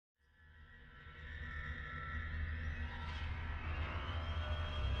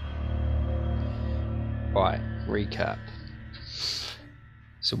Right, recap.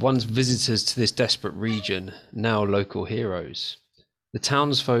 So once visitors to this desperate region, now local heroes. The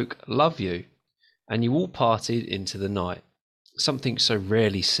townsfolk love you, and you all partied into the night, something so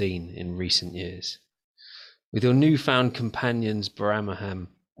rarely seen in recent years. With your newfound companions Baramaham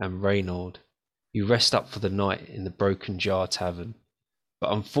and Reynold, you rest up for the night in the Broken Jar Tavern.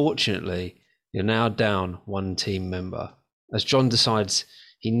 But unfortunately, you're now down one team member, as John decides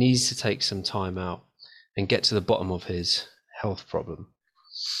he needs to take some time out and get to the bottom of his health problem.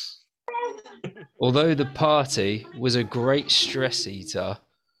 Although the party was a great stress eater,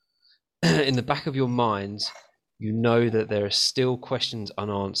 in the back of your minds, you know that there are still questions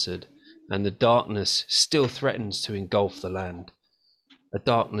unanswered, and the darkness still threatens to engulf the land. A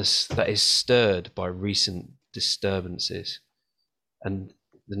darkness that is stirred by recent disturbances. And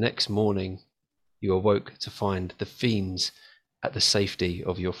the next morning, you awoke to find the fiends at the safety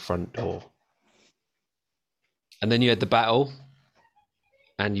of your front door. And then you had the battle,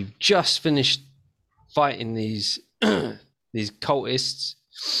 and you've just finished fighting these these cultists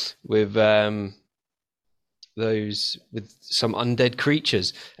with some undead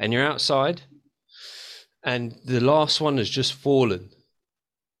creatures, and you're outside, and the last one has just fallen.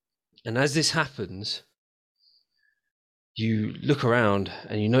 And as this happens, you look around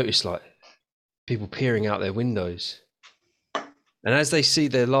and you notice like people peering out their windows, and as they see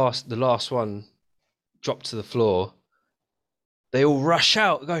the last one drop to the floor, they all rush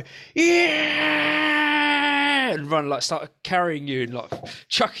out, go yeah, and run, like start carrying you and like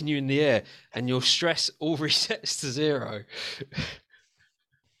chucking you in the air, and your stress all resets to 0.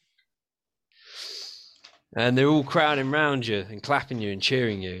 And they're all crowding around you and clapping you and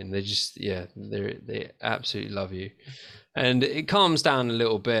cheering you, and they absolutely love you. And it calms down a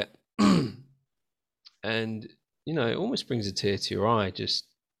little bit, and it almost brings a tear to your eye just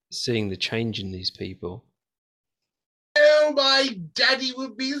seeing the change in these people. Oh, my daddy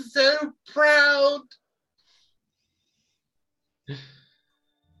would be so proud.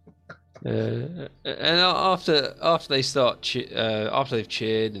 And after they start after they've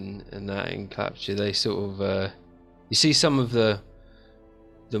cheered and that and clapped you, they sort of you see some of the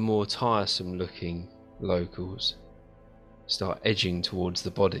more tiresome looking locals start edging towards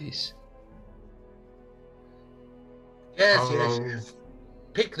the bodies. Yes.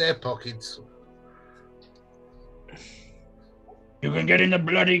 Pick their pockets. You can get in the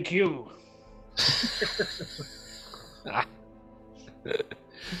bloody queue.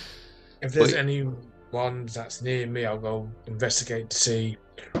 If there's anyone that's near me, I'll go investigate to see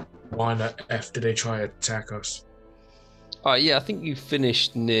why the F did they try to attack us. Yeah, I think you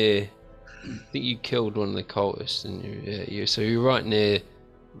finished near. I think you killed one of the cultists, and so you're right near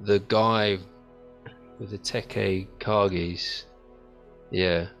the guy with the Teke Kargis.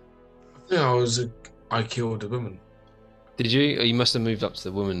 Yeah. I think I killed a woman. Did you? Oh, you must have moved up to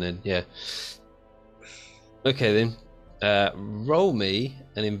the woman then. Yeah. Okay then. Roll me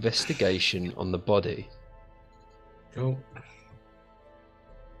an investigation on the body. Cool.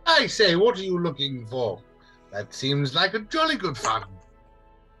 I say, what are you looking for? That seems like a jolly good fun.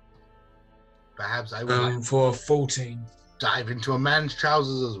 Perhaps I will for 14. Dive into a man's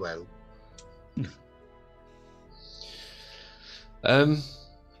trousers as well.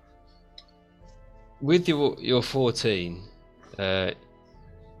 With your 14,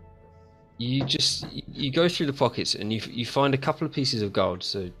 you go through the pockets and you find a couple of pieces of gold,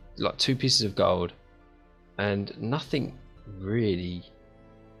 so like 2 pieces of gold, and nothing really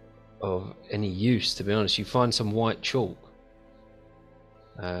of any use, to be honest. You find some white chalk,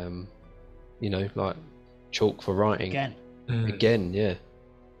 like chalk for writing. Again, yeah.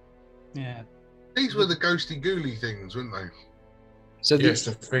 These were the ghosty ghouly things, weren't they? So yes,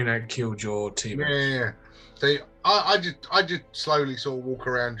 the thing that killed your team. Yeah. So I just slowly sort of walk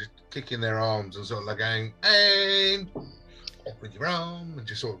around, just kicking their arms and sort of like going, and off with your arm, and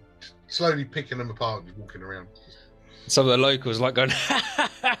just sort of slowly picking them apart, just walking around. Some of the locals like going,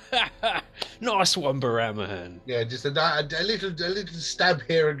 nice one, Baramahan. Yeah, just a little stab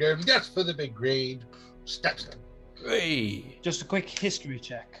here and go, just for the big grade. Stab. Hey. Just a quick history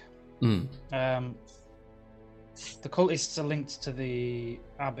check. Mm. The cultists are linked to the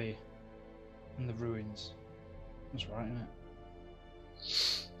abbey and the ruins. That's right, isn't it?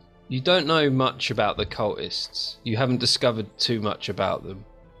 You don't know much about the cultists. You haven't discovered too much about them.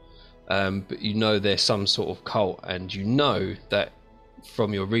 But you know they're some sort of cult, and you know that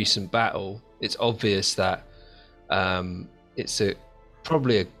from your recent battle, it's obvious that it's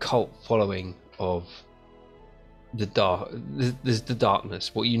probably a cult following of the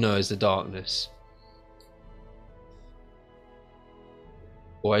darkness. What you know as the darkness,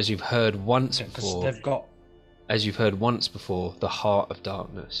 or as you've heard once before. They've got as you've heard once before, the Heart of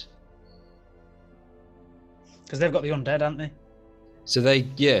Darkness. Because they've got the undead, haven't they? So they,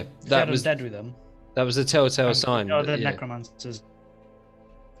 yeah, that was undead with them. that was the telltale sign. No, that- the yeah. necromancers.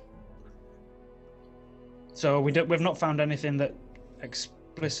 So we've not found anything that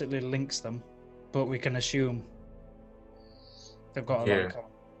explicitly links them, but we can assume they've got a lot Yeah. in common.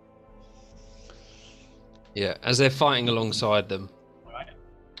 Yeah, as they're fighting alongside them. Right.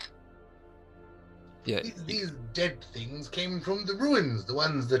 Yeah, These dead things came from the ruins, the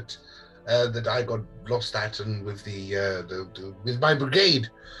ones that that I got lost at, and with with my brigade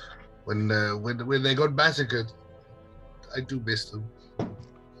when they got massacred. I do miss them.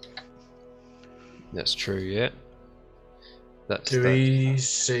 that's true. Yeah. That's Do that. we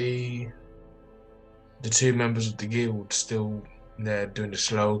see the two members of the guild still there doing the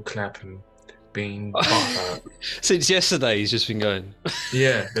slow clap and being butt Since yesterday, he's just been going.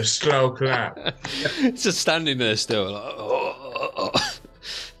 Yeah, the slow clap. It's just standing there still. Like, oh.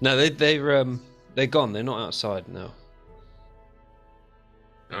 No, they're gone. They're not outside now.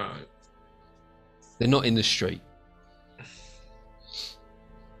 Alright. They're not in the street.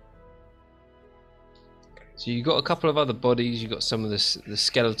 So you've got a couple of other bodies. You've got some of the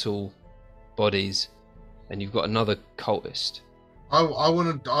skeletal bodies, and you've got another cultist. I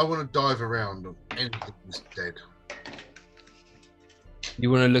want to dive around on anything that's dead. You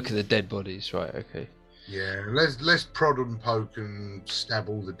want to look at the dead bodies, right? Okay. Yeah, let's prod and poke and stab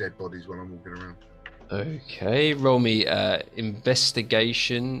all the dead bodies when I'm walking around. Okay. Roll me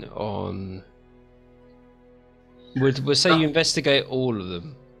investigation on. We'll say you investigate all of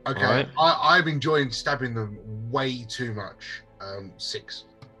them. Okay, Alright. I've enjoyed stabbing them way too much. 6.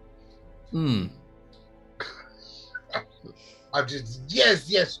 Hmm. I've just yes,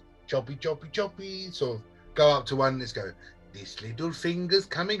 choppy, sort of go up to one. Let's go. This little finger's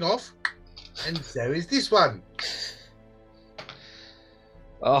coming off, and so is this one.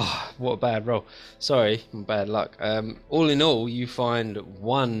 Oh, what a bad roll. Sorry, bad luck. All in all, you find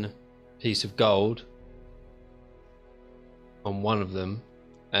one piece of gold on one of them,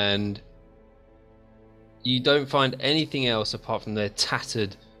 and you don't find anything else apart from their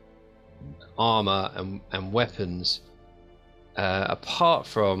tattered armor and weapons, apart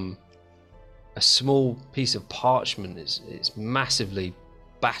from a small piece of parchment. It's massively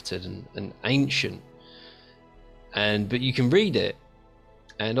battered and ancient, but you can read it,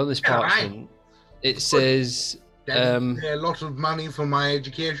 and on this Yeah, right. parchment it says Didn't pay a lot of money for my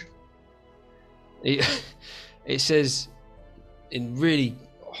education. it says in really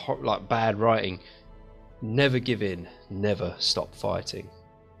like bad writing, never give in, never stop fighting.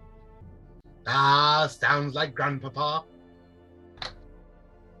 Ah, sounds like grandpapa.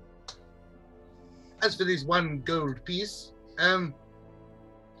 As for this one gold piece,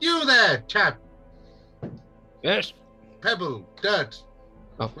 you there, chap, Yes. Pebble, Dirt,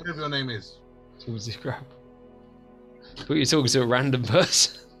 Oh. whatever your name is. What was this crap? I thought you were talking to a random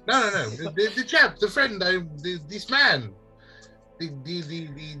person. No, the chap, the friend, this man,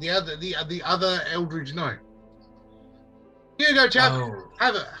 the other Eldridge Knight. Here you go, chap. Oh,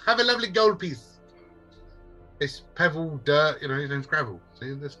 Have a lovely gold piece. It's Pebble, Dirt, his name's Gravel.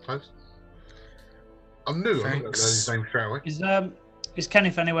 See, that's close. I'm new. I'm not going to learn his name straight away. Is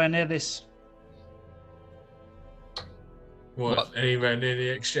Kenneth anywhere near this? what? Anywhere near the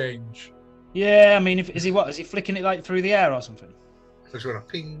exchange? Yeah, I mean, is he flicking it like through the air or something? Just want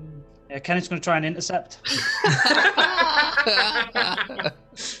to ping. Yeah, Kenneth's going to try and intercept.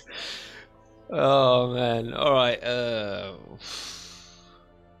 Oh man. All right. Oh,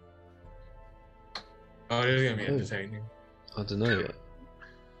 this is gonna be entertaining. I don't know yet.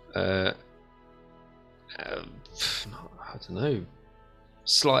 I don't know.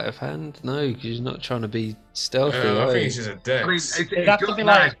 Sleight of hand? No, because you're not trying to be stealthy. I are think you? it's just a dex. I mean, it's It'd have to got, be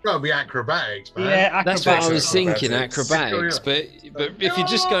nah, like- it's got to be acrobatics, man. Yeah, acrobatics. That's what I was Acrobatics. thinking, acrobatics. But if you're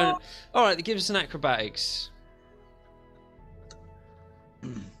just going, all right, give us an acrobatics.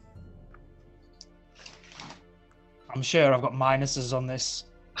 I'm sure I've got minuses on this.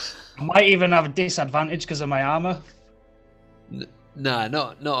 I might even have a disadvantage because of my armor. No,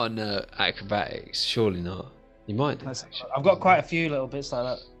 not on acrobatics. Surely not. You might do. Actually. I've got quite a few little bits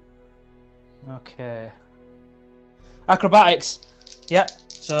like that. Okay. Acrobatics. Yep.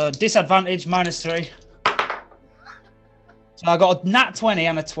 So disadvantage -3. So I got a nat 20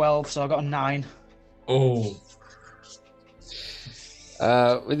 and a 12, so I got a 9. Oh,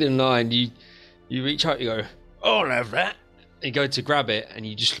 Within 9, you reach out. You go, oh, I'll have that. You go to grab it, and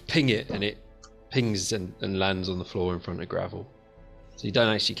you just ping it, and it pings and lands on the floor in front of Gravel. So you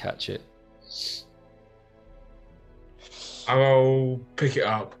don't actually catch it. I'll pick it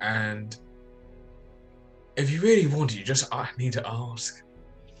up and if you really want it, you just need to ask.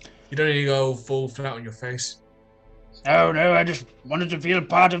 You don't need to go full flat on your face. Oh no, I just wanted to feel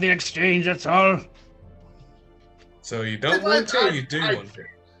part of the exchange, that's all. So you don't want it, or you do want it?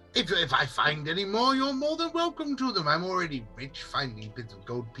 If I find any more, you're more than welcome to them. I'm already rich. Finding bits of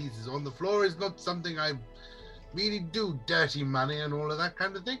gold pieces on the floor is not something I really do. Dirty money and all of that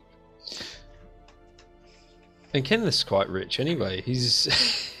kind of thing. And Kenneth's quite rich anyway. He's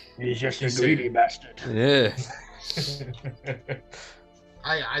just a greedy bastard. yeah.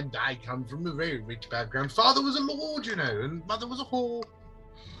 I come from a very rich background. Father was a lord, you know, and mother was a whore.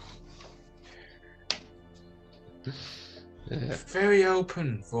 Yeah. Very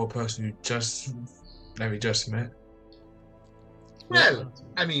open for a person who just met. Well,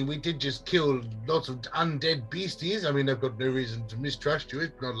 I mean, we did just kill lots of undead beasties. I mean, I've got no reason to mistrust you.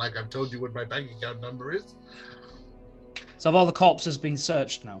 It's not like I've told you what my bank account number is. So have all the corpses been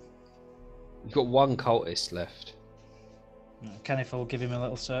searched now? You've got one cultist left. Kenneth will give him a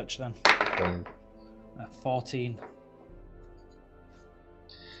little search then. 14.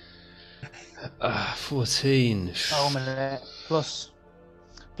 14. Oh, minute. Plus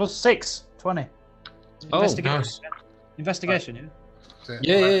 6. 20. Oh, Investigation. nice. Investigation, yeah? So,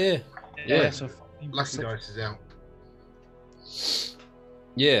 Yeah. Yeah. So 14 plus Lucky 6. dice is out.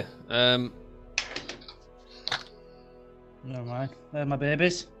 Yeah. Never mind. They're my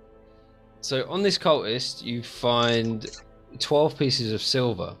babies. So on this cultist, you find 12 pieces of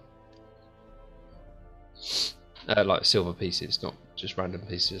silver. Like silver pieces, not just random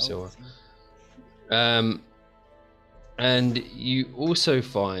pieces of silver. And you also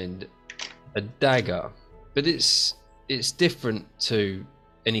find a dagger, but it's different to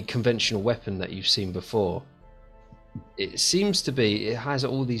any conventional weapon that you've seen before. It seems to be, it has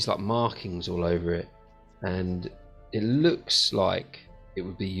all these like markings all over it, and it looks like it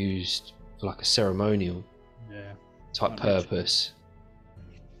would be used for like a ceremonial type purpose.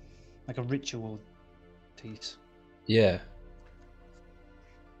 Like a ritual piece. Yeah.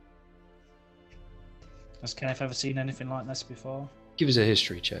 Has Kenneth ever seen anything like this before? Give us a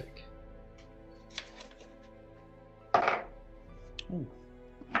history check. Ooh.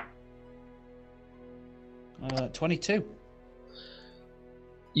 22.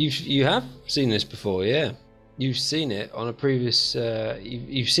 You have seen this before, yeah. You've seen it on a previous.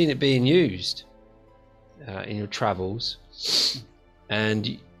 You've seen it being used in your travels,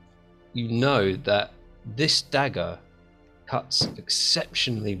 and you know that this dagger cuts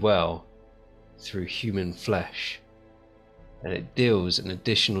exceptionally well through human flesh, and it deals an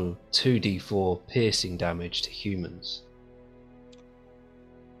additional 2d4 piercing damage to humans.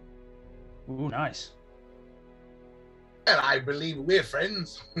 Ooh, nice. And I believe we're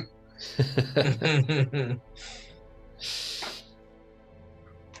friends.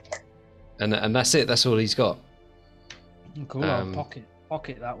 And that's it. That's all he's got. Cool. I'll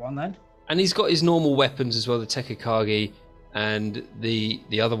pocket that one then. And he's got his normal weapons as well, the Tekikage, and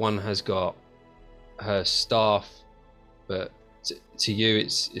the other one has got her staff, but to you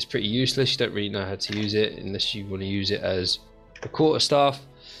it's pretty useless. You don't really know how to use it unless you want to use it as a quarterstaff.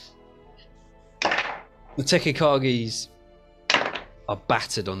 The Tekikages are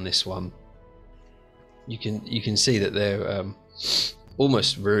battered on this one. You can see that they're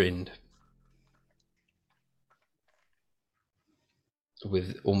almost ruined,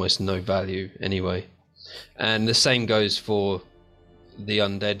 with almost no value anyway. And the same goes for the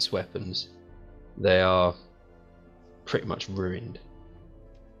undead's weapons. They are pretty much ruined.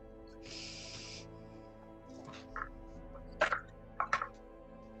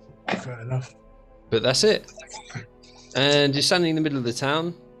 Fair enough. But that's it. And you're standing in the middle of the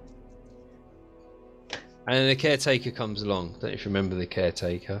town, and the caretaker comes along. Don't you remember the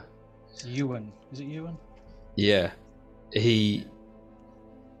caretaker? Ewan. Is it Ewan? Yeah. He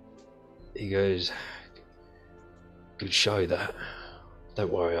goes, "Good show that.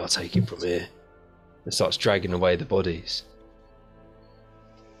 Don't worry, I'll take it from here." And starts dragging away the bodies.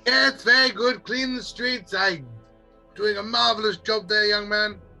 Yeah, it's very good. Clean the streets. I'm doing a marvelous job there, young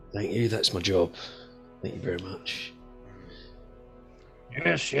man. Thank you, that's my job. Thank you very much.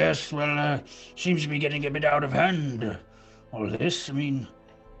 Yes. Well, seems to be getting a bit out of hand. All this, I mean,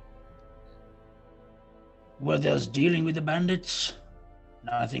 were there's dealing with the bandits?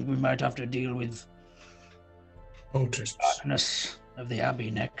 Now I think we might have to deal with Cultists. darkness of the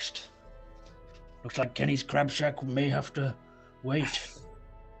Abbey next. Looks like Kenny's crab shack may have to wait.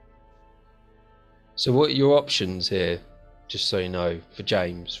 So what are your options here, just so you know, for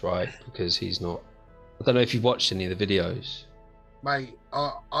James, right? Because he's not... I don't know if you've watched any of the videos. Mate,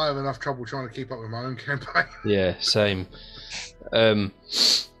 I have enough trouble trying to keep up with my own campaign. Yeah, same.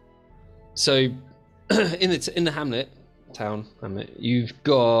 So in the hamlet, town hamlet, you've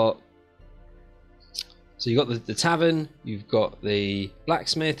got the tavern, you've got the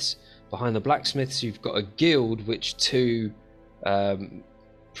blacksmiths. Behind the blacksmiths, you've got a guild which two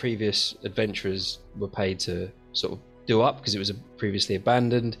previous adventurers were paid to sort of do up because it was previously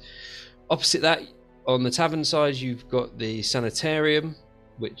abandoned. Opposite that, on the tavern side, you've got the sanitarium,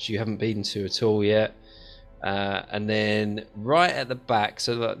 which you haven't been to at all yet. And then right at the back,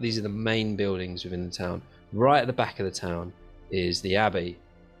 so these are the main buildings within the town. Right at the back of the town is the abbey,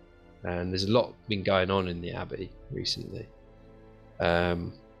 and there's a lot been going on in the abbey recently.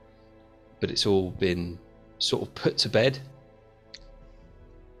 But it's all been sort of put to bed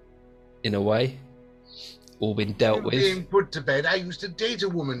in a way, all been dealt with. Being put to bed. I used to date a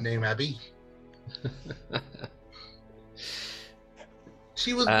woman named Abby.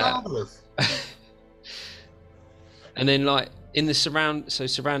 She was marvelous. And then, like in the surround, this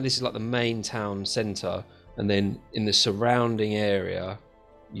is like the main town centre, and then in the surrounding area,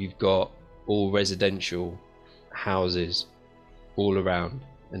 you've got all residential houses all around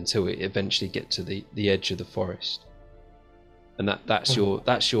until it eventually gets to the edge of the forest, and that's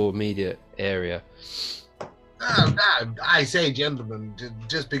your immediate area. I say, gentlemen,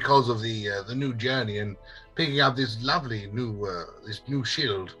 just because of the new journey and picking up this lovely new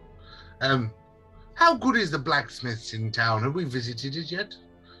shield. How good is the blacksmiths in town? Have we visited it yet?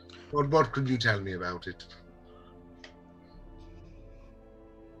 What could you tell me about it?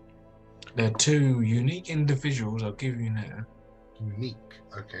 They're two unique individuals, I'll give you now. Unique.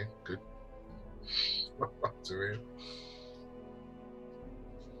 Okay, good.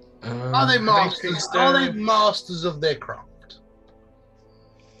 Are they masters? Are they masters of their craft?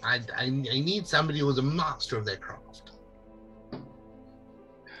 I need somebody who's a master of their craft.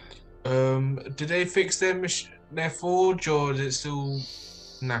 Did they fix their forge, or is it still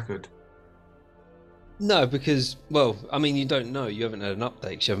knackered? No, because, well, I mean, you don't know. You haven't had an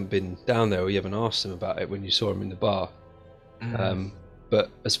update 'cause you haven't been down there, or you haven't asked them about it when you saw them in the bar.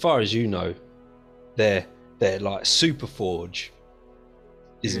 But as far as you know, their like super forge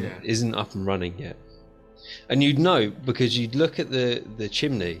isn't up and running yet. And you'd know because you'd look at the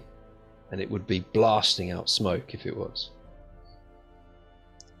chimney, and it would be blasting out smoke if it was.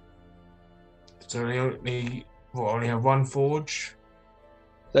 So they only have one forge?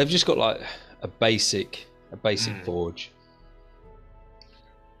 They've just got like a basic forge.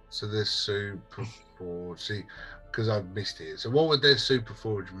 So their super forge. See, because I've missed it. So what would their super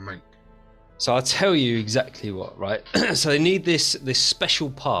forge make? So I'll tell you exactly what, right? So they need this special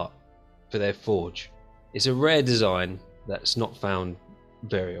part for their forge. It's a rare design that's not found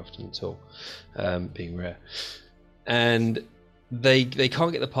very often at all, being rare. And they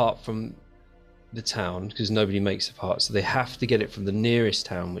can't get the part from the town because nobody makes the part, so they have to get it from the nearest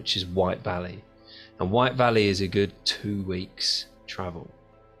town, which is White Valley. And White Valley is a good 2 weeks travel.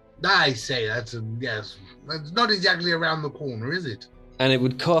 I say that's not exactly around the corner, is it? And it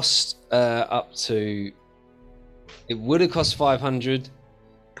would cost it would have cost 500,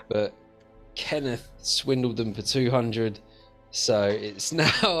 but Kenneth swindled them for 200, so it's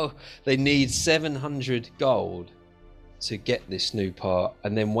now they need 700 gold to get this new part,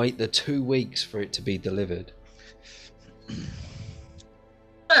 and then wait the 2 weeks for it to be delivered.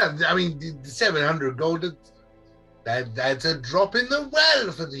 Well, I mean, the 700 gold, that's a drop in the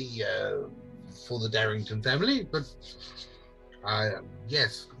well for the Darrington family. But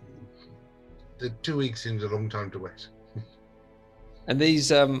yes, the 2 weeks seems a long time to wait. And these,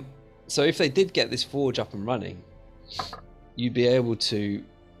 so if they did get this forge up and running, you'd be able to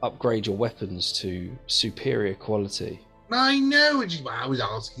upgrade your weapons to superior quality. I know, which is why I was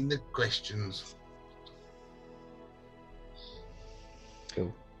asking the questions.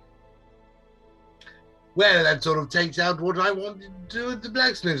 Cool. Well, that sort of takes out what I wanted to do at the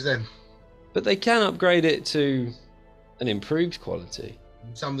blacksmiths then. But they can upgrade it to an improved quality.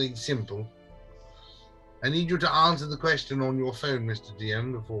 Something simple. I need you to answer the question on your phone, Mr.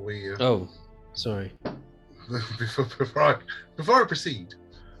 DM, before we... Oh, sorry. before I proceed.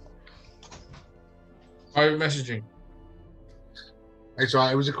 Private messaging. It's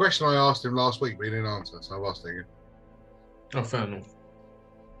right. It was a question I asked him last week, but he didn't answer, so I've asked it again. Oh, fair enough.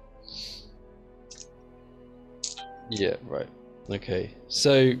 Yeah, right. Okay.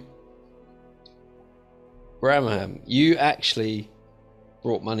 So, Bramham, you actually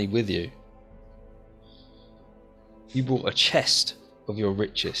brought money with you. You brought a chest of your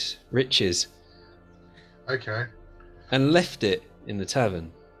riches, Okay. and left it in the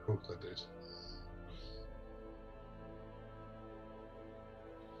tavern. Of course I did.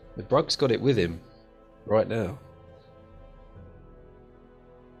 The Brug's got it with him right now.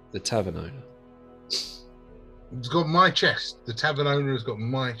 The tavern owner. It's got my chest. The tavern owner has got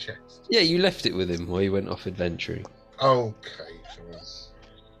my chest. Yeah, you left it with him while he went off adventuring. Okay, sure.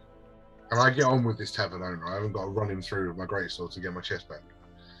 And I get on with this tavern owner. I haven't got to run him through with my greatsword to get my chest back.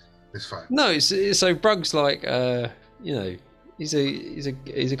 It's fine. No, it's so Brug's like, you know, he's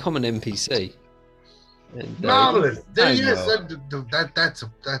a common NPC. And, Marvelous. knows Yes, well.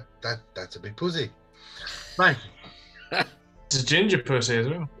 that's a big pussy. Thank you. It's a ginger pussy as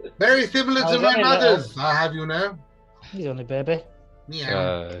well. Very similar Oh, to my very mother's. I have you now. He's only baby.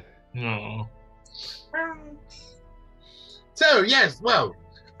 Yeah. No. So yes, well,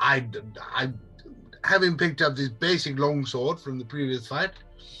 I having picked up this basic longsword from the previous fight,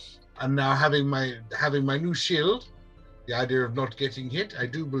 and now having my new shield, the idea of not getting hit, I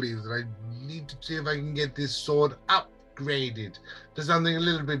do believe that I need to see if I can get this sword upgraded to something a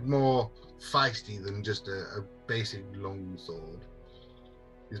little bit more feisty than just a basic longsword.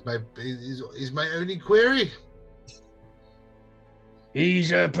 Is my only query.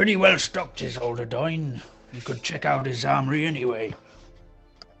 He's pretty well stocked, his older Dine. You could check out his armory anyway.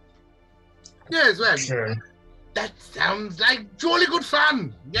 Yes, well, Sure. that sounds like jolly good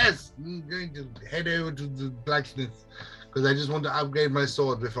fun. Yes, I'm going to head over to the blacksmith because I just want to upgrade my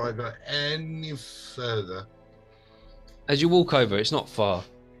sword before I go any further. As you walk over, it's not far.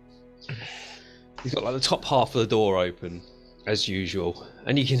 He's got like the top half of the door open, as usual,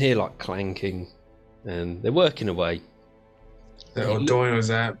 and you can hear like clanking, and they're working away. The old Doyle was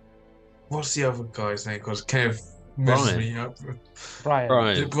that. What's the other guy's name? Because Kev messed me up. Brian.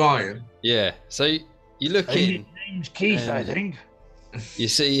 Brian. Is it Brian? Yeah. So you look His in, name's Keith, I and- think. you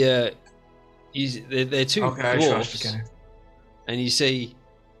see, they're two Okay, I trust dwarfs, you, Kenneth. and you see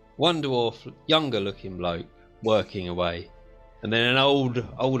one dwarf, younger-looking bloke, working away, and then an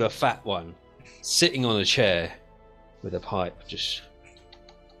older, fat one sitting on a chair with a pipe, just.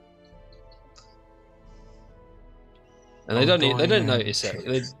 And they don't notice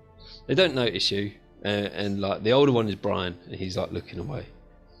it. They don't notice you, and like the older one is Brian, and he's like looking away.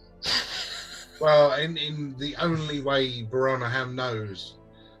 Well, in the only way Baranaham knows,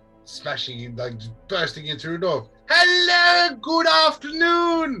 smashing in, like bursting in through a door. Hello, good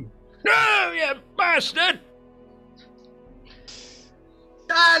afternoon. No, you bastard!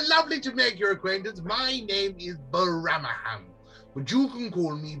 Lovely to make your acquaintance. My name is Baramaham, but you can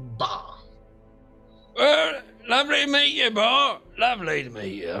call me Bar. Lovely to meet you, Bar. Lovely to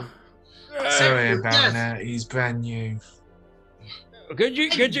meet you. Sorry about yes. that. He's brand new. Could you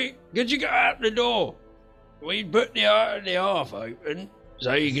go out the door? We put the half open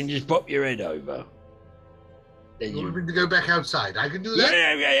so you can just pop your head over. Then You want you, me to go back outside? I can do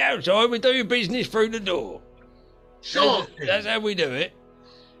that. yeah, outside. We do your business through the door. Sure. That's how we do it.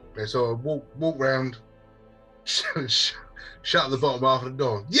 Okay, so I walk round, shut the bottom half of the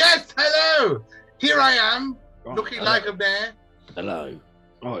door. Yes, hello. Here I am, Right, looking hello. like a bear. Hello.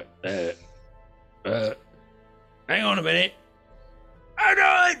 Right. Hang on a minute. Hold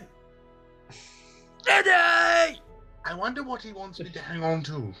on. Steady. I wonder what he wants me to hang on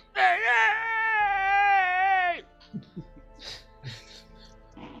to.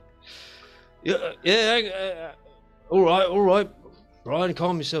 Yeah. All right. Brian,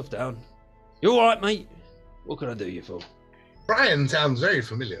 calm yourself down. You all right, mate? What can I do you for? Brian sounds very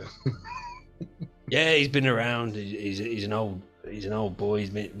familiar. Yeah, he's been around. He's an old boy. He's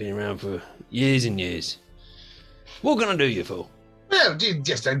been around for years and years. What can I do you for? Well,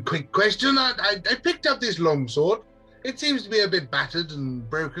 just a quick question. I picked up this longsword. It seems to be a bit battered and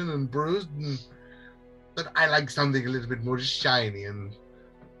broken and bruised, but I like something a little bit more shiny and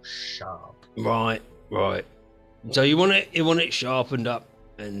sharp. Right. So you want it sharpened up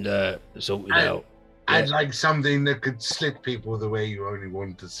and sorted out. I'd like something that could slit people the way you only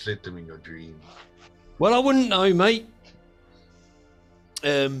want to slit them in your dreams. Well, I wouldn't know, mate.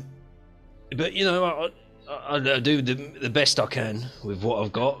 But you know, I do the best I can with what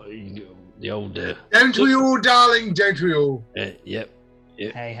I've got. The old. Don't we all, darling? Don't we all? Yep.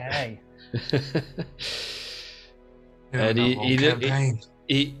 Hey. And Yeah, whole campaign.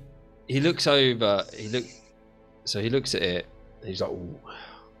 he looks over. He looks at it. And he's like, ooh.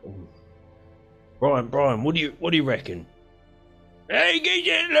 Brian, what do you reckon? Hey, get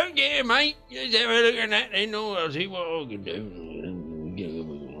your look here, mate. Just have a look at that, then I'll see what I can do.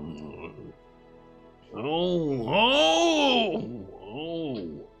 Oh.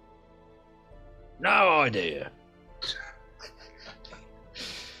 No idea.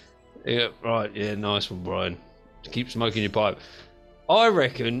 Yeah, right. Yeah, nice one, Brian. Keep smoking your pipe. I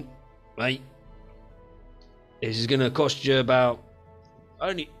reckon, mate, this is going to cost you about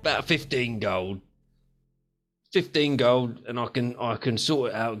 15 gold. 15 gold, and I can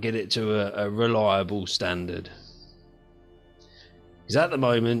sort it out, get it to a reliable standard. Because at the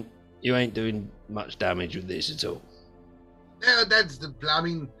moment, you ain't doing much damage with this at all. Yeah, that's the. I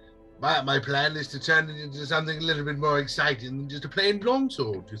mean, my plan is to turn it into something a little bit more exciting than just a plain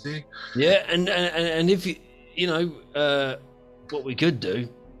longsword. You see? Yeah, and if you know, what we could do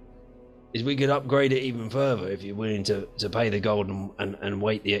is we could upgrade it even further if you're willing to pay the gold and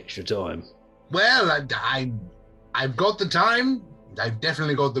wait the extra time. Well, I've got the time. I've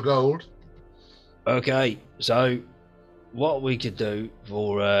definitely got the gold. Okay, so what we could do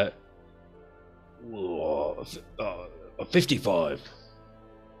for 55,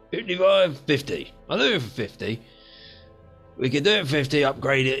 50. I'll do it for 50. We could do it for 50,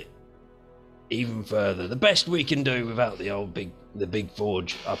 upgrade it even further. The best we can do without the big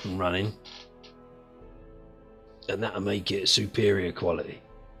forge up and running, and that'll make it superior quality.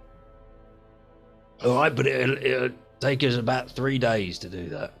 All right, but it'll take us about 3 days to do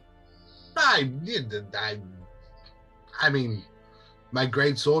that. I mean, my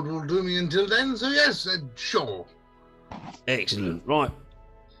great sword will do me until then. So yes, sure. Excellent. Right.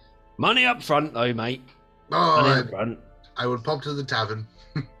 Money up front, though, mate. All Money right. up front. I will pop to the tavern.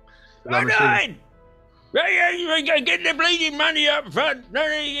 Right. Get the bleeding money up front.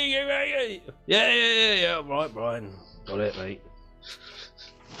 Yeah. Right, Brian. Got it, mate.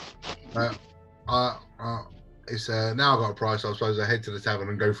 It's now I've got a price. I suppose I head to the tavern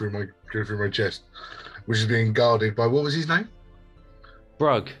and go through my chest, which is being guarded by what was his name?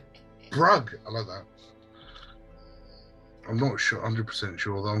 Brug. Brug. I like that. I'm not sure, 100%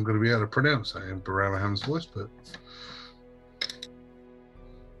 sure that I'm going to be able to pronounce that in Baramaham's voice, but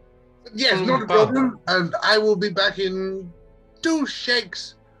yes, not a problem. And I will be back in 2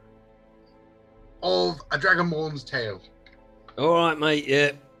 shakes of a Dragonborn's tail. All right, mate.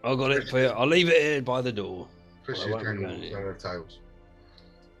 Yeah, I got it for you. I'll leave it here by the door. Precious Well, I won't be Dragonborns going don't have tails.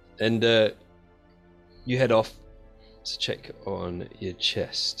 And you head off to check on your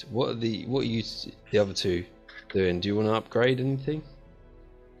chest. What are the other two doing? Do you want to upgrade anything?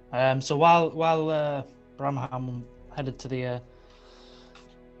 So while Bramham headed to the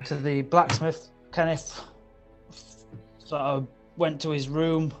blacksmith, Kenneth sort of went to his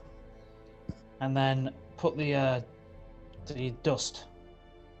room and then put the dust,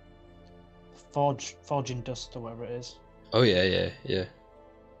 forging dust or whatever it is. Oh yeah.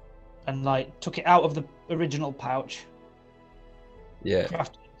 And like took it out of the original pouch. Yeah.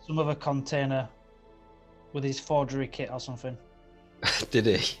 Crafted some other container with his forgery kit or something. Did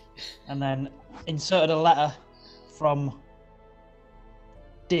he? And then inserted a letter from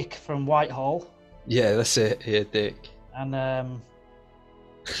Dick from Whitehall. Yeah, that's it. Yeah, Dick. And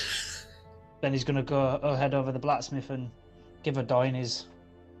then he's gonna go head over the blacksmith and give Adoin his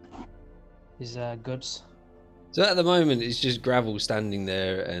goods. So at the moment, it's just Gravel standing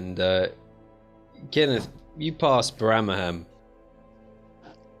there, and Kenneth, you pass Baramaham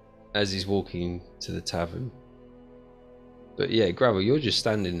as he's walking to the tavern. But yeah, Gravel, you're just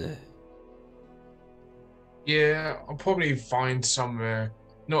standing there. Yeah, I'll probably find somewhere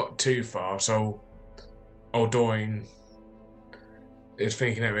not too far. So Aldoin is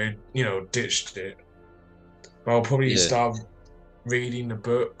thinking that we, ditched it. But I'll probably start reading the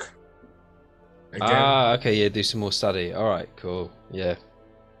book again. Ah, okay, yeah, do some more study. All right, cool. Yeah.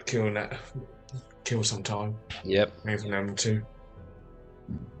 Kill some time. Yep. Maybe level 2.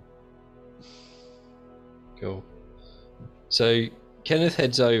 Cool. So Kenneth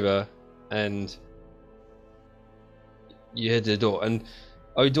heads over, and you head to the door, and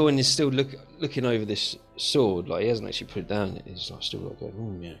O'Doin is still looking over this sword. Like, he hasn't actually put it down yet. He's like, still like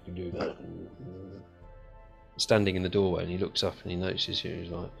going, yeah, I can do that. Standing in the doorway, and he looks up and he notices you.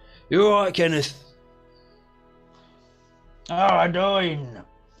 He's like, "You all right, Kenneth?" Oh, Adoin.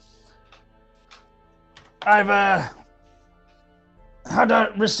 I've had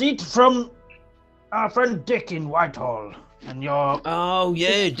a receipt from our friend Dick in Whitehall, and your Oh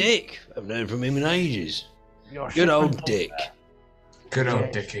yeah, Dick. I've known from him in ages. Good old Dick. Good old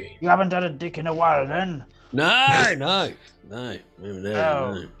Yes. Dickie. You haven't had a Dick in a while, then? No. Never there.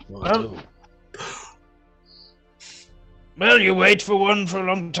 No, not at all. Well, you wait for one for a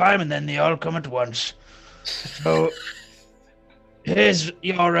long time, and then they all come at once. So, here's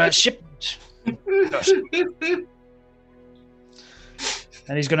your shipment. And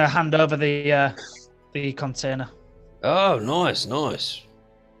he's going to hand over the container. Oh, nice.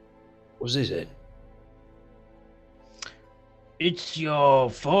 What's this in? It's your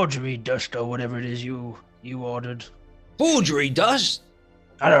forgery dust or whatever it is you ordered. Forgery dust?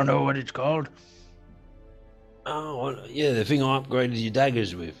 I don't know what it's called. Oh, yeah, the thing I upgraded your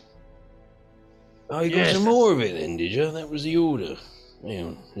daggers with. Oh, you got Yes. some more of it then, did you? That was the order. Hang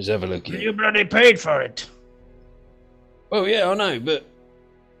on, let's have a look at it. You bloody paid for it. Well, yeah, I know, but,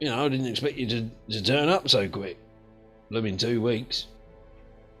 you know, I didn't expect you to turn up so quick. Blooming 2 weeks.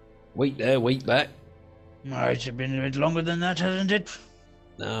 Week there, week back. Oh, it's been a bit longer than that, hasn't it?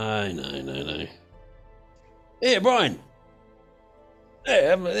 No. Here, Brian.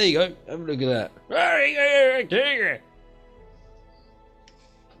 There you go. Have a look at that.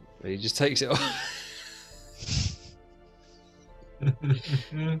 He just takes it off.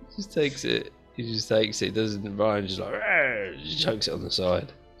 Just takes it. He just takes it. Doesn't Brian just like just chokes it on the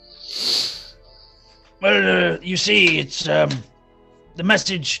side. Well, you see, it's the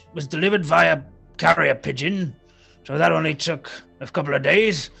message was delivered via carrier pigeon, so that only took a couple of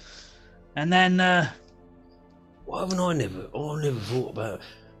days, and then. Why haven't I never thought about?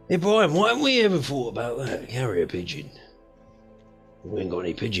 Hey Brian, why haven't we ever thought about that carrier pigeon? We ain't got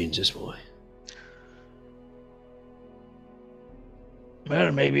any pigeons, that's why.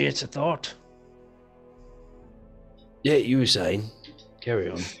 Well, maybe it's a thought. Yeah, you were saying. Carry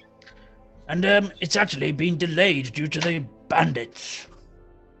on. And it's actually been delayed due to the bandits.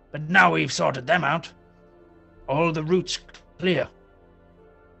 But now we've sorted them out. All the routes clear.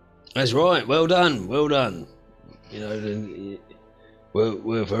 That's right. Well done. Well done. You know,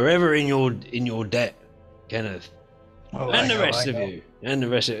 we're forever in your debt, Kenneth, Oh, and I the know, rest I of know. you, and the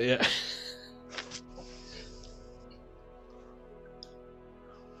rest of you.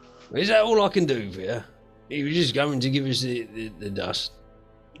 Is that all I can do for you? You were just going to give us the dust.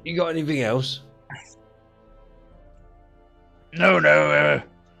 You got anything else? No,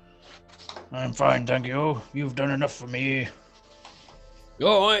 I'm fine, thank you. You've done enough for me.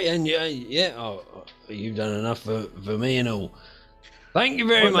 All right, and yeah. Oh, you've done enough for me and all. Thank you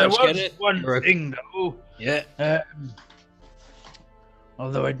very much, there was Kenneth. one You're a- thing, though. Yeah.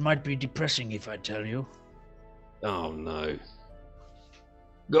 Although it might be depressing if I tell you. Oh no.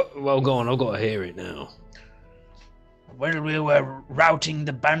 Go on. I've got to hear it now. When we were routing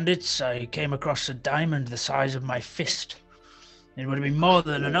the bandits, I came across a diamond the size of my fist. It would have been more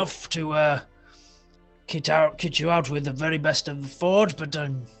than enough to kit you out with the very best of the Ford, but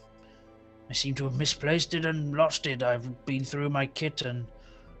I seem to have misplaced it and lost it. I've been through my kit and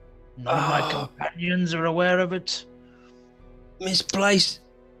none of my companions are aware of it. Misplaced?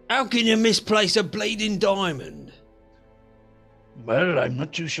 How can you misplace a bleeding diamond? Well, I'm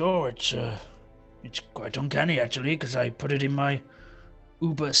not too sure. It's quite uncanny, actually, because I put it in my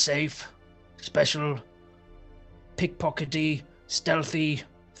uber safe, special, pickpockety, stealthy,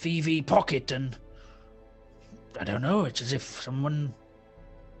 thievy pocket, and I don't know. It's as if someone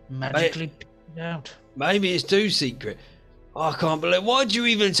magically picked it out. Maybe it's too secret. I can't believe. Why'd you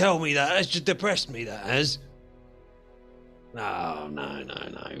even tell me that? That's just depressed me. That has. No.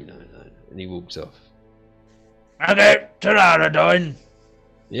 And he walks off. Okay, ta-ra, Doyne.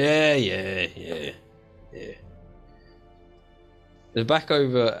 Yeah. They're back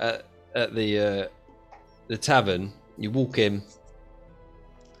over at the tavern. You walk in,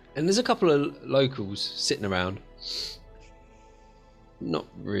 and there's a couple of locals sitting around, not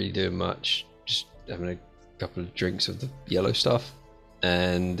really doing much, just having a couple of drinks of the yellow stuff.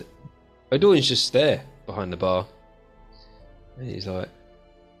 And O'Doyne's just there behind the bar, and he's like,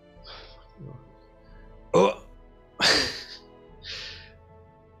 "Oh."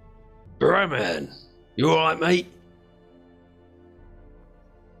 Brahman, you alright, mate?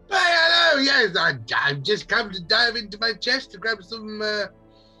 Hey, hello. Yes, I've just come to dive into my chest to grab some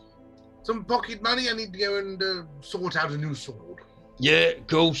pocket money. I need to go and sort out a new sword. Yeah,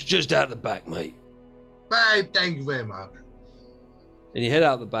 cool. Just out the back, mate. Bye. Thank you very much. And you head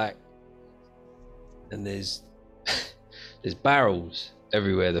out the back, and there's barrels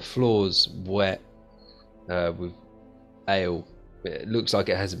everywhere. The floor's wet with ale. It looks like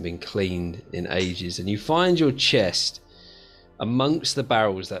it hasn't been cleaned in ages. And you find your chest amongst the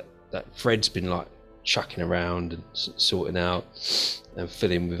barrels that Fred's been like chucking around and sorting out and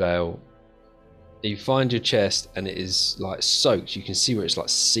filling with ale. You find your chest, and it is like soaked. You can see where it's like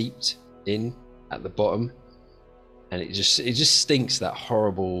seeped in at the bottom, and it just stinks, that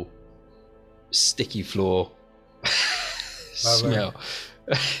horrible sticky floor smell.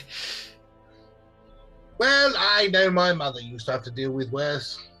 Well, I know my mother used to have to deal with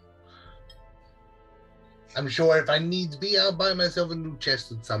worse. I'm sure if I need to be, I'll buy myself a new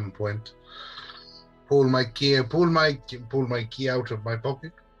chest at some point. Pull my key out of my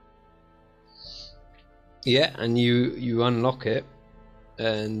pocket. Yeah, and you unlock it,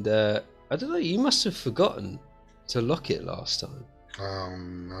 and I don't know. You must have forgotten to lock it last time,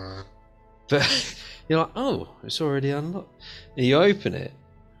 No. but you're like, oh, it's already unlocked. And you open it,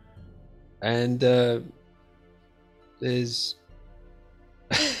 And there's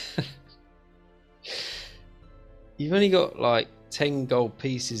you've only got like 10 gold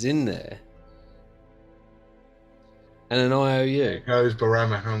pieces in there, and an IOU, There goes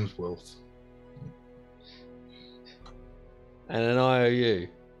Barama Helmsworth. and an IOU.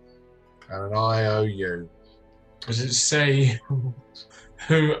 And an IOU. Does it say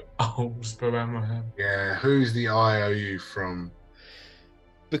who owns Barama? Yeah, who's the IOU from?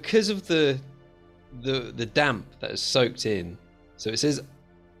 Because of the damp that is soaked in. So it says,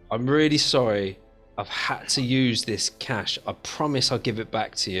 "I'm really sorry. I've had to use this cash. I promise I'll give it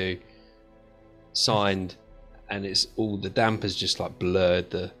back to you." Signed, and it's all the damp has just like blurred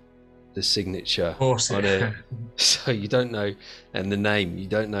the signature Of course on it. it. So you don't know, and the name, you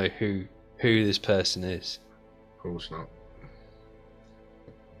don't know who this person is. Of course not.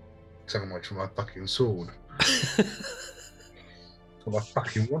 So much for my fucking sword. That's what I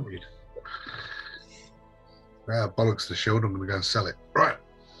fucking wanted. Bollocks the shield, I'm going to go and sell it. Right.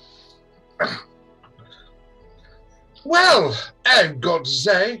 Well, I've got to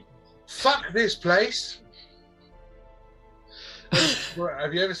say, fuck this place.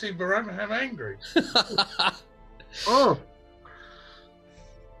 Have you ever seen Barama angry? Oh.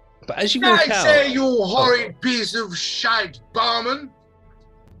 But as you walk I out, say, you horrid piece of shite, barman.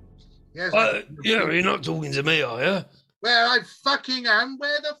 Yes. yeah, you're not talking to me, are you? Well, I fucking am.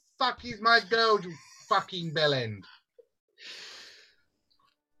 Where the fuck is my gold, you fucking bellend?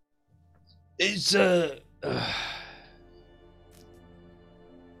 It's I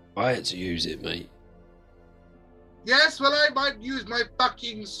had to use it, mate. Yes, well, I might use my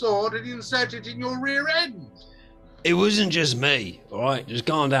fucking sword and insert it in your rear end. It wasn't just me, all right? Just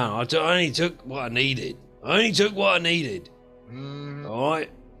calm down. I only took what I needed. All right?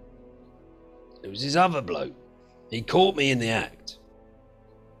 It was this other bloke. He caught me in the act.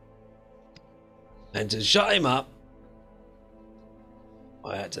 And to shut him up,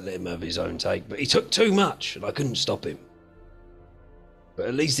 I had to let him have his own take. But he took too much, and I couldn't stop him. But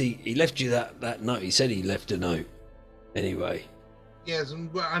at least he left you that note. He said he left a note. Anyway. Yes,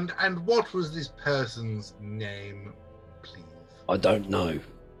 and what was this person's name, please? I don't know.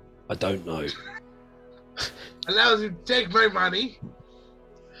 Allows you to take my money.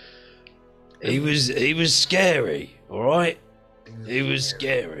 He was scary, all right? He was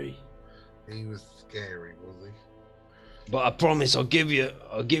scary. He was scary, was he? But I promise I'll give you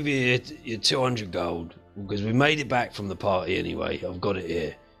your 200 gold because we made it back from the party anyway. I've got it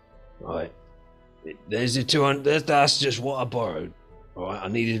here. Right. There's your 200. That's just what I borrowed. All right. I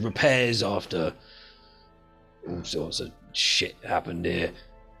needed repairs after all sorts of shit happened here.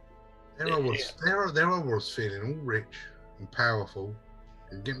 There I was feeling all rich and powerful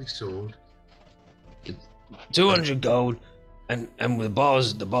and get me sword. 200 gold, and with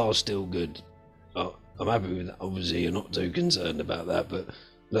the bar's still good. Oh, I'm happy with that. Obviously, you're not too concerned about that, but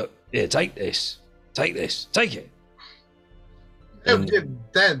look, here, take this. Take it.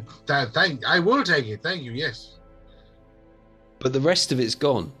 I will take it. Thank you. Yes. But the rest of it's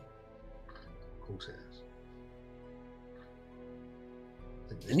gone. Of course it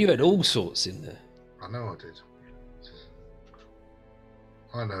is. And you had all sorts in there. I know I did.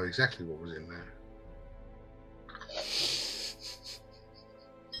 I know exactly what was in there.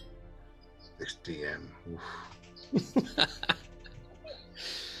 This DM. Oof.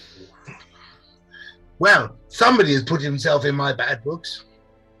 Well, somebody has put himself in my bad books.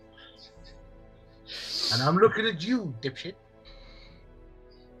 And I'm looking at you, dipshit.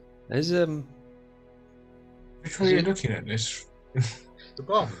 There's Which one are you looking at this? The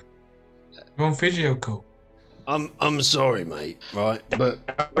bomb. You're on video call. I'm sorry, mate, right? But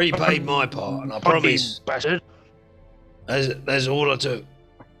I repaid my part, and I promise Bastard. that's all I took.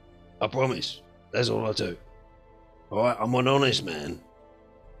 I promise. That's all I took. Alright, I'm an honest man.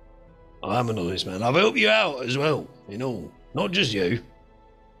 I am an honest man. I've helped you out as well, you know. Not just you.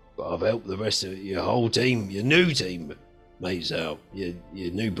 But I've helped the rest of it, your whole team, your new team mates out, your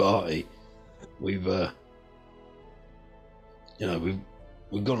new party. We've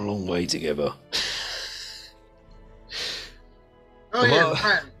we've gone a long way together. Oh Well,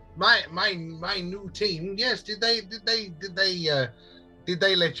 yeah, my new team. Yes, did they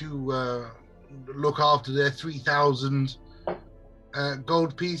let you look after their 3,000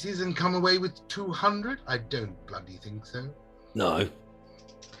 gold pieces and come away with 200? I don't bloody think so. No.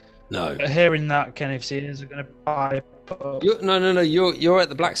 Hearing that, Kenneth Sears are going to buy. No. You're at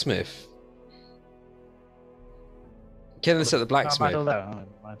the blacksmith. Kenneth's at the blacksmith.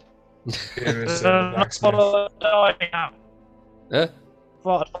 Yeah.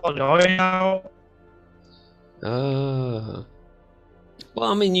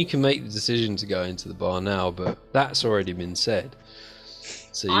 Well, I mean, you can make the decision to go into the bar now, but that's already been said.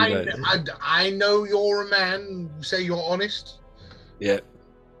 So you don't. I know you're a man. You say you're honest. Yeah.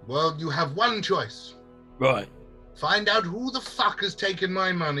 Well, you have one choice. Right. Find out who the fuck has taken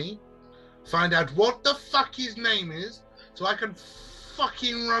my money. Find out what the fuck his name is, so I can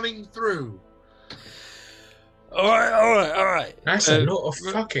fucking run him through. All right. That's a lot of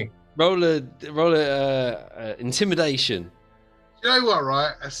fucking. Roll a intimidation. You know what,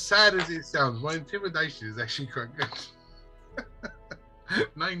 right? As sad as it sounds, my intimidation is actually quite good.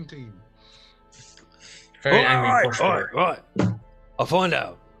 19. Very angry. Right. I'll find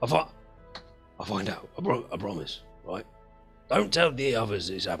out. I'll find out. I promise. Right. Don't tell the others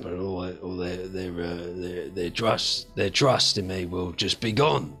it's happened, or their trust in me will just be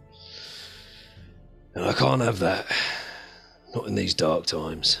gone. And I can't have that. Not in these dark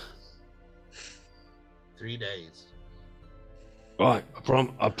times. 3 days. Right.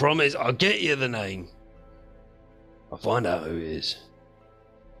 I promise. I'll get you the name. I'll find out who it is.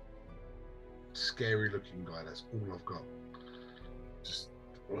 Scary looking guy. That's all I've got. Just.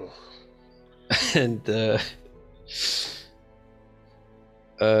 Ugh. And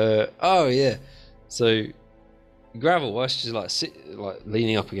oh yeah, so Gravel, whilst she's like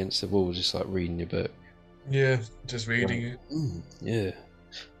leaning up against the wall, just like reading your book. Yeah, just reading it. Yeah.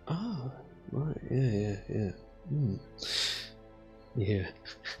 Oh, right. Yeah. Yeah.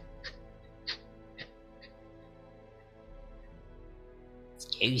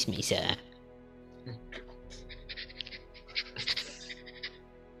 Excuse me, sir.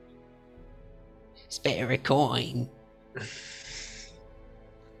 Spare a coin.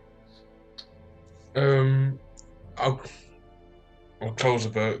 I'll close the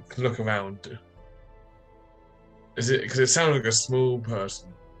book, look around. Is it because it sounds like a small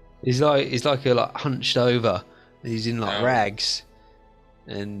person? He's like hunched over. He's in like Oh. rags,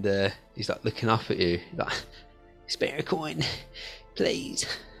 and he's like looking up at you. Like, spare a coin, please.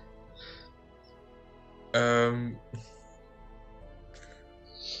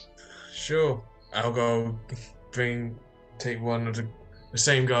 Sure. I'll go take one of the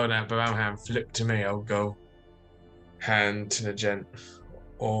same guy that brown hand flip to me. I'll go hand to the gent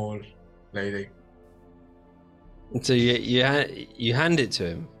or lady. And so you hand it to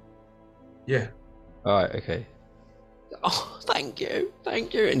him. Yeah. All right. Okay. Oh, thank you.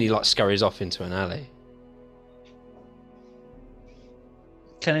 And he like scurries off into an alley.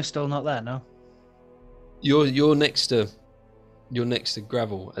 Kenneth's still not there, no? You're next to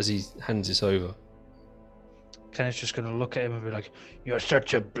Gravel as he hands this over. Kenneth's just going to look at him and be like, "You're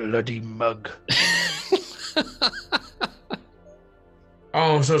such a bloody mug."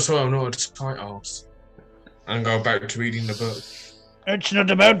 Oh, I'm so sorry. I'm not a tight ass. And go back to reading the book. It's not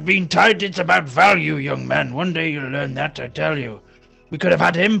about being tight, it's about value, young man. One day you'll learn that, I tell you. We could have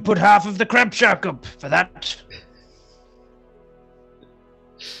had him put half of the crab shack up for that.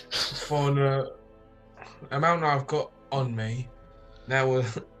 For the amount I've got on me, now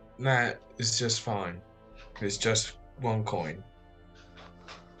is just fine. It's just one coin.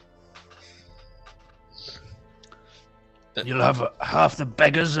 You'll have half the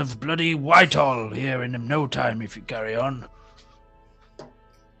beggars of bloody Whitehall here in no time if you carry on.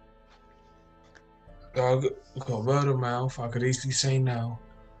 I've got word of mouth. I could easily say no.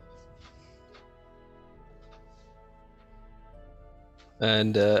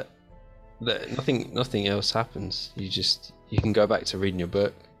 And nothing else happens. You can go back to reading your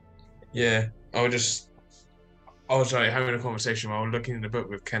book. Yeah, I was like having a conversation while looking in the book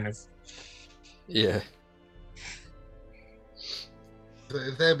with Kenneth. Yeah.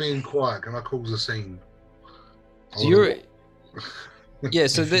 If they're being quiet, can I cause a scene? So you're. Yeah.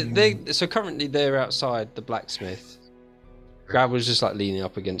 So so currently they're outside the blacksmith. Gravel's just like leaning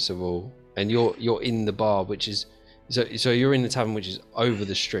up against the wall, and you're in the bar, which is so you're in the tavern, which is over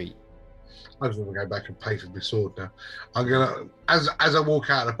the street. I just want to go back and pay for my sword now. I'm gonna, as I walk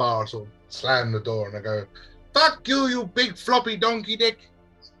out of the bar, I sort of slam the door and I go, "Fuck you, you big floppy donkey dick!"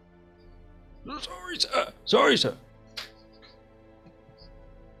 Sorry, sir.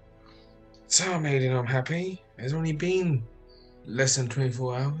 So, maiden, I'm happy. It's only been less than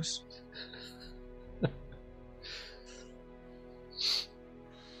 24 hours.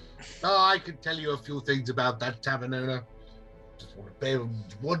 Oh, I could tell you a few things about that tavern owner.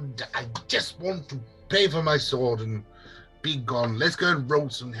 I just want to pay for my sword and be gone. Let's go and roll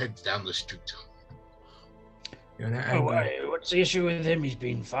some heads down the street. You're not Oh, angry. what's the issue with him? He's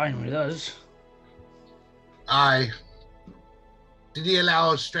been fine with us. Did he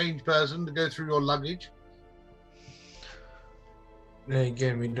allow a strange person to go through your luggage? Then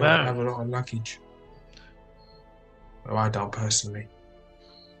again, we don't Well- have a lot of luggage. Well, I don't personally.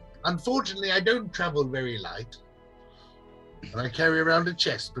 Unfortunately, I don't travel very light. And I carry around a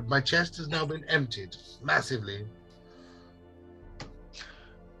chest, but my chest has now been emptied massively.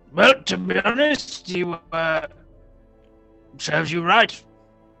 Well, to be honest, you serves you right.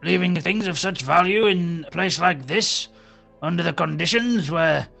 Leaving things of such value in a place like this, under the conditions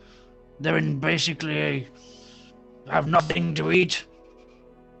where they're in basically have nothing to eat.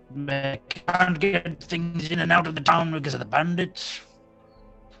 They can't get things in and out of the town because of the bandits.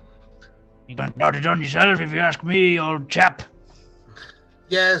 You can't doubt it on yourself if you ask me, old chap.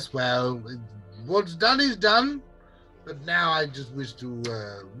 Yes, well, what's done is done. But now I just wish to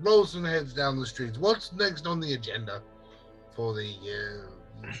roll some heads down the streets. What's next on the agenda for the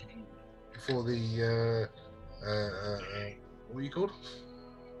what are you called?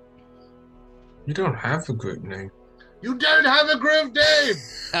 You don't have a group name. You don't have a group name.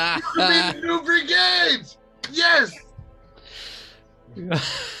 You could be the new brigade. Yes.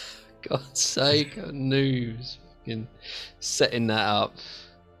 God's sake, I knew he was fucking setting that up.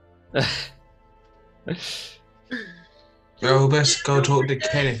 Well, best go talk to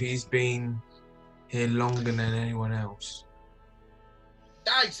Ken if he's been here longer than anyone else.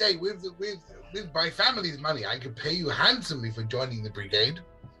 I say, with my family's money, I could pay you handsomely for joining the brigade.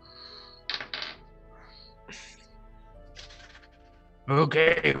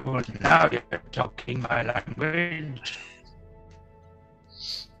 Okay, well now you're talking my language.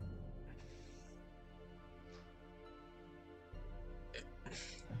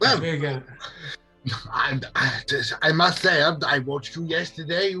 Well, Again. I must say, I watched you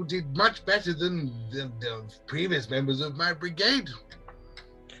yesterday. You did much better than the previous members of my brigade.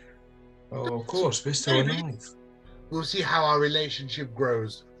 Oh, of course, we're still alive. We'll see how our relationship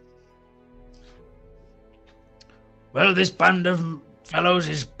grows. Well, this band of fellows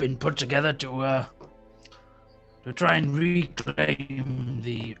has been put together to try and reclaim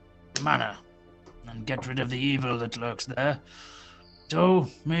the manor and get rid of the evil that lurks there. So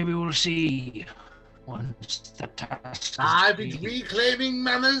maybe we'll see once the task. If it's reclaiming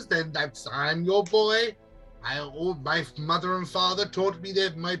manners, then I'm your boy. My mother and father taught me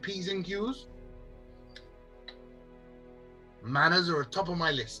my P's and Q's. Manners are at top of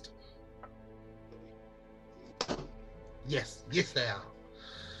my list. Yes, they are.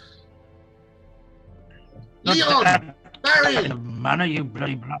 Not Leon! that Barry! kind of manor, you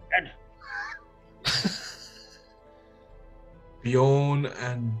bloody blockhead. Bjorn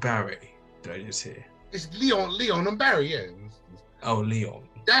and Barry. Did I just hear? It's Leon and Barry, yeah. Oh, Leon.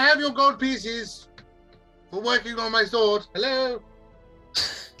 I have your gold pieces for working on my sword. Hello?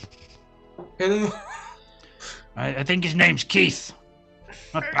 Hello. I think his name's Keith,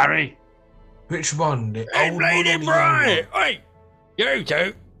 not Barry. Which one? The Hey, old bleeding one or the young Brian! one? Hey, you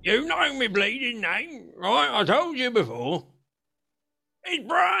two, you know me bleeding name, right? I told you before. It's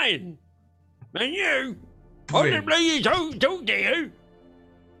Brian. And you, I didn't Brilliant. bleed talk to you.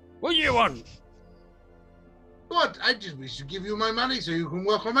 What do you want? What? I just wish to give you my money so you can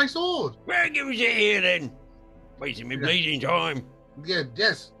work on my sword. Well, give us it here then. Wasting me bleeding time. Yeah,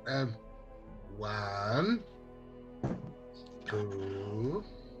 yes. 1, 2,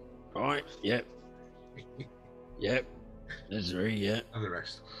 Right, yep. Yep. That's 3, yeah. and the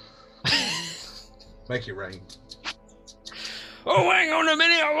rest. Make it rain. Oh, hang on a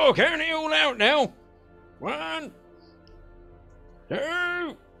minute, I'll count it all out now. 1, 2.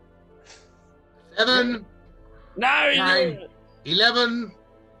 7, No, it's 9, not. 11,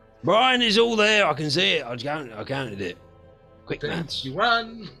 Brian is all there. I can see it. I counted it. Quick maths.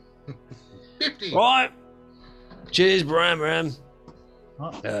 21, 50. Right. Cheers, Bram.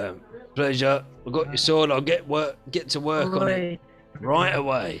 Oh. Pleasure. I've got your sword. I'll get to work on it right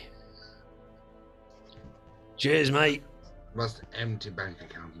away. Cheers, mate. Must empty bank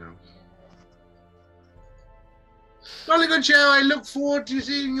account now. Jolly good show. I look forward to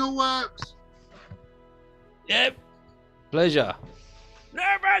seeing your works. Yep. Pleasure. No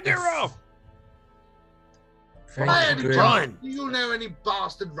bugger off. Thank By you, any Grim. Brian. chance, do you know any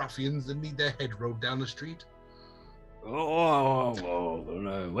bastard ruffians that need their head rolled down the street? Oh,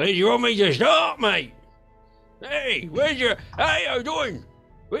 no. Where do you want me to start, mate? Hey, Hey, how you doing?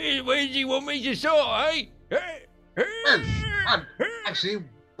 Where do you want me to start, eh? Hey. Well, actually,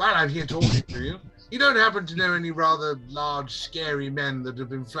 while I'm here talking to you, you don't happen to know any rather large, scary men that have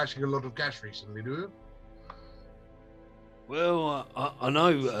been flashing a lot of cash recently, do you? Well, I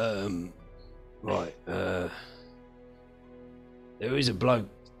know, right, there is a bloke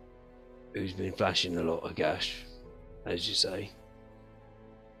who's been flashing a lot of cash, as you say.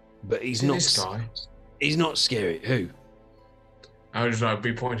 But he's Is it not, this guy? he's not scary. Who? I would just like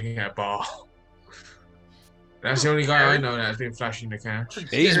be pointing at a bar. That's the only guy I know that's been flashing the cash.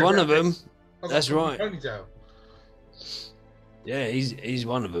 He's one of them. I've got That's a right. ponytail. Yeah, he's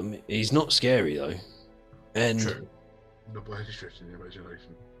one of them. He's not scary though. And True. Not by any stretch of the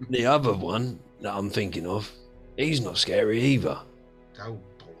imagination. the other one that I'm thinking of, he's not scary either. Oh,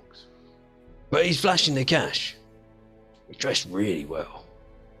 bollocks. But he's flashing the cash. He's dressed really well.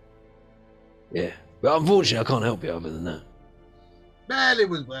 Yeah. But unfortunately, I can't help you other than that. Well, it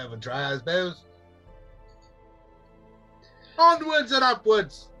was worth a try, I suppose. Onwards and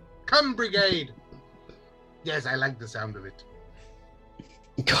upwards. Come, brigade. Yes, I like the sound of it.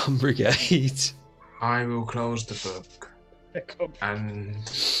 Come, brigade. I will close the book. And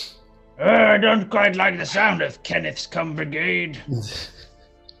I don't quite like the sound of Kenneth's Come Brigade.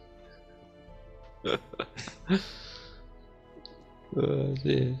 Oh,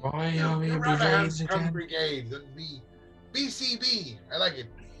 dear. why are we Roundhouse brigades Come again? Brigade. That would be BCB. I like it.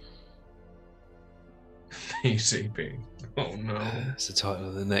 PCB. Oh no. That's the title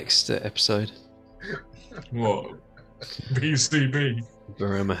of the next episode. What? PCB.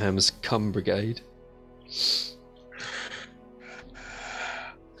 Birmingham's Cum Brigade.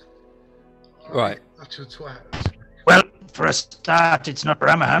 Right. Such a twat. Well, for a start, it's not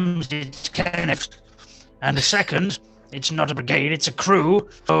Bramham's, it's Kenneth. And a second, it's not a brigade, it's a crew.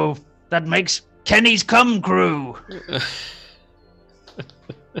 So that makes Kenny's Come Crew.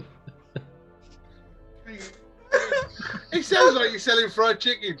 It sounds like you're selling fried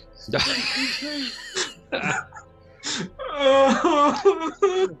chicken.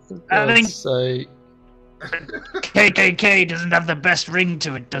 I think So KKK doesn't have the best ring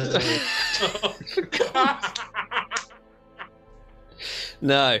to it, does it?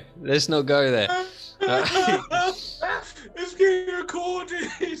 no, let's not go there. It's getting recorded.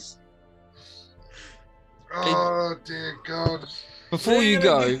 Oh, dear God. Before you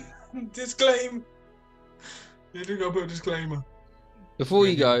go, Disclaim. You do gotta put a disclaimer. before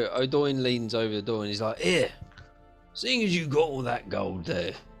you go, O'Doyne leans over the door and he's like, "Here, seeing as you got all that gold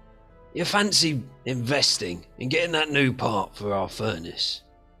there, you fancy investing in getting that new part for our furnace?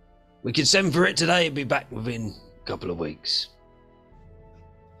 We could send for it today and be back within a couple of weeks."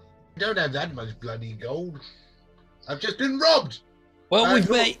 Don't have that much bloody gold. I've just been robbed. Well, we've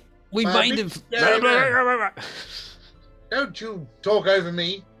look, made my it. big scary man. Don't you talk over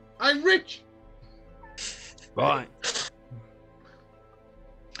me. I'm rich. Right.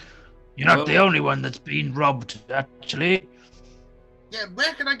 You're not Well- the only one that's been robbed, actually. Yeah,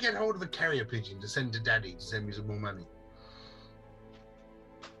 where can I get hold of a carrier pigeon to send to Daddy to send me some more money?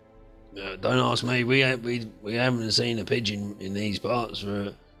 Don't ask me. We haven't seen a pigeon in these parts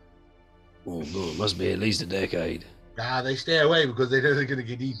for. Oh God, it must be at least a decade. Ah, they stay away because they know they're going to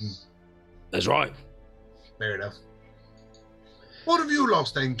get eaten. That's right. Fair enough. What have you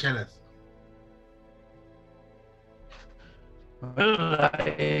lost then, Kenneth?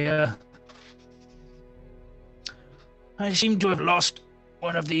 Well, I seem to have lost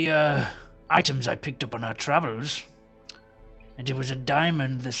one of the items I picked up on our travels. And it was a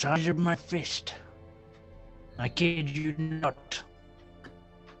diamond the size of my fist. I kid you not.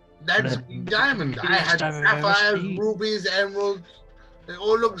 That's The diamond. I had biggest I've ever sapphires, seen. rubies, emeralds. They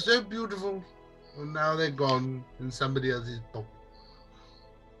all look so beautiful. And now they're gone in somebody else's pocket.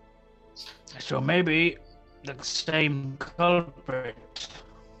 So maybe the same culprit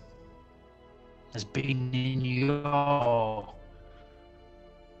has been in your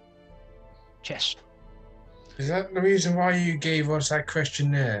chest. Is that the reason why you gave us that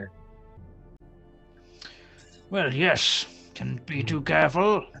questionnaire? Well, yes. Can be too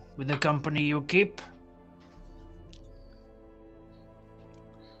careful with the company you keep.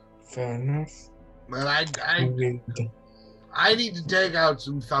 Fair enough. Well, I need to take out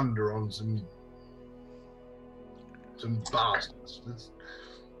some thunder on some bastards. Let's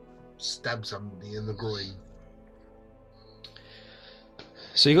stab somebody in the groin.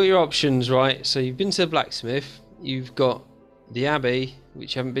 So you've got your options, right? So you've been to the blacksmith. You've got the abbey,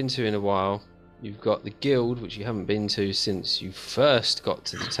 which you haven't been to in a while. You've got the guild, which you haven't been to since you first got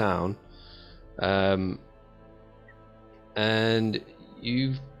to the town. And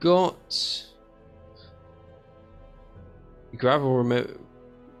you've got Gravel.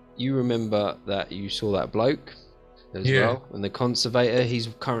 You remember that you saw that bloke as Yeah. well, and the conservator. He's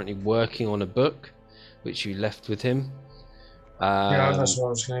currently working on a book, which you left with him. Yeah, that's what I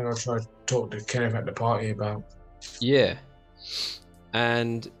was going to go try to talk to Kenneth at the party about. Yeah,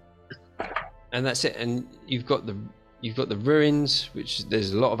 and that's it. And you've got the ruins, which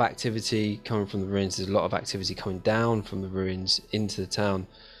there's a lot of activity coming from the ruins. There's a lot of activity coming down from the ruins into the town,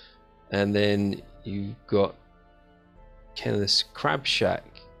 and then you've got Kenneth's Crab Shack,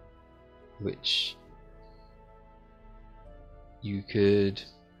 which you could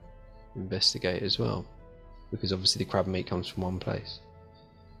investigate as well, because obviously the crab meat comes from one place.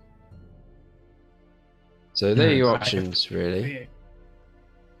 So there are your options, really.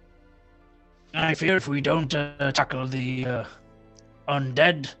 I fear if we don't tackle the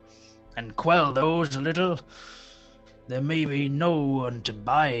undead and quell those a little, there may be no one to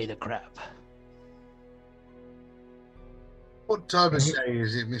buy the crab. What time of day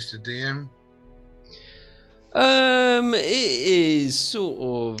is it, Mr. DM? It is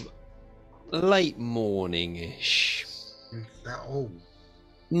sort of late morning-ish. It's that old.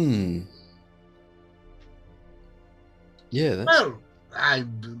 Yeah, that's... Well,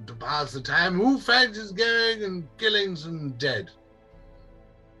 to pass the time, who fancies going and killing some dead?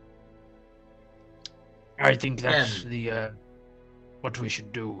 I think that's the what we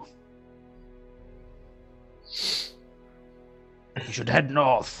should do. We should head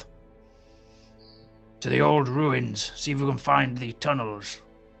north to the old ruins, see if we can find the tunnels.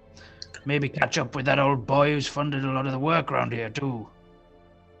 Maybe catch up with that old boy who's funded a lot of the work around here too.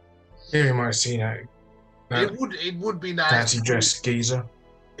 Yeah, you might have seen that. It would be nice. Fancy dressed geezer.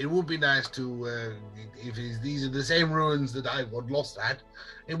 It would be nice to, if these are the same ruins that I got lost at,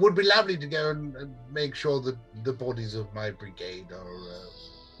 it would be lovely to go and make sure that the bodies of my brigade are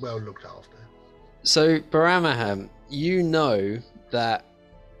well looked after. So, Baramaham, you know that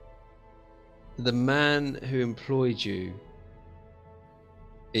the man who employed you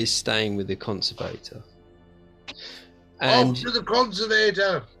is staying with the conservator. And, to the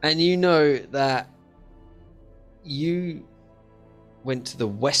conservator! And you know that you went to the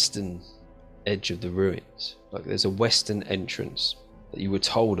western edge of the ruins. Like, there's a western entrance that you were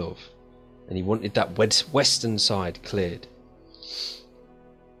told of, and he wanted that western side cleared.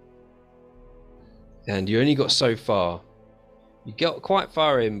 And you only got so far. You got quite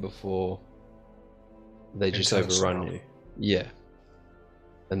far in before they just overrun you. Yeah.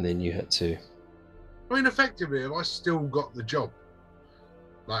 And then you had to... I mean, effectively, have I still got the job?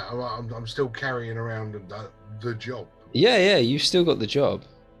 Like, I'm still carrying around the job. Yeah, you've still got the job.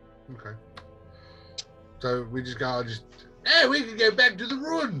 Okay. So we just go, hey, we can go back to the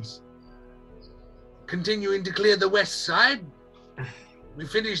ruins. Continuing to clear the west side. We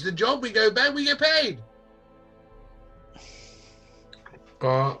finish the job, we go back, we get paid.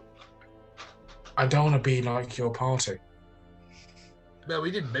 But I don't want to be like your party. Well,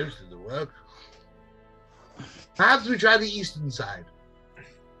 we did most of the work. Perhaps we try the eastern side.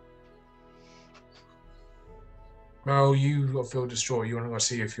 Well, you got to feel distraught. You want to go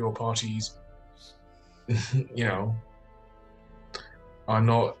see if your parties, are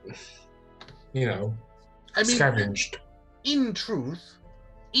not, I mean, scavenged. In truth,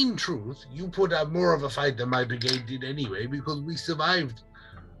 you put up more of a fight than my brigade did anyway, because we survived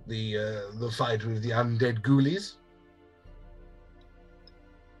the fight with the undead ghoulies.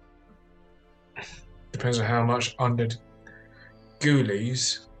 Depends on how much undead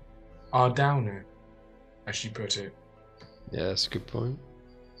ghoulies are down there, as she put it. Yeah, that's a good point.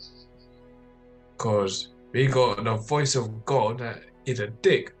 Because we got the voice of God that is a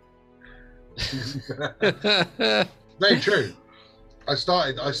dick. Very true. I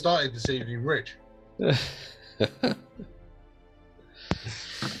started this evening rich.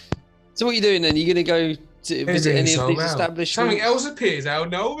 So what are you doing then? Are you going to go to visit any of these establishments? Something else appears out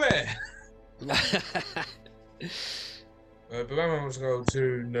of nowhere. But I want to go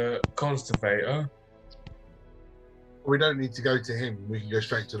to the conservator. We don't need to go to him. We can go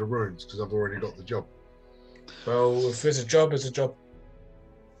straight to the ruins because I've already got the job. Well, if it's a job, it's a job.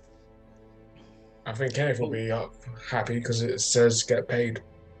 I think Kenneth will be happy because it says get paid.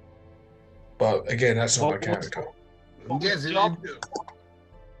 But again, that's not my character. Yes,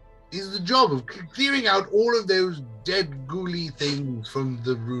 is the job of clearing out all of those dead ghouly things from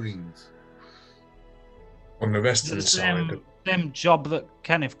the ruins. On the western The side. same job that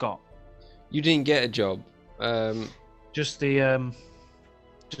Kenneth got. You didn't get a job. Just the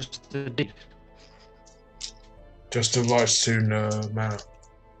deed. Just to Lightstone Manor.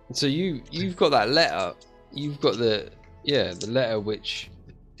 So you've got that letter. You've got the letter which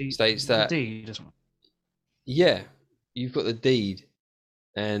states that the deed, isn't it? Yeah, you've got the deed,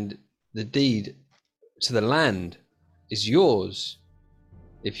 and the deed to the land is yours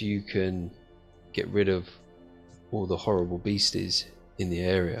if you can get rid of all the horrible beasties in the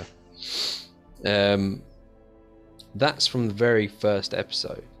area. That's from the very first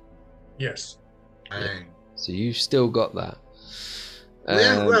episode. Yes. Dang. So you've still got that.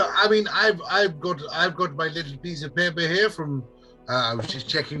 Well, I mean, I've got my little piece of paper here from. I was just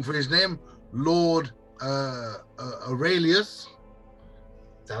checking for his name, Lord Aurelius.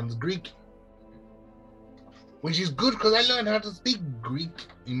 Sounds Greek. which is good because I learned how to speak Greek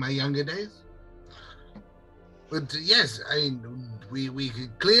in my younger days. But yes, I mean, we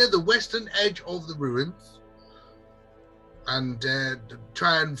can clear the western edge of the ruins and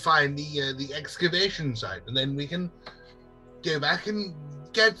try and find the excavation site, and then we can go back and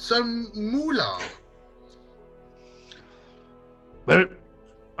get some moolah. Well,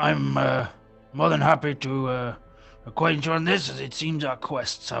 I'm more than happy to acquaint you on this, as it seems our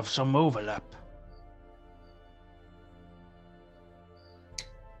quests have some overlap.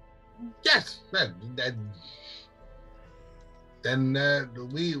 Yes, then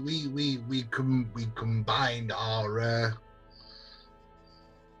we combined our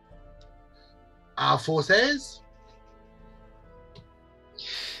forces.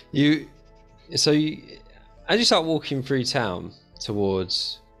 As you start walking through town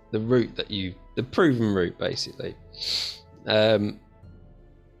towards the route the proven route, basically,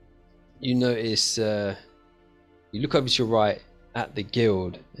 you notice, you look over to your right at the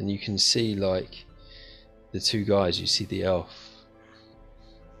guild, and you can see like the two guys. You see the elf,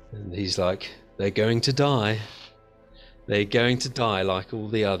 and he's like, they're going to die. They're going to die like all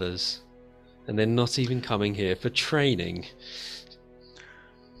the others, and they're not even coming here for training.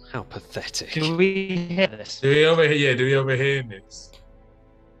 How pathetic. Do we hear this? Do we overhear this?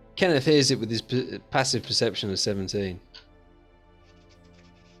 Kenneth hears it with his passive perception of 17.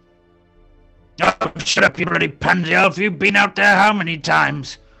 Oh, shut up, you bloody pansy elf. You've been out there how many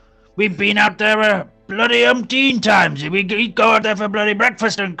times? We've been out there a bloody umpteen times. We go out there for bloody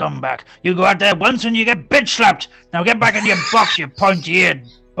breakfast and come back. You go out there once and you get bitch slapped. Now get back in your box, you pointy-eared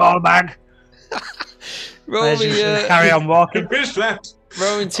ball bag. Roll me, carry on walking. Bitch slapped.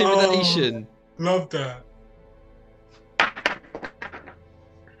 roll intimidation. Oh, love that.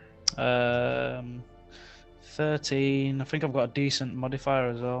 13. I think I've got a decent modifier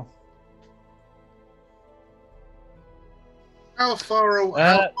as well. How far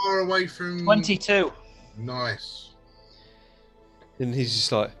away from 22. Nice. And he's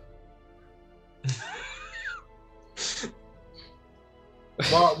just like,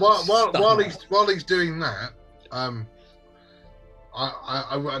 while he's doing that, I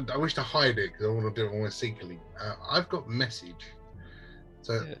wish to hide it because I want to do it almost secretly. I've got message,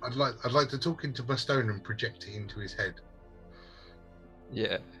 so Yeah. I'd like to talk into my stone and project it into his head,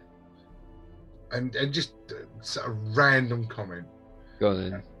 yeah, and just a random comment. go on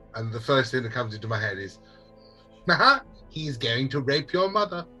then. And the first thing that comes into my head is, "Haha, he's going to rape your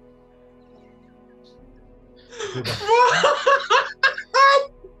mother."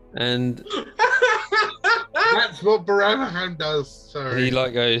 And That's what Baramahan does. Sorry. he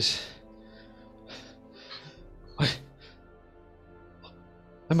like goes,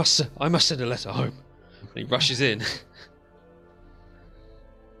 I must send a letter home. And he rushes in.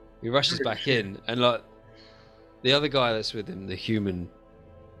 He rushes back in, and like the other guy that's with him, the human,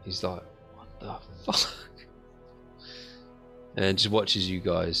 he's like, what the fuck? And just watches you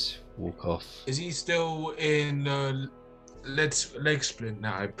guys walk off. Is he still in leg splint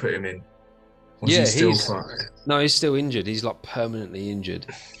now? I put him in. Or is Yeah, he still he's- fine? No, he's still injured. He's like permanently injured.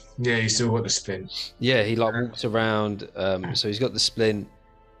 Yeah, he's still got the splint. Yeah, he like walks around. So he's got the splint,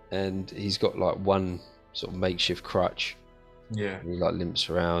 and he's got like one sort of makeshift crutch. Yeah. And he like limps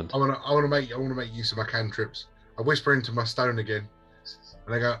around. I want to make use of my cantrips. I whisper into my stone again,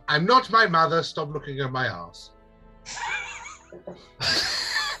 and I go, "I'm not my mother. Stop looking at my ass."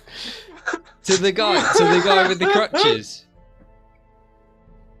 to the guy with the crutches.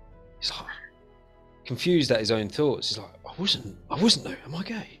 He's like confused at his own thoughts. He's like, I wasn't though. Am I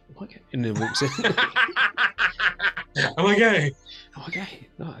gay? And then walks in. Am I gay? Am I gay?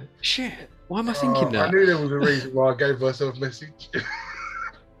 No. Shit. Why am I thinking I that? knew there was a reason why I gave myself a message.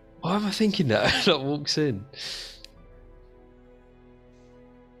 Why am I thinking that? Like walks in.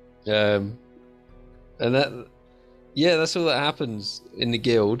 And that's all that happens in the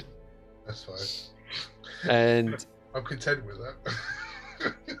guild. That's fine. And I'm content with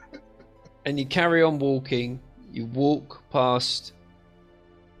that. and you carry on walking. You walk past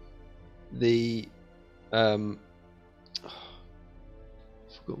the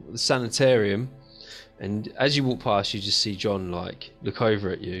the sanitarium, and as you walk past, you just see John like look over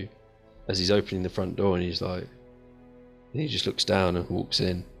at you as he's opening the front door, and he's like, and he just looks down and walks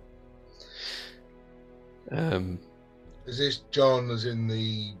in. Is this John as in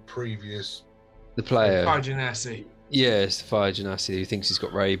the previous? The player, Hi, Genasi. yeah, it's the fire genasi who thinks he's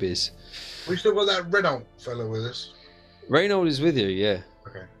got rabies. We still got that Renault fellow with us. Reynold is with you, yeah.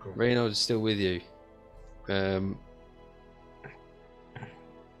 Okay, cool. Reynold is still with you. Oh,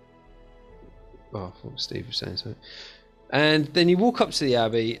 I thought Steve was saying something. And then you walk up to the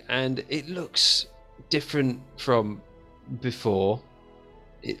abbey, and it looks different from before.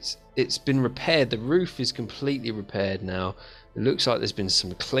 It's been repaired. The roof is completely repaired now. It looks like there's been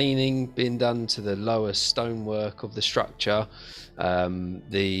some cleaning being done to the lower stonework of the structure.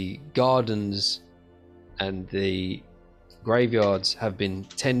 The gardens and the graveyards have been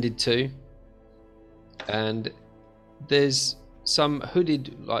tended to, and there's some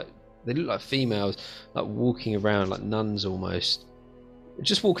hooded, like they look like females, like walking around like nuns almost,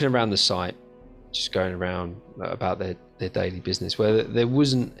 just walking around the site, just going around about their daily business, where there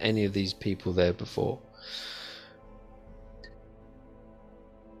wasn't any of these people there before.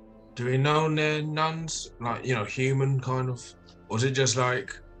 Do we know they're nuns, like, you know, human kind of, or is it just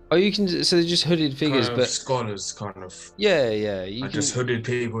like Oh, you can. So they're just hooded figures, kind of but scholars, kind of yeah, you like can just hooded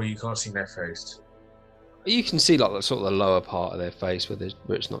people, you can't see their face. you can see like the sort of the lower part of their face where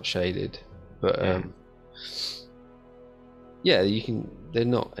it's not shaded, but yeah, you can. They're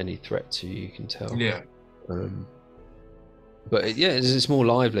not any threat to you. You can tell. Yeah. But it's more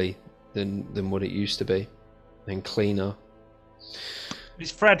lively than what it used to be, and cleaner.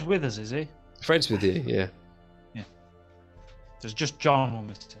 Is Fred with us, is he? Fred's with you, yeah. There's just John on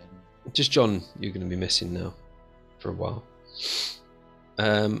this team. Just John, you're going to be missing now for a while.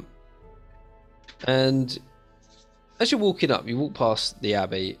 And as you're walking up, you walk past the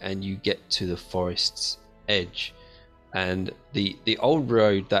abbey and you get to the forest's edge, and the old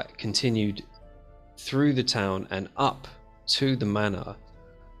road that continued through the town and up to the manor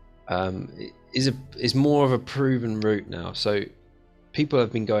is more of a proven route now. So people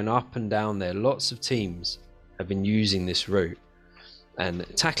have been going up and down there. Lots of teams have been using this route and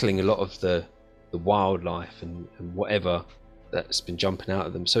tackling a lot of the wildlife and whatever that's been jumping out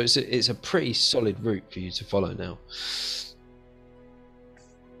of them. So it's a pretty solid route for you to follow now.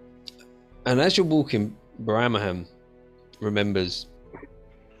 And as you're walking, Baramaham remembers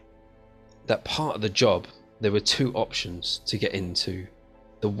that part of the job, there were two options to get into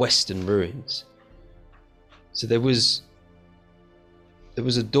the western ruins. So there was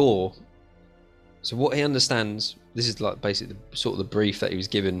a door. So what he understands, this is like basically sort of the brief that he was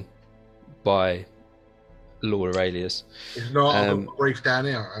given by Lord Aurelius. It's not a brief down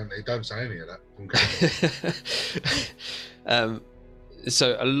here, and they don't say any of that. Okay.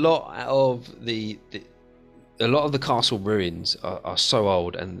 So a lot of the castle ruins are so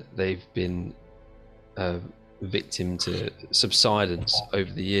old, and they've been victim to subsidence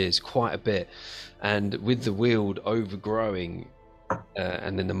over the years quite a bit, and with the weald overgrowing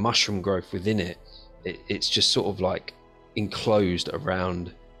and then the mushroom growth within it's just sort of like enclosed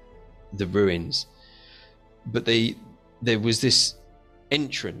around the ruins. But there was this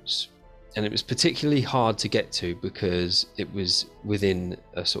entrance, and it was particularly hard to get to because it was within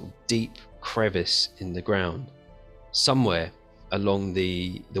a sort of deep crevice in the ground somewhere along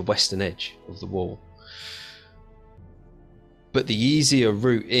the western edge of the wall. But the easier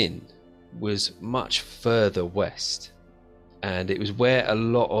route in was much further west, and it was where a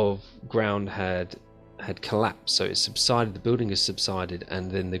lot of ground had collapsed. So it subsided, the building has subsided, and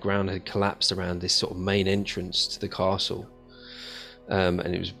then the ground had collapsed around this sort of main entrance to the castle, and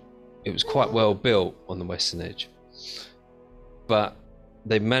it was quite well built on the western edge. But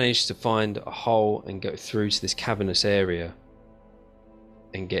they managed to find a hole and go through to this cavernous area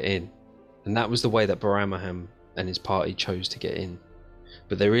and get in, and that was the way that Baramaham and his party chose to get in.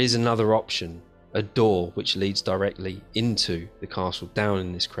 But there is another option, a door which leads directly into the castle down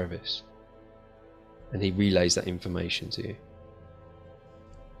in this crevice, and he relays that information to you.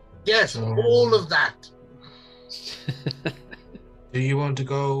 Yes, all of that. Do you want to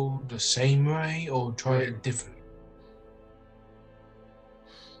go the same way or try it different?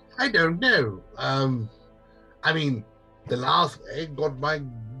 I don't know. I mean, the last way got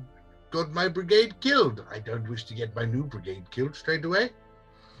my brigade killed. I don't wish to get my new brigade killed straight away.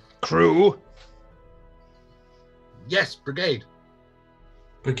 Crew? Yes, brigade.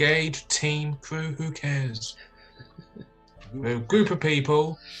 Brigade, team, crew, who cares? We're a group of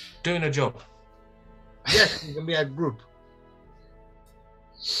people doing a job. Yes, we can be a group.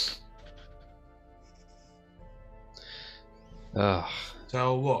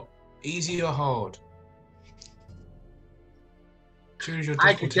 So what? Easy or hard? Choose your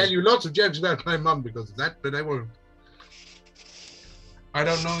I can difficulty. tell you lots of jokes about my mum because of that, but I won't. I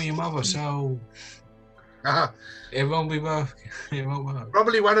don't know your mother, so it won't be work. It won't work.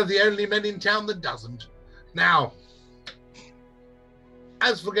 Probably one of the only men in town that doesn't. Now,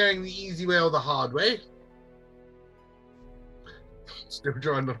 as for going the easy way or the hard way, still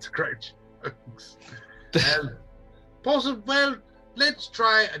trying not to crack jokes. Well, let's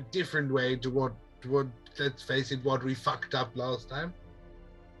try a different way to what let's face it, what we fucked up last time.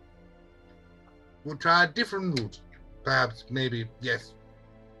 we'll try a different route. Perhaps, maybe, yes.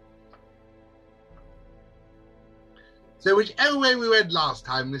 So whichever way we went last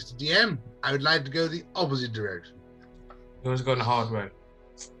time, Mr. DM, I would like to go the opposite direction. You always gone the hard way.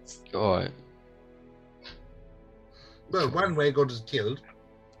 All right. Well, one way got us killed.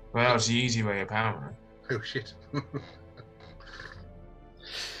 Well, that was the easy way, apparently. Oh, shit.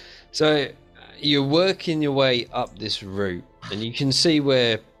 So you're working your way up this route, and you can see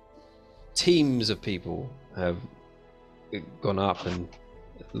where teams of people have gone up and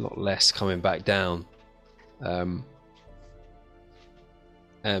a lot less coming back down. But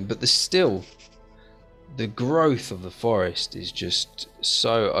there's still the growth of the forest is just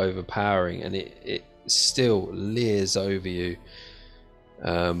so overpowering, and it still leers over you,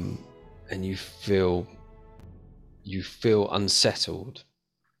 and you feel unsettled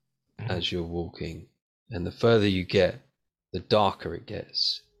as you're walking, and the further you get, the darker it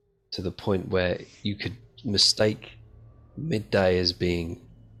gets, to the point where you could mistake midday as being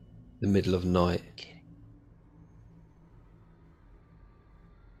the middle of night.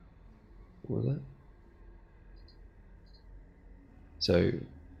 What was that? So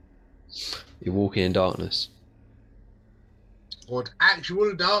you're walking in darkness. What,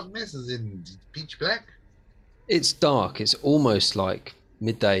 actual darkness, as in pitch black? It's dark. It's almost like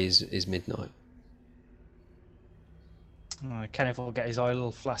midday is midnight. Kenneth will get his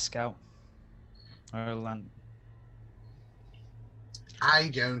oil flask out. Oil lamp. I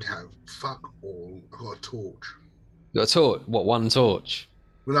don't have fuck all. I've got a torch. You got a torch? What, one torch?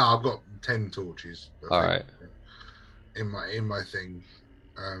 Well, no, I've got 10 torches. I All think, right. in my thing.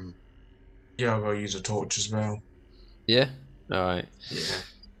 Yeah, I'll go use a torch as well. Yeah. All right.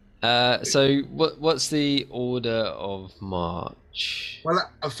 Yeah. So what's the order of march?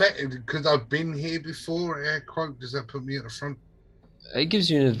 Well, affected because I've been here before. Air quote. Does that put me at the front? It gives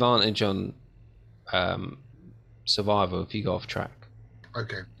you an advantage on survival if you go off track.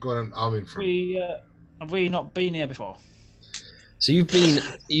 Okay, go on. I'm in front. Have we not been here before? So you've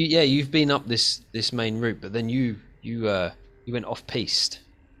been up this main route, but then you went off piste,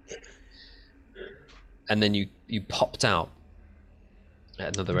 and then you popped out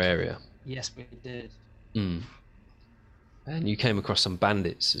at another area. Yes, we did. And you came across some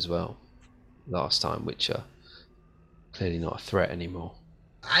bandits as well last time, which are clearly not a threat anymore.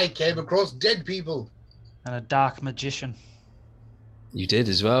 I came across dead people. And a dark magician. You did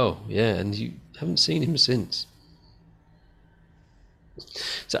as well, yeah, and you haven't seen him since.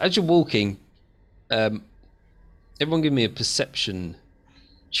 So as you're walking, everyone give me a perception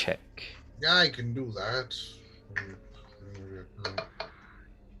check. Yeah, I can do that.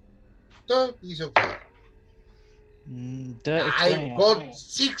 So he's okay. Dirty I 20. got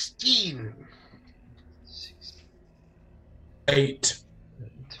 16. 8.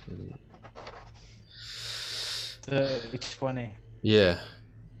 Dirty 20. Yeah.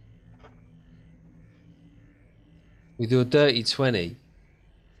 With your dirty 20,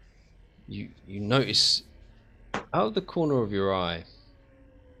 you notice out of the corner of your eye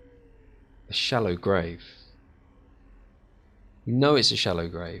a shallow grave. You know it's a shallow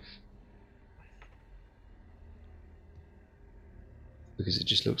grave because it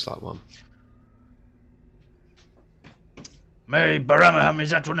just looks like one. Mary Baramaham, is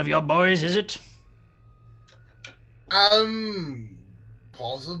that one of your boys, is it?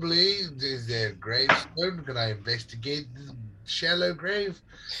 Possibly. Is there a gravestone? Can I investigate the shallow grave?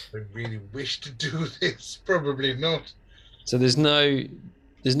 I really wish to do this. Probably not. So there's no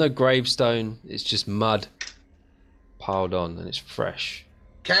gravestone. It's just mud piled on, and it's fresh.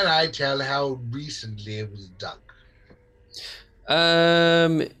 Can I tell how recently it was dug?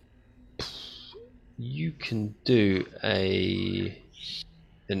 You can do an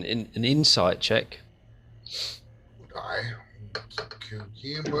insight check. Would I?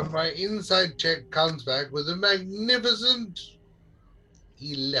 But my insight check comes back with a magnificent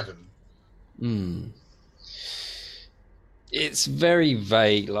 11. It's very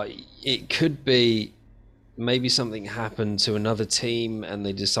vague. Like, it could be maybe something happened to another team and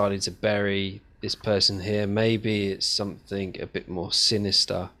they decided to bury this person here. Maybe it's something a bit more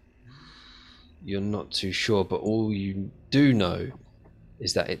sinister. You're not too sure, but all you do know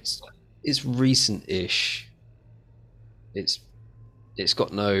is that it's recent-ish. It's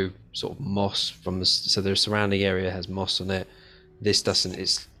got no sort of moss from the, so the surrounding area has moss on it. This doesn't.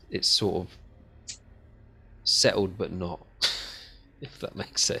 It's sort of settled but not, if that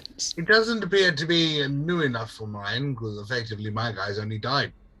makes sense. It doesn't appear to be new enough for mine, because effectively my guys only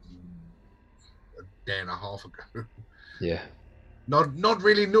died a day and a half ago. Yeah. Not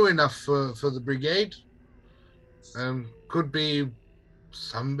really new enough for the brigade. Could be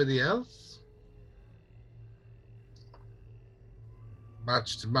somebody else.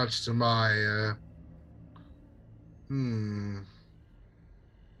 much to my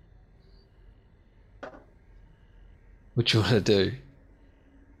What do you want to do?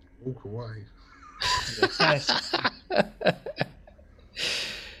 walk away. Yes.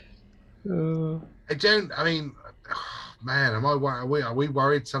 I don't. I mean, man, am I? Are we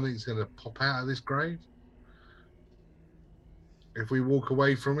worried something's going to pop out of this grave? If we walk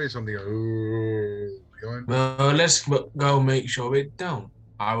away from it, something behind. Well, let's go make sure it don't.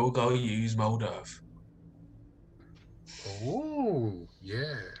 I will go use mold earth. Oh,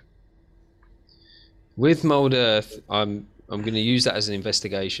 yeah. With mold earth, I'm going to use that as an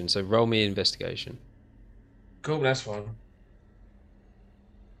investigation. So roll me an investigation. Cool, that's fine.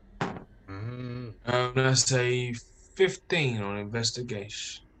 Mm. Let's say 15 on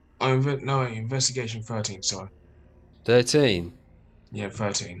investigation. Investigation 13. Sorry. 13. Yeah,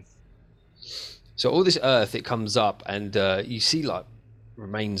 13. So all this earth, it comes up, and you see like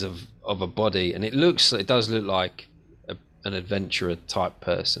remains of a body, and it does look like an adventurer type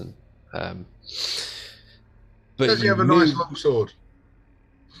person. But Does he have a nice long sword?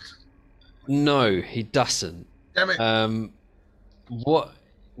 No, he doesn't. Damn it!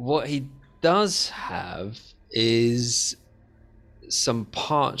 What he does have is some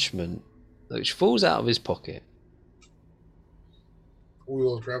parchment which falls out of his pocket. All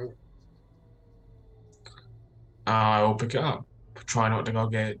your travel. I'll pick it up. Try not to go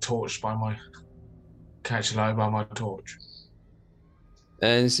get torched catch alive by my torch.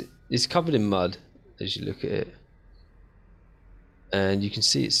 And it's covered in mud as you look at it, and you can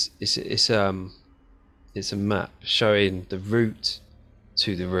see it's a map showing the route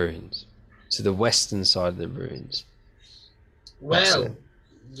to the ruins, to the western side of the ruins. Well,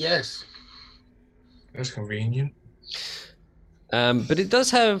 yes. That's convenient. But it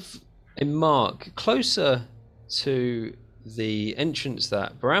does have a mark closer to the entrance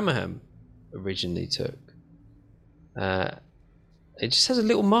that Baramaham originally took. It just has a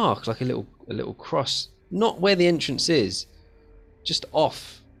little mark, like a little cross, not where the entrance is, just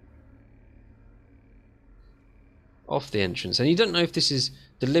off the entrance. And you don't know if this is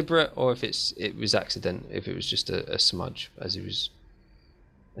deliberate or if it was accident, if it was just a smudge as it was.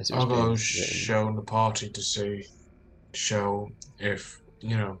 I'll go show the party to show if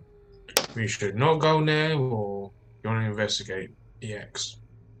we should not go there or you want to investigate EX.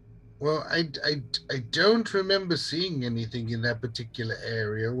 Well, I don't remember seeing anything in that particular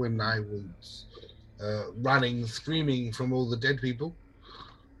area when I was running, screaming from all the dead people.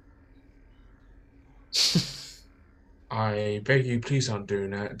 I beg you, please don't do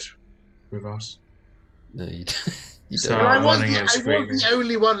that with us. No, you don't. You So don't. I was running and screaming. the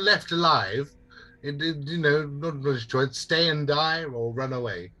only one left alive. It did, not much choice: stay and die or run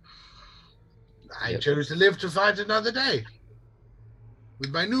away. I chose to live to fight another day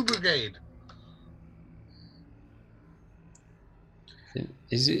with my new brigade.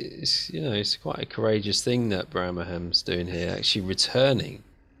 It's quite a courageous thing that Bramaham's doing here, actually returning.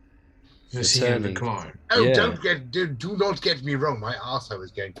 Is he in the climb? Oh, Yeah. do not get me wrong. My arsehole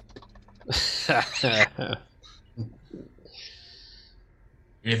is going.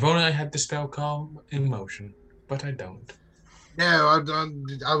 If only I had the spell calm in motion, but I don't. No,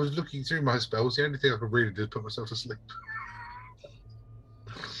 I was looking through my spells. The only thing I could really do is put myself to sleep.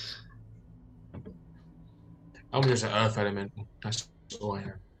 I'm just an earth elemental. That's all I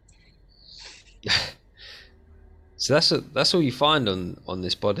am. So that's all you find on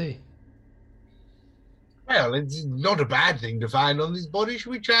this body. Well, it's not a bad thing to find on this body.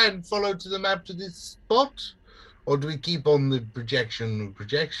 Should we try and follow to the map to this spot? Or do we keep on the projection?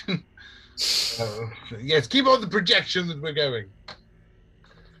 Yes, keep on the projection that we're going.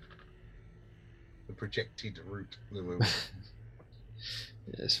 The projected route. Yeah,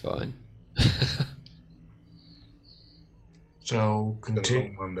 it's fine. So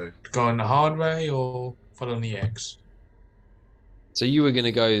continue Monday. going the hard way or following the X? So you were going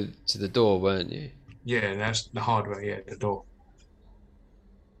to go to the door, weren't you? Yeah, that's the hard way. Yeah, the door.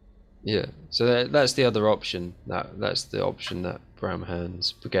 Yeah. So that's the other option. That's the option that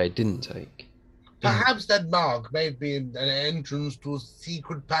Bramham's brigade didn't take. Perhaps that mark may be an entrance to a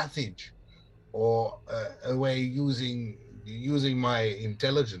secret passage, or a way using my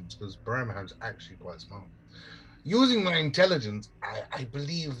intelligence, because Bramham's actually quite smart. Using my intelligence, I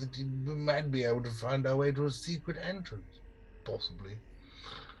believe that we might be able to find our way to a secret entrance. Possibly.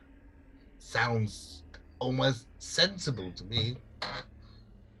 Sounds almost sensible to me.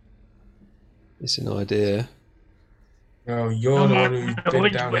 It's an idea. Well, you're the one who's been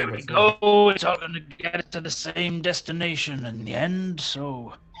Which down way here we before. go, it's all going to get us to the same destination in the end.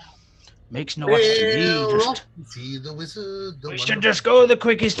 So Makes no odds to me. Well, Just, off we see the wizard. The we should wonderful- just go the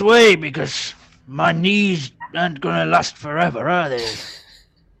quickest way because my knees aren't gonna last forever, are they?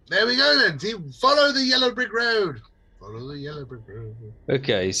 There we go then. See, follow the yellow brick road. Follow the yellow brick road.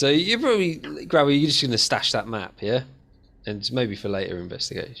 Okay, so you're probably, Grabby, you're just going to stash that map, yeah? And maybe for later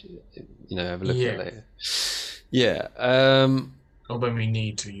investigation, you know, have a look at it later. Yeah. Or when we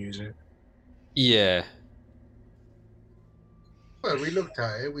need to use it. Yeah. Well, we looked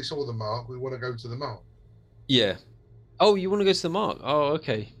at it. We saw the mark. We want to go to the mark. Yeah. Oh, you want to go to the mark? Oh,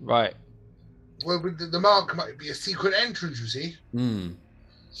 okay. Right. Well, the mark might be a secret entrance, you see. Hmm.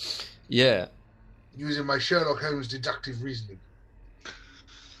 Yeah. Using my Sherlock Holmes deductive reasoning.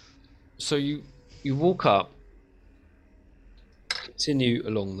 So you walk up, continue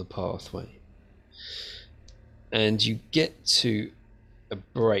along the pathway, and you get to a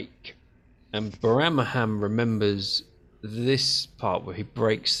break, and Baramaham remembers this part where he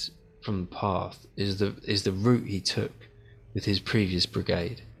breaks from the path is the route he took with his previous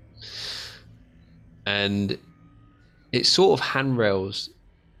brigade, and it sort of handrails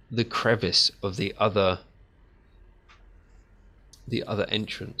the crevice of the other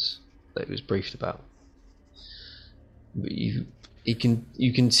entrance that he was briefed about. But you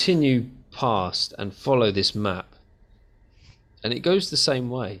continue past and follow this map, and it goes the same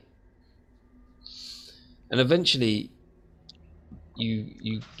way. And eventually,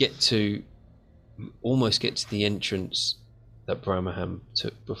 you almost get to the entrance that Bramaham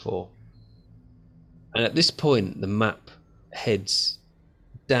took before. And at this point, the map heads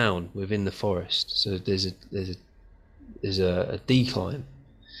down within the forest. So there's a decline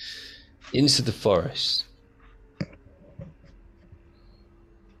into the forest,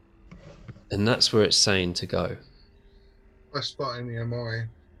 and that's where it's saying to go. I spot any of my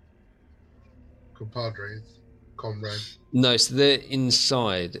comrades. No, so they're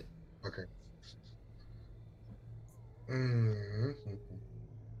inside. Okay. Mm-hmm.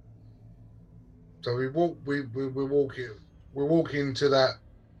 So we're walking to that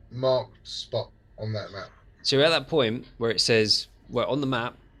marked spot on that map. So at that point where it says, well, on the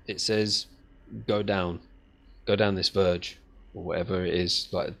map it says, go down this verge or whatever it is,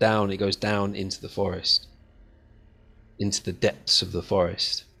 like down. It goes down into the forest, into the depths of the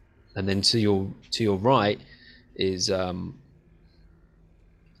forest, and then to your right is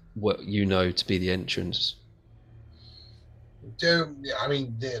what you know to be the entrance. So, I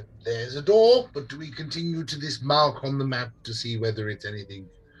mean, there's a door, but do we continue to this mark on the map to see whether it's anything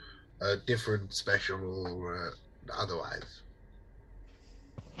different, special, or otherwise?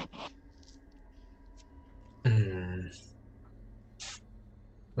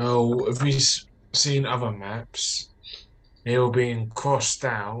 Well, if we've seen other maps, they all being crossed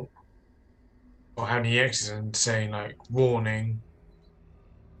out or having the X's and saying like warning,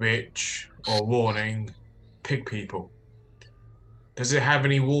 rich, or warning, pig people. Does it have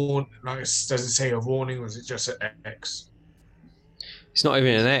any does it say a warning, or is it just an X? It's not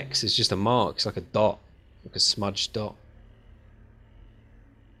even an X, it's just a mark. It's like a dot, like a smudged dot.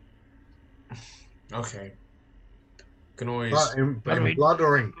 Okay. Can always. In blood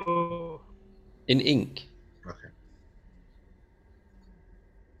or ink? In ink. Okay.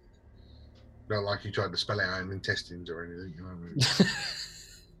 Not like you tried to spell it out in intestines or anything, you know what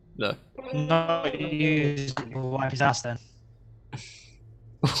I mean? No. Not use it to wipe his ass then.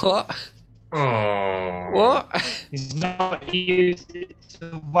 What? Oh. What? He's not used it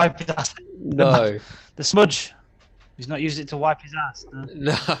to wipe his ass. No. The smudge. He's not used it to wipe his ass. No.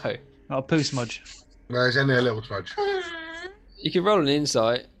 No. Not a poo smudge. No, it's only a little smudge. You can roll an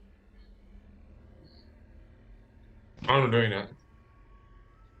insight. I'm not doing that.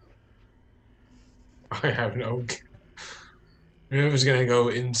 I have no. Whoever's gonna go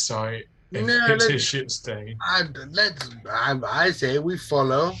inside and No, hit let's- his shit stain. I say we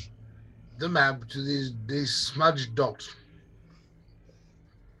follow the map to this smudged dot.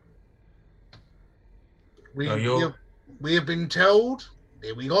 We have been told,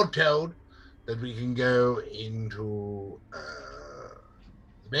 we got told that we can go into the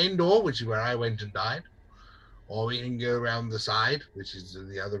main door, which is where I went and died, or we can go around the side, which is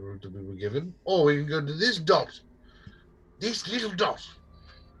the other route that we were given, or we can go to this dot, this little dot,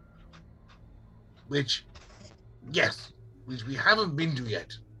 which we haven't been to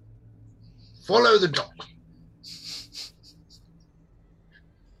yet. Follow the dot.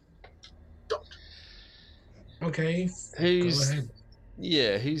 Okay. Go Who's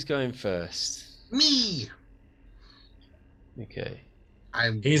ahead. who's going first? Me. Okay.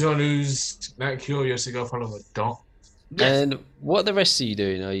 He's one who's that curious to go follow the dot. Yes. And what are the rest of you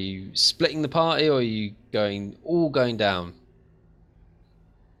doing? Are you splitting the party, or are you all going down?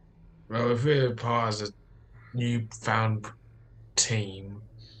 Well, if we're part of a newfound team,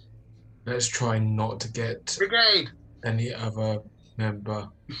 let's try not to get Brigade. any other member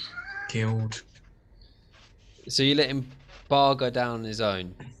killed. So you let him bar go down on his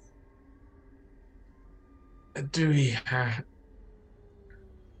own. Do we have?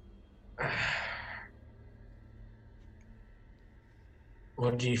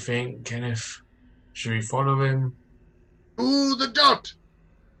 What do you think, Kenneth? Should we follow him? Ooh, the dot.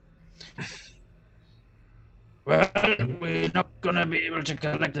 Well, we're not gonna be able to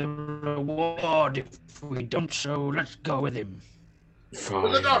collect the reward if we don't, so let's go with him. With the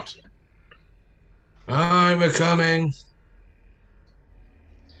Fine. dot. Aye, we're coming.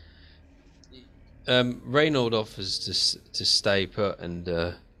 Reynold offers to stay put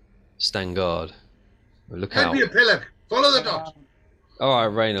and stand guard. Look Hand out. me a pillock. Follow the dot. All right,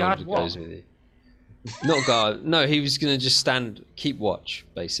 Guard Reynold what? goes with you. Not guard. No, he was gonna just stand, keep watch,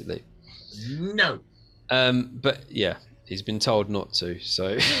 basically. No. But yeah, he's been told not to.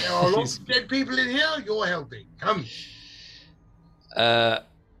 So. There are lots of dead people in here. You're helping. Come.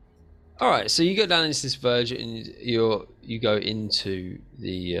 All right, so you go down into this verge and you go into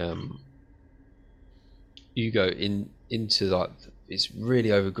the into like it's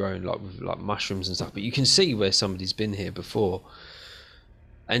really overgrown, like with like mushrooms and stuff. But you can see where somebody's been here before,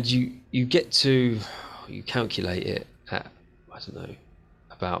 and you get to you calculate it at I don't know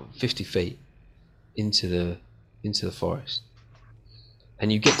about 50 feet into the forest,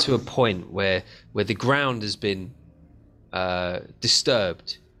 and you get to a point where the ground has been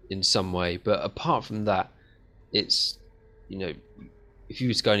disturbed in some way, but apart from that, it's if you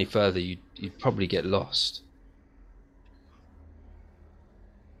were to go any further, you'd probably get lost.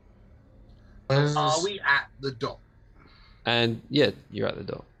 Are we at the dot? And yeah, you're at the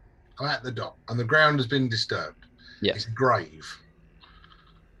dock. I'm at the dot, and the ground has been disturbed. Yeah. It's a grave.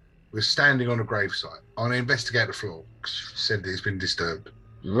 We're standing on a grave site. I want to investigate the floor. 'Cause you said that it's been disturbed.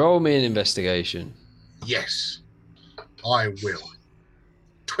 Roll me an investigation. Yes, I will.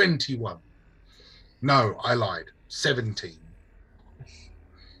 21. No, I lied. 17.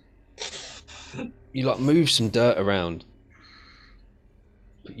 You like move some dirt around,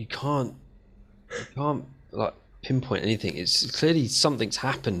 but you can't like pinpoint anything. It's clearly something's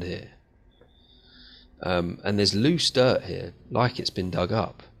happened here. And there's loose dirt here, like it's been dug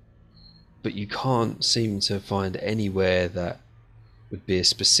up, but you can't seem to find anywhere that would be a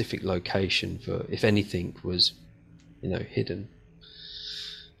specific location for if anything was, hidden.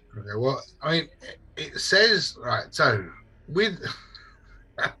 Okay, well, I mean, it says, right, so with.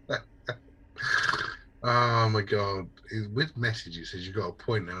 Oh my god. With message, it says you've got to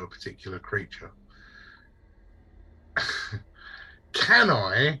point at a particular creature. Can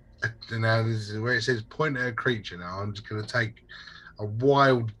I? Now, this is where it says point at a creature. Now, I'm just going to take a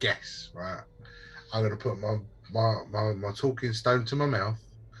wild guess, right? I'm going to put my talking stone to my mouth.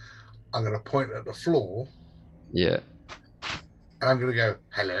 I'm going to point at the floor. Yeah. And I'm going to go,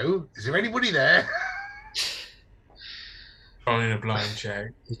 hello? Is there anybody there? Only a blind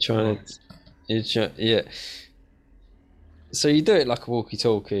check. You're trying to, yeah. So you do it like a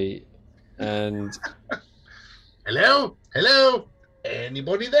walkie-talkie, and Hello? Hello?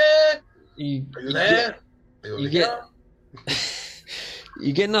 Anybody there? you Are you there? you get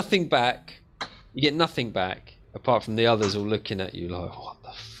you get nothing back. You get nothing back apart from the others all looking at you like, what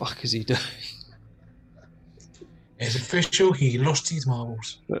the fuck is he doing? It's official, he lost his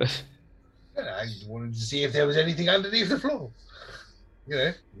marbles. I wanted to see if there was anything underneath the floor.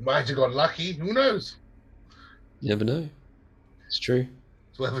 Might have got lucky. Who knows? You never know. It's true.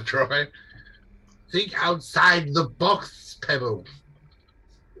 It's worth a try. Think outside the box, Pebble.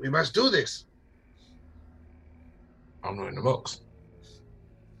 We must do this. I'm not in the box.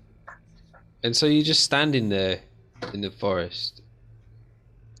 And so you're just standing there in the forest.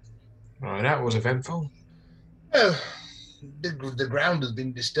 Right, that was eventful. Well, the ground has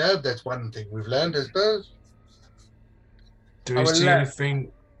been disturbed. That's one thing we've learned, I suppose. Do we I will see let-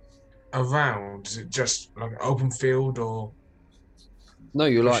 anything around? Is it just like an open field or? No,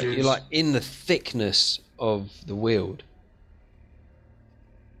 you're Bushes. like in the thickness of the weald.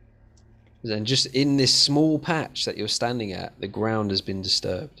 And just in this small patch that you're standing at, the ground has been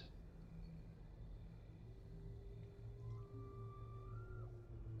disturbed.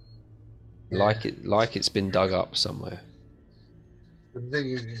 Yeah. Like it's been dug up somewhere. The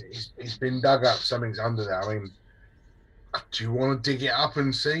thing is, it's been dug up. Something's under there. I mean, do you want to dig it up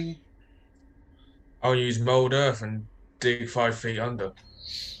and see? I'll use mold earth and dig 5 feet under.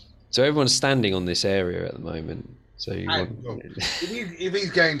 So everyone's standing on this area at the moment. So you And, want... look, if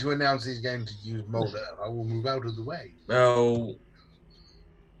he's going to announce he's going to use Mulder, I will move out of the way. Well,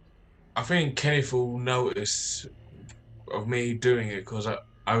 I think Kenneth will notice of me doing it because I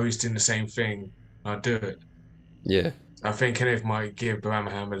always do the same thing. I do it. Yeah. I think Kenneth might give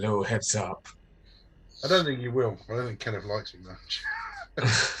Bramham a little heads up. I don't think you will. I don't think Kenneth likes me much.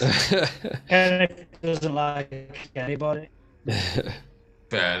 Kenneth doesn't like anybody.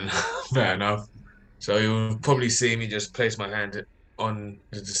 Fair enough. So you'll probably see me just place my hand on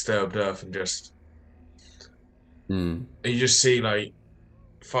the disturbed earth and just. Hmm. You just see like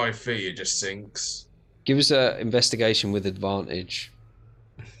 5 feet, it just sinks. Give us an investigation with advantage.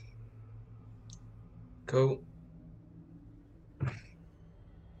 Cool.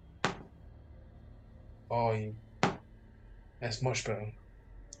 Oh, that's much better.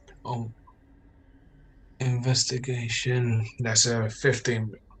 Investigation. That's a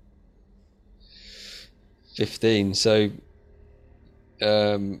 15. 15. So,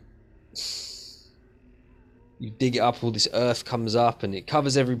 you dig it up, all this earth comes up and it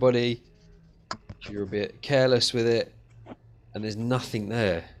covers everybody. You're a bit careless with it, and there's nothing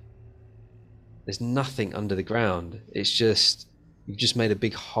there. There's nothing under the ground. It's just, you've just made a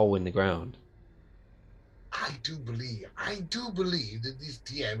big hole in the ground. I do believe that this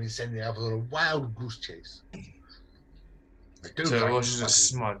DM is sending out a wild goose chase. I do So it like was just a fucking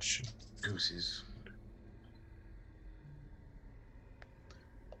smudge. gooses.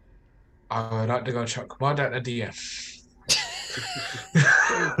 I would like to go chuck mud at the DM.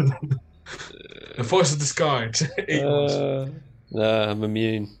 The voice of the sky. No, I'm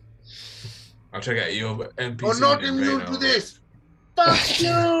immune. I'll check out your NPC. You're not immune to this. Fuck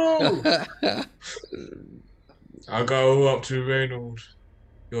you! I'll go up to Reynold.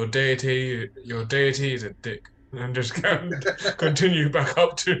 Your deity is a dick. And just continue back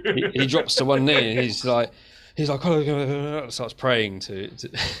up to. He drops to one knee and he's like, starts praying to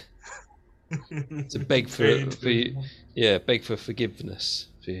beg for you. Yeah, beg for forgiveness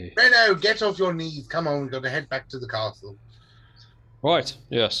for you. Reno, get off your knees. Come on, we've got to head back to the castle. Right.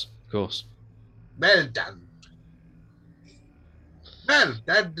 Yes, of course. Well done. Well,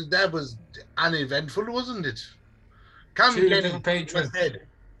 that was uneventful, wasn't it? Come, Choose Kenny, a patron. let's head.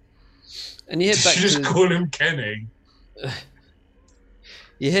 And you head back You just to call him Kenny.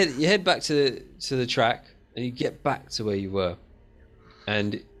 you head back to the track, and you get back to where you were,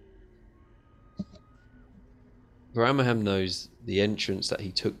 and Bramham knows the entrance that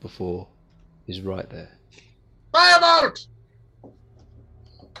he took before is right there. Firebolt!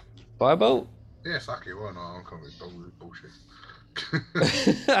 Firebolt? Yeah, fuck it, why not? I'm coming with bullshit.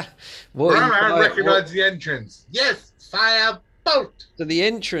 What are you I fire- recognise what- the entrance. Yes, firebolt! So the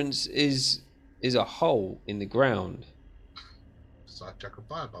entrance is a hole in the ground. So I chuck a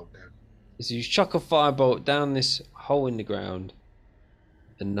firebolt down. So you chuck a firebolt down this hole in the ground,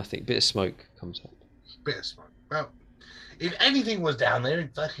 and nothing. Bit of smoke comes up. Bit of smoke. Well, if anything was down there,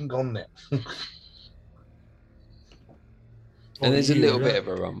 it'd fucking gone there. And there's a little bit of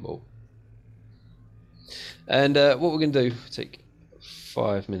a rumble. And what we're going to do, take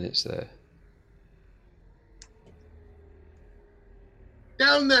 5 minutes there.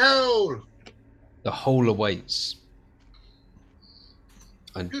 Down the hole! The hole awaits.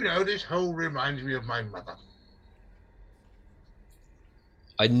 You know, this hole reminds me of my mother.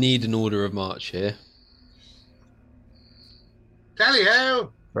 I need an order of march here. Tally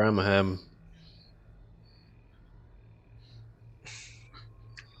ho! Bramham.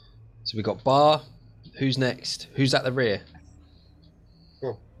 So we got Bar. Who's next? Who's at the rear?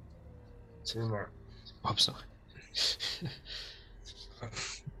 Oh. Right. Bob's not.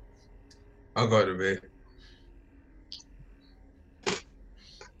 I'll go to bed.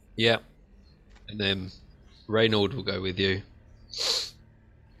 Yeah. And then Reynold will go with you.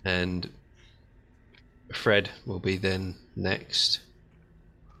 And Fred will be then next.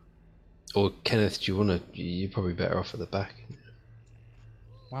 Or Kenneth, do you want to... You're probably better off at the back.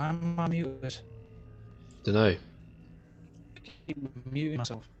 Why am I muted? Dunno. Keep muting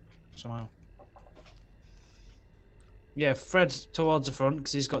myself somehow. Yeah, Fred's towards the front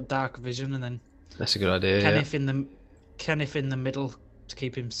because he's got dark vision, and then That's a good idea. Yeah. Kenneth in the middle to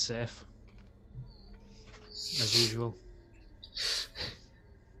keep him safe, as usual.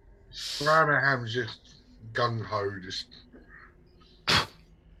 Bramham's just gung ho, just.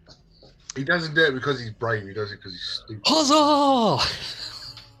 He doesn't do it because he's brave, he does it because he's stupid. Huzzah!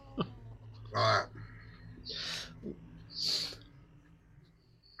 Right.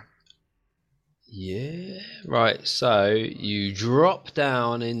 Yeah. Right. So you drop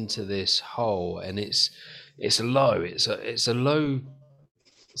down into this hole, and it's low. It's a low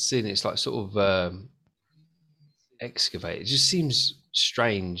scene. It's like sort of excavated. It just seems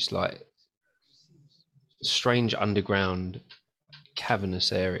strange, like strange underground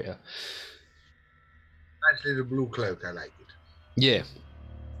cavernous area. Actually, the blue cloak, I like it. Yeah.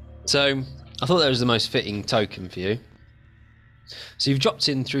 So I thought that was the most fitting token for you. So you've dropped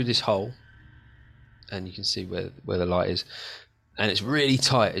in through this hole, and you can see where the light is, and it's really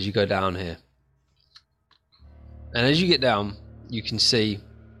tight as you go down here. And as you get down, you can see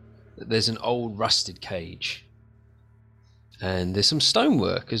that there's an old rusted cage, and there's some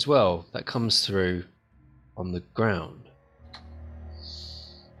stonework as well that comes through on the ground.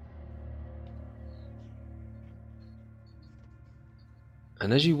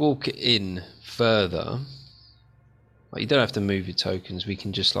 And as you walk in further, you don't have to move your tokens. We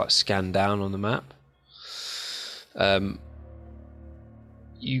can just like scan down on the map.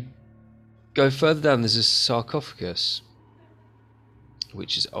 You go further down. There's a sarcophagus,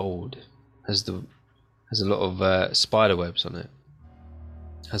 which is old. Has a lot of spider webs on it.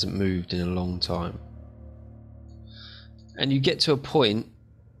 Hasn't moved in a long time. And you get to a point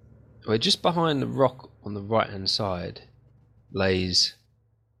where just behind the rock on the right hand side lays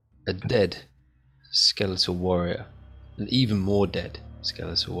a dead skeletal warrior, an even more dead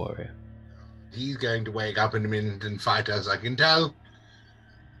skeletal warrior. He's going to wake up in a minute and fight us, I can tell.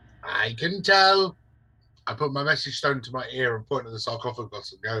 I can tell. I put my message stone to my ear and point at the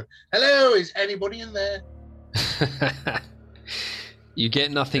sarcophagus and go, "Hello, is anybody in there?" You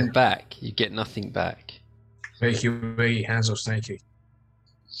get nothing back. You get nothing back. Make you eat hands or snaky.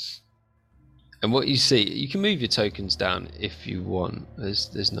 And what you see, you can move your tokens down if you want.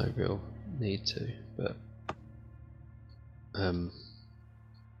 There's no real need to, but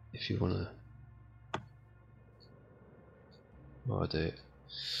if you want to, I'll do it.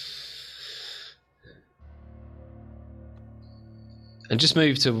 And just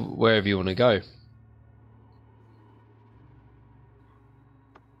move to wherever you want to go.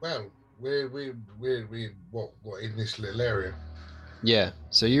 Well, we're what in this little area? Yeah,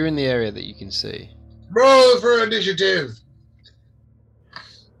 so you're in the area that you can see. Roll for initiative.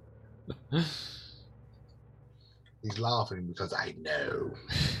 He's laughing because I know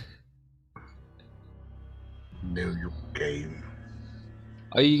your game.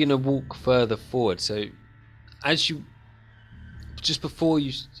 Are you going to walk further forward? So, as you, just before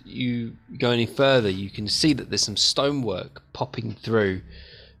you go any further, you can see that there's some stonework popping through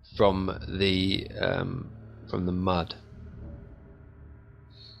from the mud,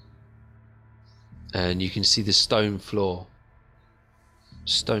 and you can see the stone floor,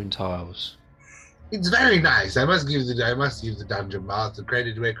 stone tiles. It's very nice. I must give the dungeon master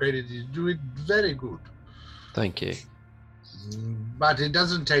credit where credit is due. It's very good. Thank you. But it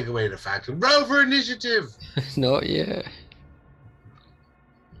doesn't take away the fact. Roll for initiative. Not yet.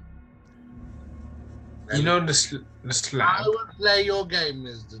 You know the I slab. will play your game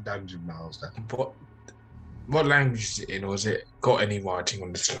as the dungeon master. What language is it in, or has it got any writing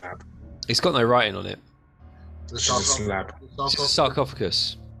on the slab? It's got no writing on it. The It's just a slab. It's a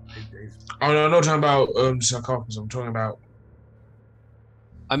sarcophagus. Oh no, I'm not talking about sarcophagus. I'm talking about.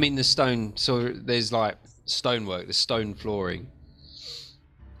 I mean the stone. So there's like stonework, the stone flooring.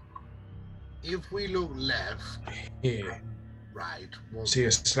 If we look left, Here. right. See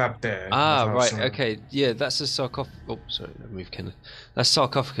a slab there. Ah, That's what I was right. saying. Okay. Yeah, that's a sarcophagus. Oh, sorry. Let me move Kenneth. That's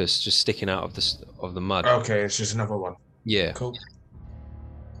sarcophagus just sticking out of the mud. Okay, it's just another one. Yeah. Cool.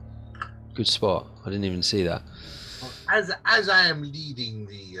 Good spot. I didn't even see that. As I am leading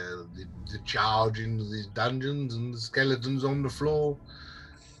the charge into these dungeons and the skeletons on the floor,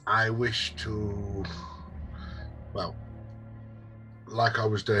 I wish to, well, like I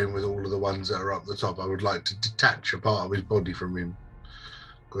was doing with all of the ones that are up the top, I would like to detach a part of his body from him.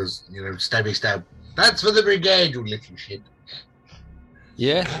 Because, stabby stab. That's for the brigade, you little shit.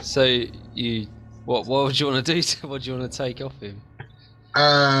 Yeah. So you, what would you want to do? What do you want to take off him?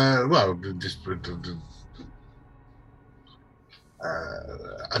 Well, just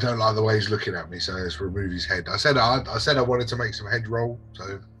I don't like the way he's looking at me, so let's remove his head. I said I wanted to make some head roll,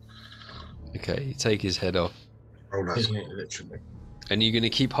 so Okay. You take his head off, roll that. Yeah, literally. and you're going to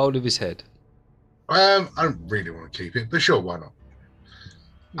keep hold of his head. I don't really want to keep it, but sure, why not?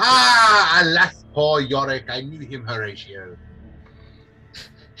 Ah, alas, poor Yorick. I knew him, Horatio.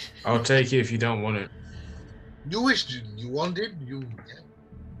 I'll take it if you don't want it. You wished you wanted.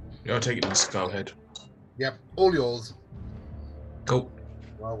 I'll take it in the skull head. Yep, all yours. Cool.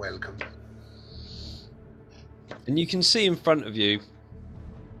 You are welcome. And you can see in front of you,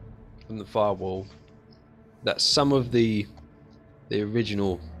 from the firewall, that some of the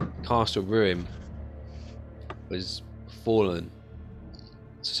original castle ruin was fallen.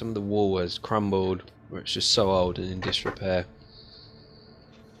 So some of the wall has crumbled, or it's just so old and in disrepair.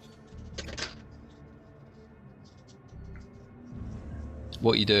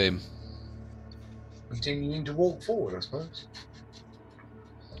 What are you doing? Continuing to walk forward, I suppose.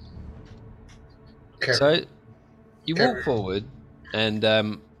 Okay. So you Carry walk on. forward, and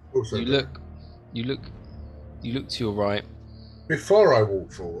Also, you look to your right. before I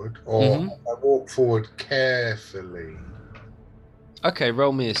walk forward, or Mhm. I walk forward carefully Okay,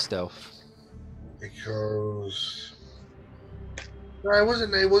 roll me a stealth. because no, it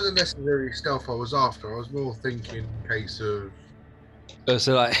wasn't necessarily stealth I was after. I was more thinking in case of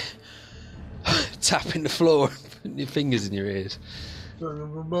So like tapping the floor, and putting your fingers in your ears.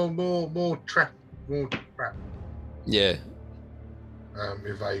 more trap Yeah.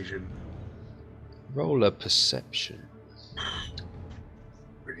 evasion. Roll a perception.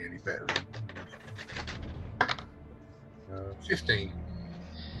 Really any better. 15.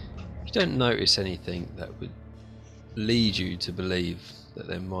 You don't notice anything that would lead you to believe that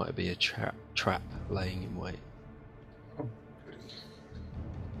there might be a trap laying in wait.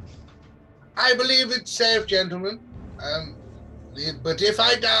 I believe it's safe, gentlemen. But if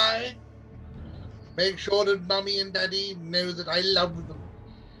I die, make sure that Mummy and Daddy know that I love them.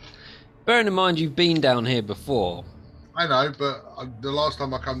 Bearing in mind you've been down here before. I know, but the last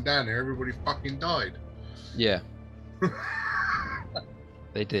time I come down here, everybody fucking died. Yeah,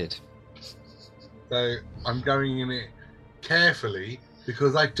 they did. So I'm going in it carefully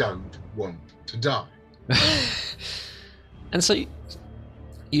because I don't want to die. And so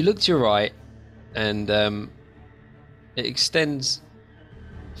you look to your right, and it extends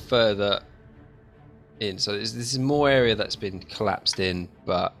further in. So this is more area that's been collapsed in,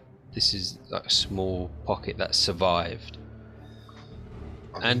 but this is like a small pocket that survived.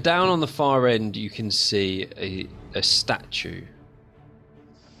 And down on the far end, you can see a statue.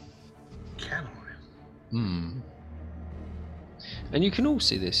 Can I? And you can all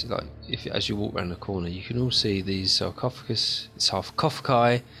see this, like as you walk around the corner, you can all see these sarcophagus. It's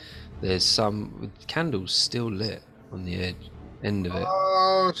sarcophagi. There's some with candles still lit on the end of it.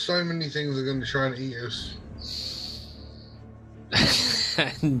 Oh, so many things are going to try and eat us.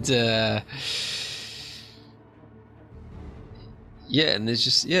 And and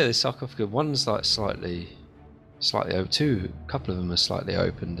there's sarcophagus. One's like slightly open. A couple of them are slightly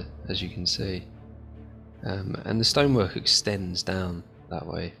opened, as you can see. And the stonework extends down that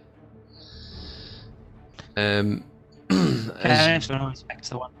way. Kenneth's going to inspect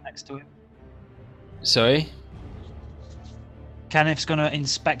the one next to it. Sorry? Kenneth's going to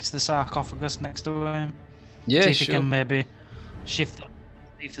inspect the sarcophagus next to him. Yeah, See if he sure. can maybe shift it,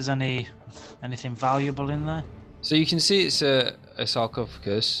 see if there's anything valuable in there. So you can see it's a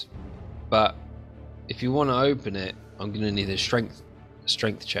sarcophagus, but if you want to open it, I'm going to need a strength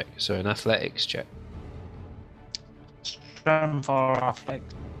check, so an athletics check. Strength or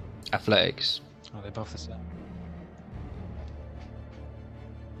athletics? Athletics. Oh, they're both the same.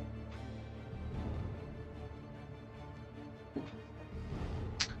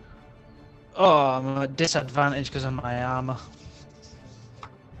 Oh, I'm at disadvantage because of my armor.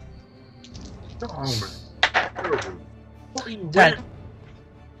 Oh, man. What are you 10. wearing?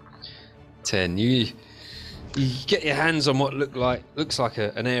 10. You get your hands on what looks like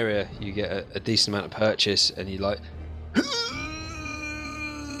an area. You get a decent amount of purchase, and you like,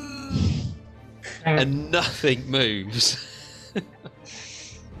 and nothing moves.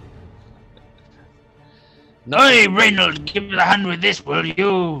 Hey, Reynolds, give me the hand with this, will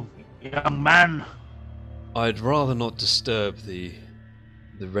you, young man? I'd rather not disturb the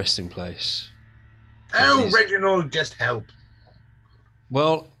resting place. Oh, Please. Reginald, just help.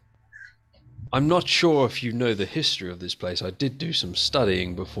 Well, I'm not sure if you know the history of this place. I did do some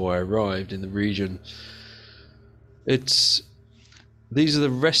studying before I arrived in the region. This is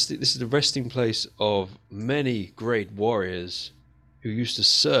the resting place of many great warriors who used to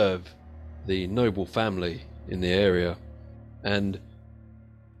serve the noble family in the area, and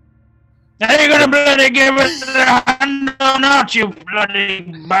Are you gonna bloody give it the hand or not, you bloody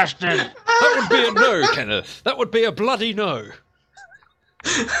bastard? that would be a no, Kenneth. That would be a bloody no.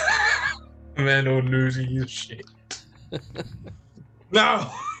 Man, or losing his shit. No.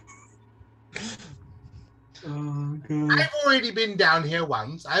 Oh god. I've already been down here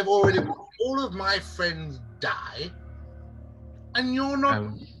once. I've already all of my friends die. And you're not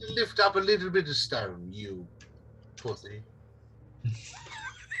going to lift up a little bit of stone, you pussy.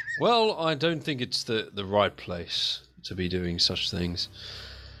 Well, I don't think it's the right place to be doing such things.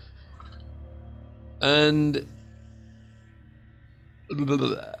 And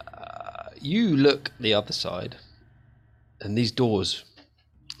you look the other side, and these doors,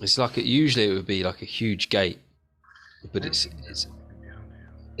 it's like usually it would be like a huge gate, but it's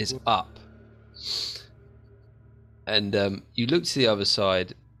up. And you look to the other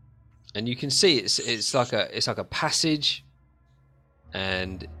side, and you can see it's like a passage,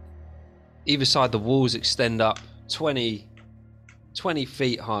 and either side the walls extend up 20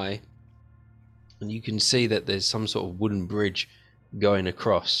 feet high, and you can see that there's some sort of wooden bridge going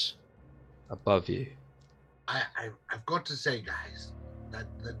across above you. I've got to say, guys, that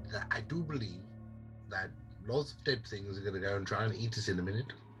I do believe that lots of dead things are going to go and try and eat us in a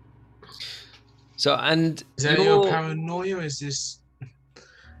minute. So, and Is that your paranoia? Or is this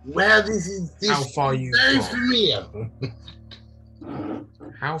Well, this is how far you very got? familiar.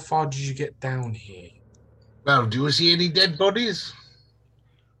 How far did you get down here? Well, do you see any dead bodies?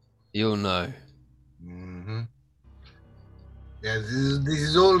 you'll know. Mm-hmm. Yeah, this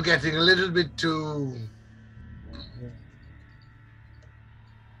is all getting a little bit too.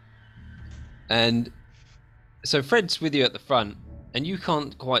 And so Fred's with you at the front, and you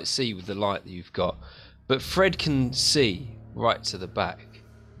can't quite see with the light that you've got, but Fred can see right to the back.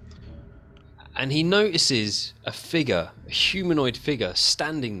 And he notices a figure, a humanoid figure,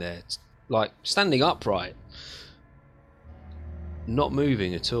 standing there, like standing upright, not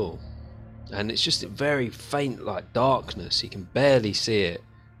moving at all. And it's just a very faint, like darkness. He can barely see it.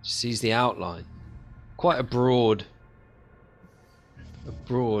 Just sees the outline. Quite a broad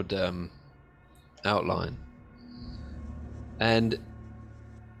outline. And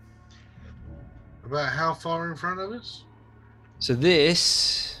About how far in front of us? so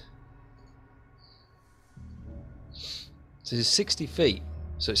this is 60 feet.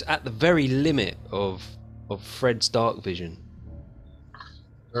 So it's at the very limit of Fred's dark vision.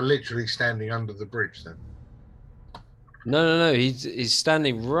 They're literally standing under the bridge then. No. He's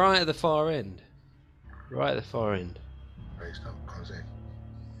standing right at the far end. Right at the far end. Right, stop, can't see.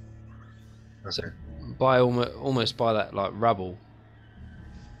 So Okay. by almost by that like rubble.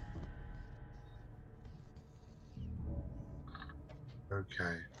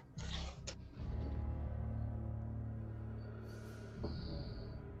 Okay.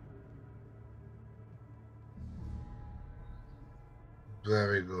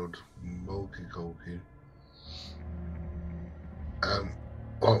 Very good. Bulky colky.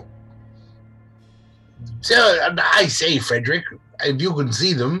 Well. So I say, Frederick, if you can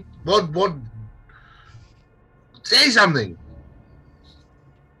see them, what? Say something.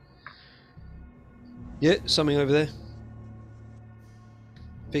 Yeah, something over there.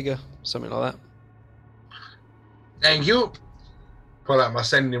 Figure, something like that. Thank you. Pull out my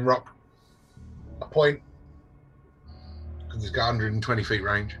sending rock. A point. Because it's got 120 feet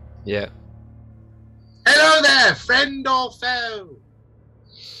range. Yeah. Hello there, friend or foe?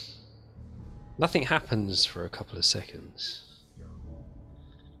 Nothing happens for a couple of seconds.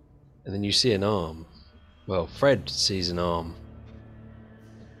 And then you see an arm. Well, Fred sees an arm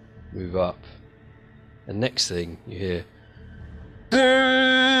move up. And next thing you hear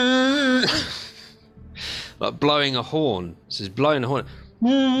like blowing a horn. So it's blowing a horn.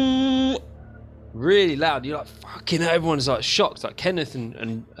 Really loud. You're like, fucking everyone's like shocked. Like Kenneth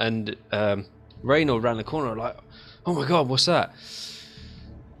and Reynold around the corner are like, oh my god, what's that?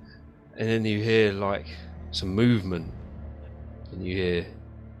 And then you hear like some movement, and you hear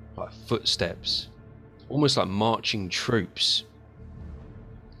like footsteps, almost like marching troops.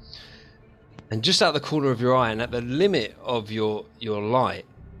 And just out the corner of your eye, and at the limit of your light,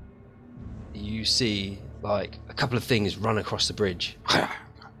 you see like a couple of things run across the bridge.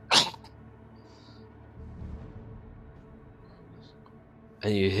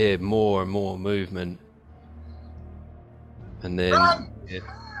 And you hear more and more movement. And then you hear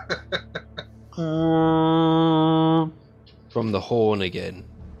from the horn again,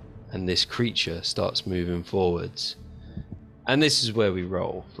 and this creature starts moving forwards. And this is where we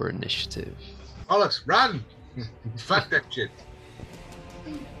roll for initiative. Bollocks, run! Fuck that shit.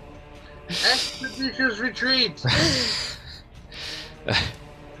 Expeditious retreat!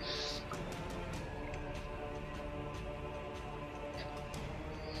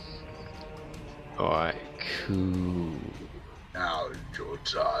 Alright, cool. Now's your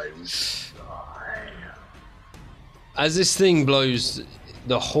time to die. As this thing blows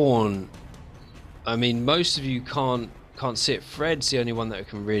the horn, I mean, most of you can't see it. Fred's the only one that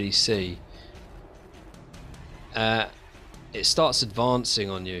can really see. It starts advancing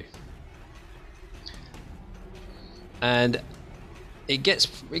on you, and it gets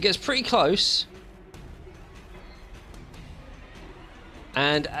pretty close.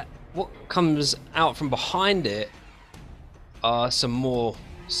 And what comes out from behind it are some more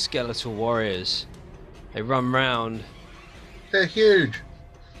skeletal warriors. They run round. They're huge.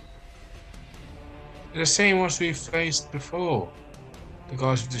 The same ones we faced before. The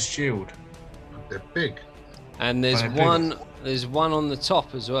guys with the shield. They're big. And there's I do. one on the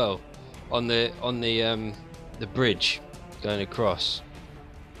top as well, on the bridge going across.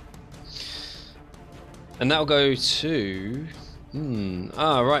 And that'll go to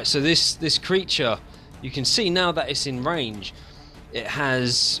right, so this creature, you can see now that it's in range,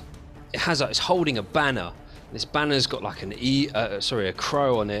 it's holding a banner. This banner's got like a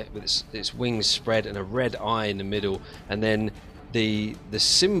crow on it with its wings spread and a red eye in the middle, and then the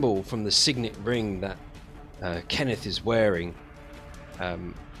symbol from the signet ring that Kenneth is wearing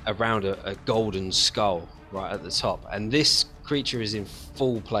around a golden skull right at the top. And this creature is in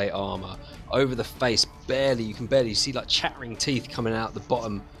full plate armor. Over the face, you can barely see like chattering teeth coming out the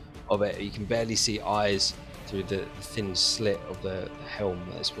bottom of it. You can barely see eyes through the thin slit of the helm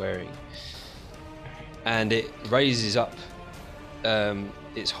that it's wearing. And it raises up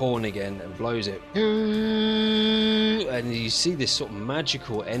its horn again and blows it, and you see this sort of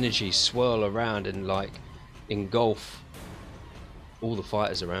magical energy swirl around and like engulf all the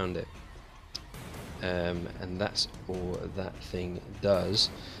fighters around it. And that's all that thing does.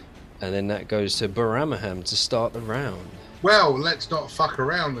 And then that goes to Baramaham to start the round. Well, let's not fuck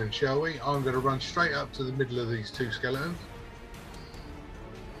around then, shall we? I'm going to run straight up to the middle of these two skeletons.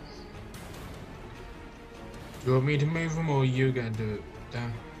 You want me to move them, or are you going to do it,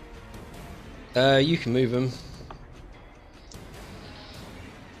 Dan? You can move them.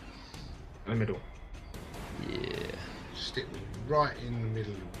 In the middle. Yeah. Stick me right in the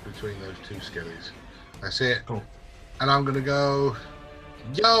middle between those two skellies. That's it. Cool. And I'm going to go,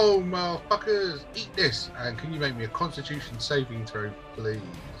 yo, motherfuckers, eat this. And can you make me a Constitution saving throw, please?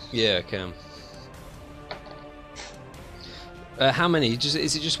 Yeah, I can. How many? Is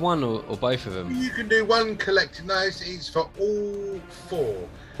it just one or both of them? You can do one collective. No, it's for all four.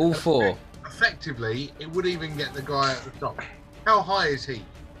 All four. Effectively, it would even get the guy at the top. How high is he?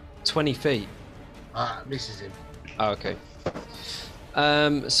 20 feet. Misses him. Oh, okay.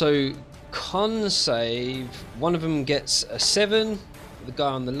 So con save. One of them gets a 7. The guy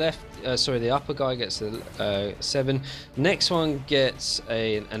on the left, the upper guy gets a 7. Next one gets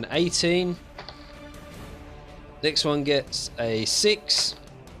an 18. Next one gets a 6.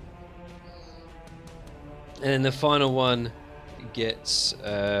 And then the final one gets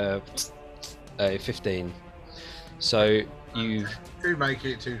a 15. So you... 2 make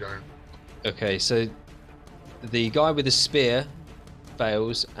it, 2 don't. Okay, so the guy with the spear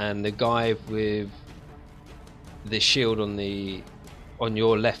fails, and the guy with the shield on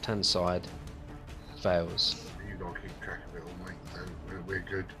your left-hand side fails. You gotta keep track of it all, mate. So we're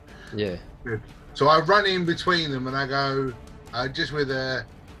good. Yeah. Good. So I run in between them and I go, just with a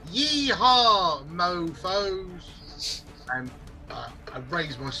yeehaw, mofos, and I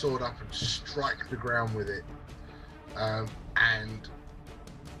raise my sword up and strike the ground with it. And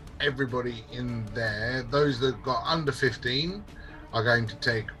everybody in there, those that got under 15, are going to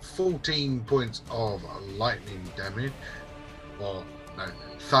take 14 points of lightning damage, or no,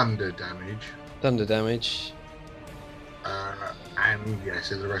 thunder damage. Thunder damage. And yeah,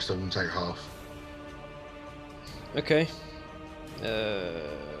 so the rest of them take half. Okay.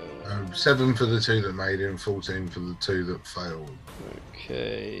 7 for the 2 that made it, and 14 for the 2 that failed.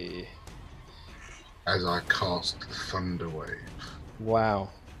 Okay. As I cast the Thunder Wave. Wow.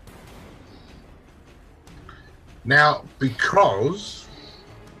 Now, because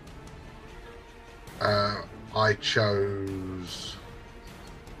I chose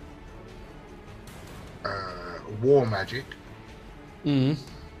War Magic. Mm.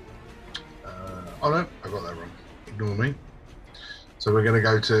 Oh no, I got that wrong. Ignore me. So we're going to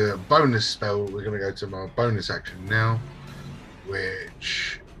go to bonus spell. We're going to go to my bonus action now,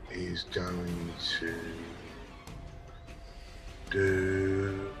 which is going to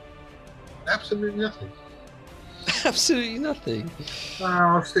do absolutely nothing. Absolutely nothing. No,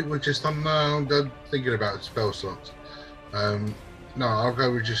 I'll stick with just I'm thinking about spell slots. No, I'll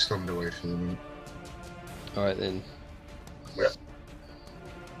go with just Thunder Wave for the moment. All right then. Yeah.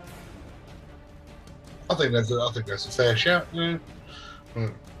 I think that's a fair shout. Yeah.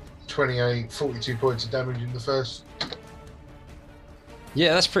 28, 42 points of damage in the first.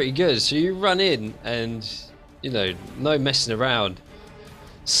 Yeah, that's pretty good. So you run in and, no messing around.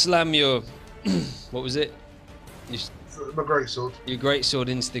 Slam your, what was it? My greatsword. Your greatsword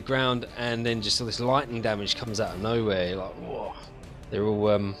into the ground, and then just all this lightning damage comes out of nowhere. You're like, whoa. They're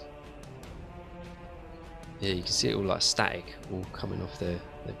all, yeah, you can see it all like static, all coming off their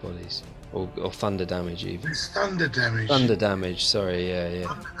bodies. Or thunder damage even. It's thunder damage. Thunder damage, sorry, yeah.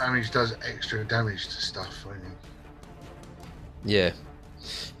 Thunder damage does extra damage to stuff, I mean. Yeah.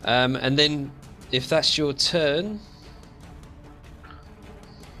 And then, if that's your turn...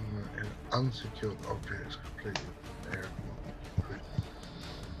 Unsecured objects completely there.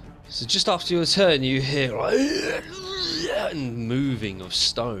 So just after your turn, you hear like and moving of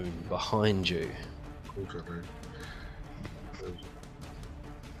stone behind you. Of course I do.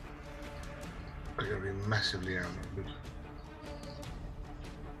 They're going to be massively outnumbered.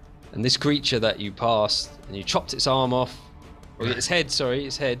 And this creature that you passed, and you chopped its arm off, or its head, sorry,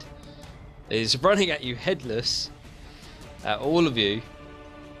 its head, is running at you headless, at all of you,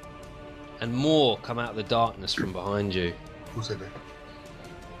 and more come out of the darkness from behind you. Of course I do.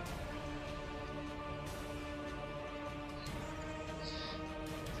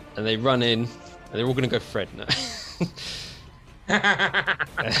 And they run in, and they're all going to go Fred now.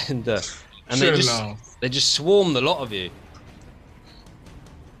 and they just swarm the lot of you.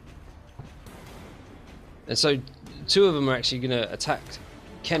 And so 2 of them are actually going to attack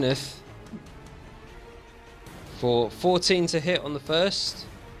Kenneth for 14 to hit on the first.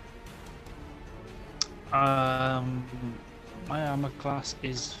 My armor class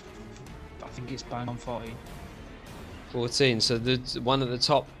is, I think it's bang on 14. 14, so the one at the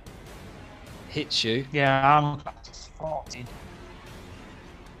top hits you. Yeah, armor class is 14.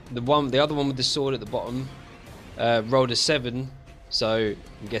 The other one with the sword at the bottom rolled a 7, so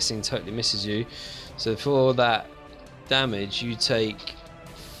I'm guessing totally misses you. So for that damage, you take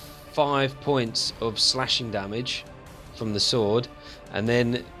 5 points of slashing damage from the sword, and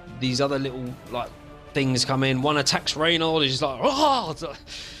then these other little like things come in. One attacks Reynold, he's just like, oh!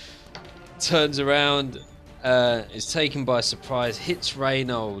 Turns around, is taken by surprise, hits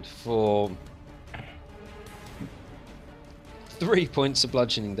Reynold for 3 points of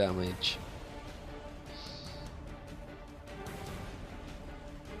bludgeoning damage.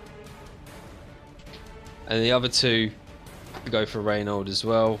 And the other 2 go for Reynold as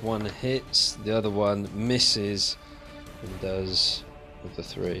well. One hits, the other one misses, and does with the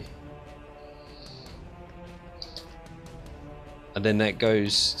 3. And then that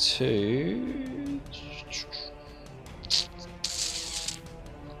goes to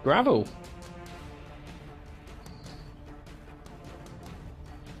Gravel.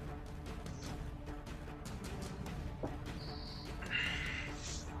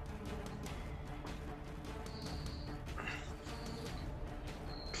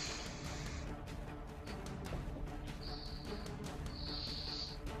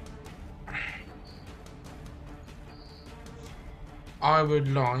 I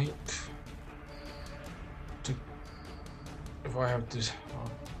would like to, if I have this,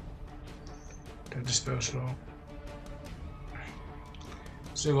 don't dispel slow.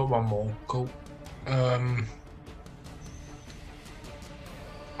 Still got one more. Cool. I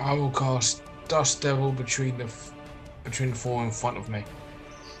will cast Dust Devil between the 4 in front of me.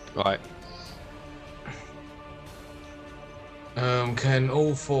 Right. Can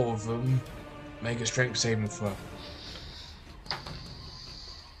all 4 of them make a strength saving throw?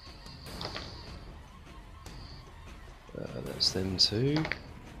 That's them 2.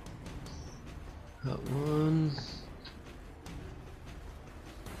 That one.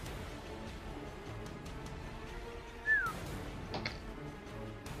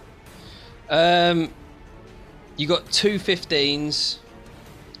 You got 2 15s,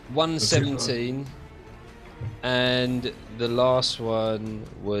 1 17, and the last one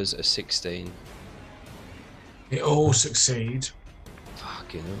was a 16. It all succeed.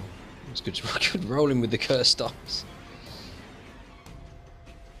 Fucking hell. It's good rolling with the cursed dice.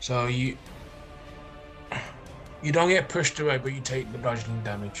 So you don't get pushed away, but you take the bludgeoning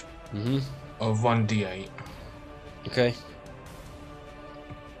damage of 1d8. Okay.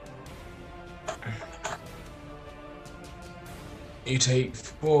 You take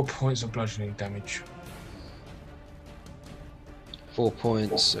 4 points of bludgeoning damage. 4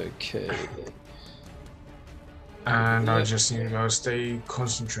 points, okay. And I just need to go stay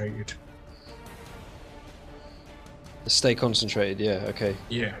concentrated. Stay concentrated, yeah, okay.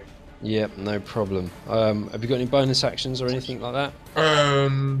 Yeah. Yep, no problem. Have you got any bonus actions or anything like that?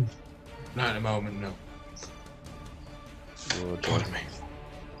 Not at the moment, no. Pardon me.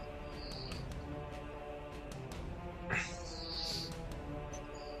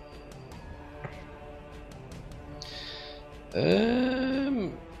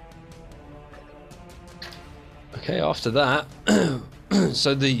 Okay, after that,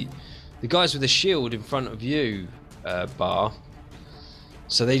 so the guys with the shield in front of you, Bar.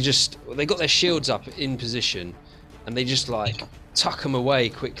 So they got their shields up in position, and they just like tuck them away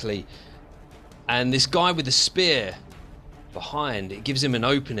quickly. And this guy with the spear behind, it gives him an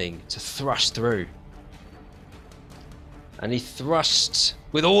opening to thrust through. And he thrusts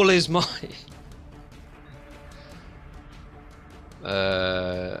with all his might.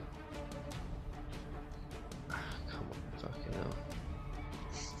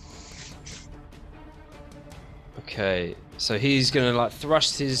 Okay, so he's gonna like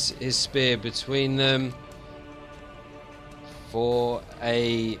thrust his spear between them for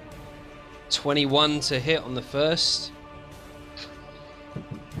a 21 to hit on the first,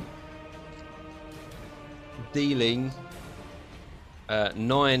 dealing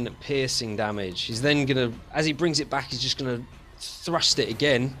 9 piercing damage. He's then gonna, as he brings it back, he's just gonna thrust it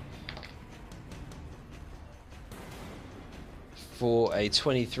again for a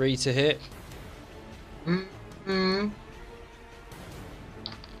 23 to hit. Mm-hmm.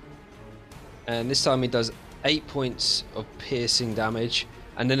 And this time he does 8 points of piercing damage,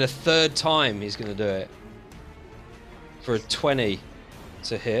 and then a third time he's going to do it for a 20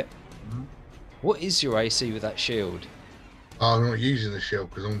 to hit. Mhm. What is your AC with that shield? Oh, I'm not using the shield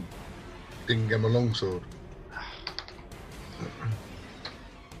because I didn't get my longsword.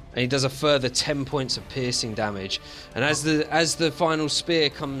 And he does a further 10 points of piercing damage. And as the final spear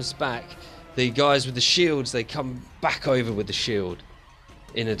comes back, the guys with the shields, they come back over with the shield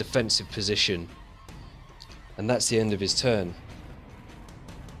in a defensive position. And that's the end of his turn.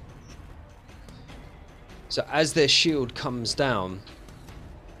 So as their shield comes down,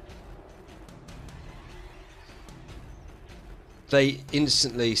 they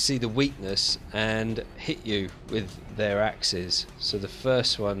instantly see the weakness and hit you with their axes. So the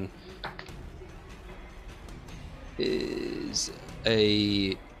first one is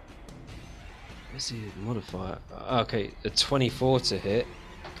a... what's the modifier? Okay, a 24 to hit.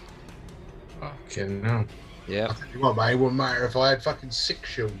 Fucking no. Yeah. I tell you what, mate, it wouldn't matter if I had fucking 6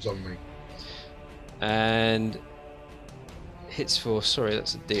 shields on me. And hits for... sorry,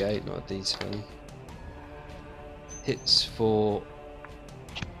 that's a D8, not a D10. Hits for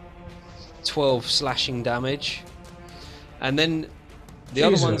 12 slashing damage, and then the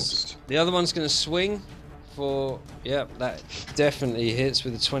other one's going to swing for, yep, that definitely hits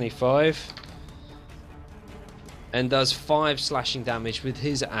with a 25, and does 5 slashing damage with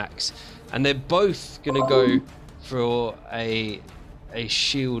his axe, and they're both going to go for a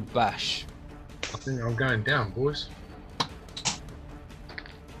shield bash. I think I'm going down, boys.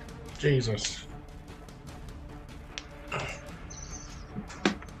 Jesus.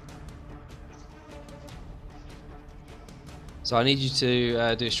 So I need you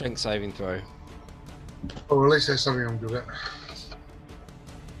to do a strength saving throw. Oh, at least there's something I'm good at.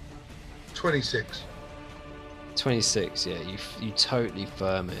 26. 26, yeah, you totally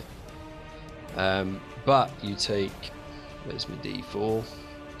firm it. But you take, where's my D4?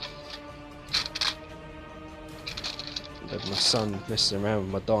 My son messing around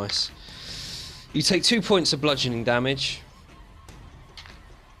with my dice. You take 2 points of bludgeoning damage.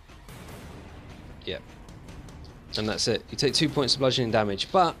 Yep. And that's it. You take 2 points of bludgeoning damage.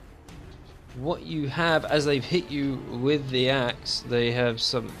 But what you have, as they've hit you with the axe, they have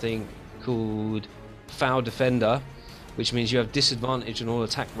something called Foul Defender, which means you have disadvantage on all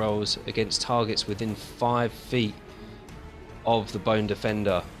attack rolls against targets within 5 feet of the Bone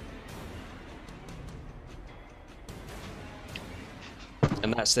Defender.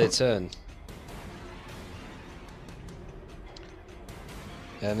 And that's their turn.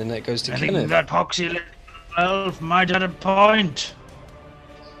 And then that goes to I think Kenneth. that poxy little elf might have a point.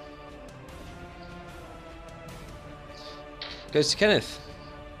 Goes to Kenneth.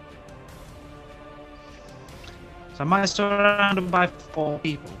 So am I surrounded by 4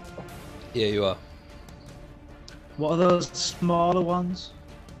 people? Yeah, you are. What are those smaller ones?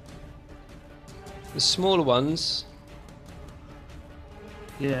 The smaller ones,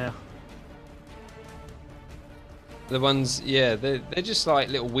 Yeah. the ones, yeah, they're just like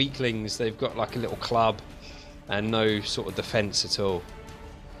little weaklings. They've got like a little club and no sort of defense at all.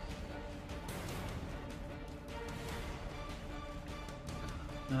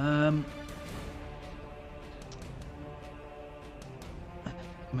 A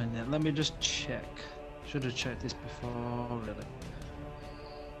minute, let me just check. Should have checked this before, really.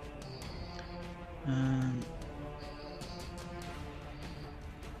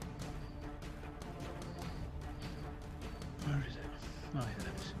 Where is it? Oh, here it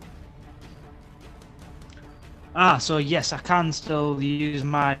is. Ah, so yes, I can still use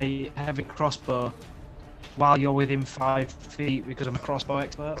my heavy crossbow while you're within 5 feet because I'm a crossbow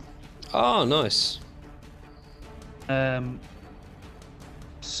expert. Oh, nice.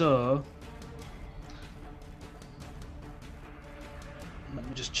 So let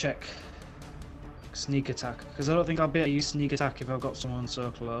me just check sneak attack, because I don't think I'll be able to use sneak attack if I've got someone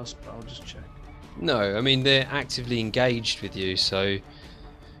so close, but I'll just check. No, I mean, they're actively engaged with you, so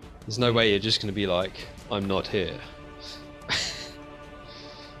there's no way you're just going to be like, I'm not here.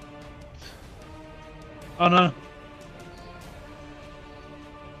 Oh no.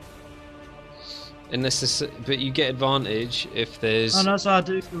 Unless this, but you get advantage if there's Oh no, so I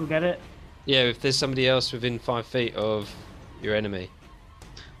do still get it. yeah, if there's somebody else within 5 feet of your enemy.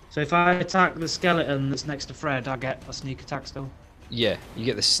 So if I attack the skeleton that's next to Fred, I get a sneak attack still. Yeah, you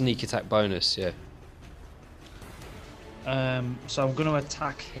get the sneak attack bonus. Yeah. So I'm going to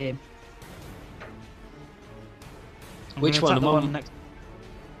attack him. I'm Which gonna one? attack the next.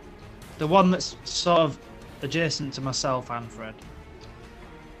 The one that's sort of adjacent to myself and Fred.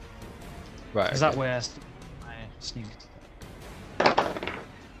 Right. Because okay. that way I sneak attack.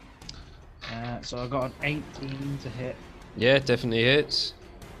 So I got an 18 to hit. Yeah, definitely hits.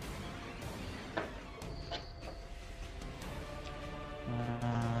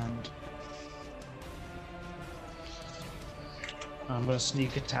 And I'm going to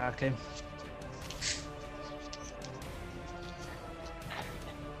sneak attack him.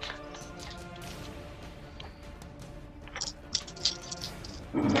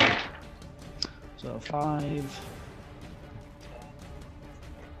 So 5.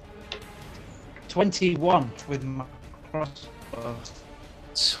 21 with my crossbow.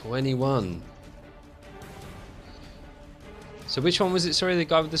 21. So which one was it? Sorry, the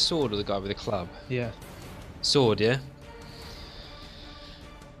guy with the sword or the guy with the club? Yeah. Sword, yeah.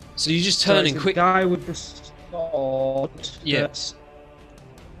 So you just So turn it's in the quick. guy with the sword Yeah. that's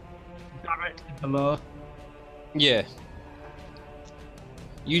directly below. Yeah.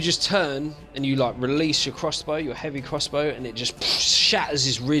 You just turn and you like release your crossbow, your heavy crossbow, and it just shatters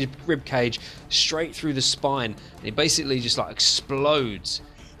his rib cage straight through the spine. And it basically just like explodes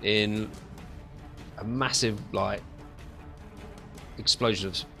in a massive like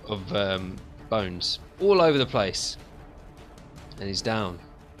explosion of bones all over the place. And he's down.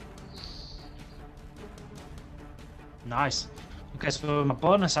 Nice. Okay, so for my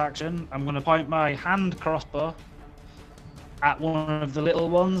bonus action, I'm going to point my hand crossbow at one of the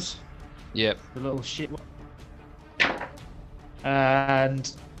little ones, Yep. the little shit one.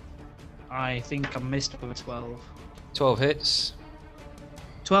 And I think I missed with a 12. 12 hits.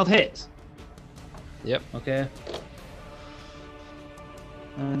 12 hits? Yep. Okay.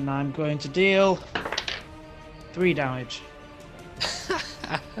 And I'm going to deal 3 damage.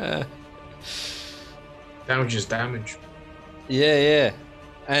 Damage is damage. Yeah.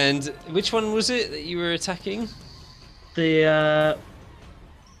 And which one was it that you were attacking? The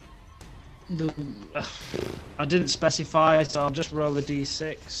I didn't specify, so I'll just roll the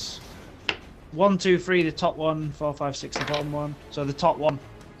d6. 1, 2, 3, the top one. 4, 5, 6, the bottom one. So the top one.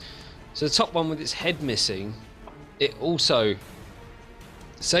 So the top one with its head missing, it also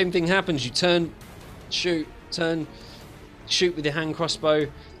same thing happens. You turn, shoot with your hand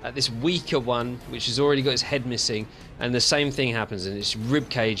crossbow at this weaker one, which has already got its head missing, and the same thing happens, and its rib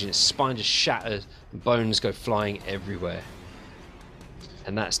cage and its spine just shatters, and bones go flying everywhere,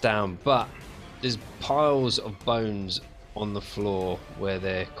 and that's down. But there's piles of bones on the floor where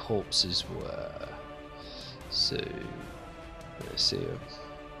their corpses were. So let's see.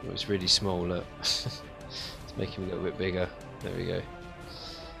 Oh, it's really small. Look, let's make him a little bit bigger. There we go.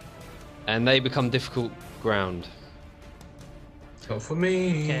 And they become difficult ground. Not for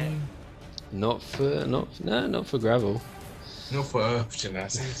me. Okay. Not for gravel. Not for Earth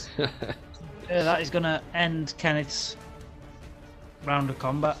gymnastics. That is going to end Kenneth's round of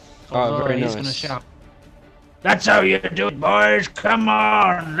combat. Oh, Although very he's nice. going to shout, "That's how you do it, boys! Come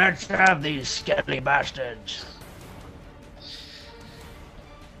on, let's have these skelly bastards!"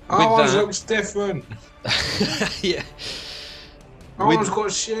 Ours that- looks different. Yeah. Ours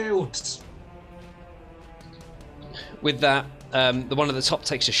got shields. With that, the one at the top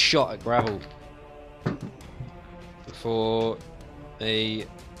takes a shot at gravel for a. I'm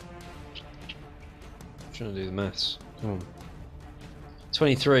trying to do the maths. Come on.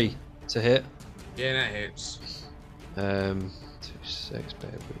 23 to hit. Yeah, that hits. 2 6,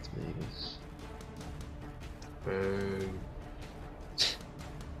 bear with me. Boom.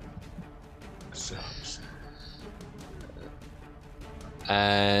 Sucks.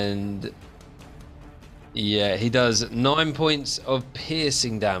 And yeah, he does 9 points of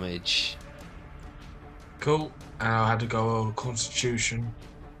piercing damage. Cool. And I had to go over Constitution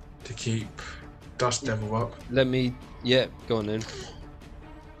to keep Dust Devil up. Let me. Yeah, go on then.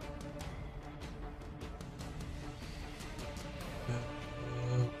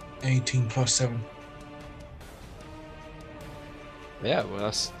 18 plus 7. Yeah, well,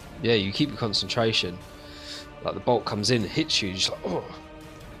 that's. Yeah, you keep your concentration. Like the bolt comes in, hits you, you're just like, oh.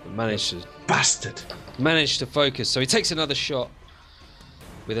 Manage to focus. So he takes another shot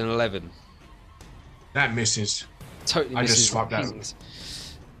with an 11. That misses. Totally I just misses. swapped that. Pings.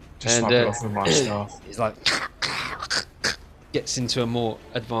 Just And, swap it off with my staff. He's like, gets into a more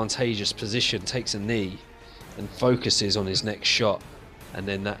advantageous position, takes a knee, and focuses on his next shot. And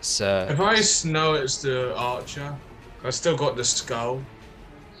then that's If I know it's the archer, I still got the skull.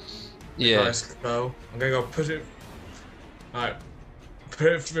 yeah. Nice skull. I'm gonna go put it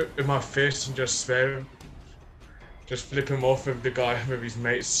in my fist and just spare him. Just flip him off with the guy with his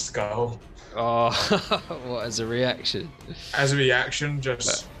mate's skull. Oh, what as a reaction? As a reaction,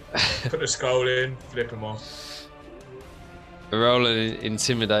 just put the skull in, flip him off. Roll an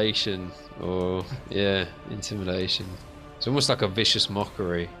intimidation, or yeah, intimidation. It's almost like a vicious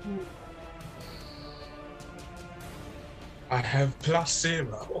mockery. I have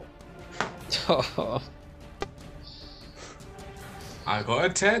 +0. I got a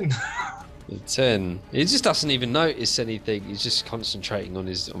 10. 10. He just doesn't even notice anything. He's just concentrating on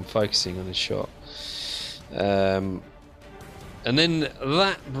focusing on his shot. And then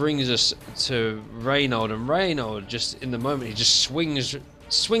that brings us to Reynold, and Reynold just in the moment he just swings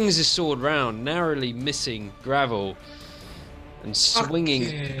his sword round, narrowly missing Gravel, and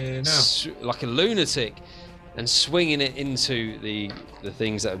swinging like a lunatic, and swinging it into the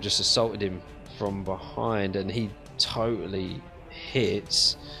things that have just assaulted him from behind, and he totally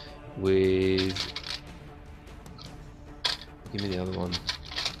hits with. Give me the other one.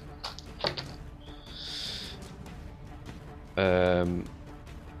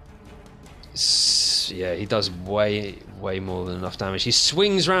 Yeah, he does way more than enough damage. He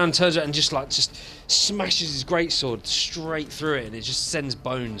swings around, turns around, and just smashes his greatsword straight through it, and it just sends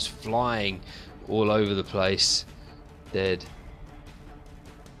bones flying all over the place, dead,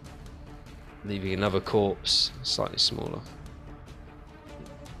 leaving another corpse, slightly smaller.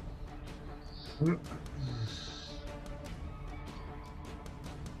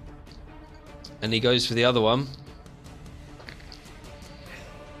 And he goes for the other one.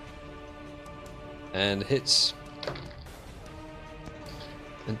 And hits.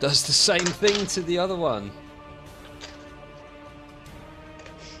 And does the same thing to the other one.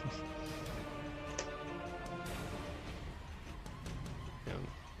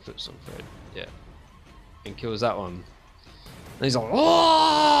 Flips on Fred. Yeah. And kills that one. And he's like,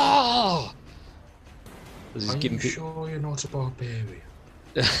 oh! Are you sure you're not a barbarian?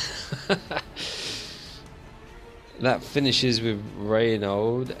 That finishes with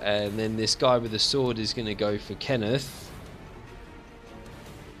Reynold, and then this guy with the sword is going to go for Kenneth.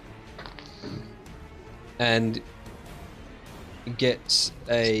 And gets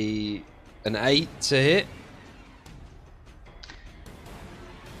an 8 to hit.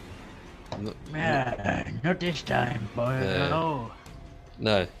 Not this time, boy. No.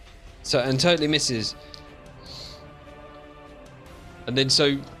 No. So, and totally misses. And then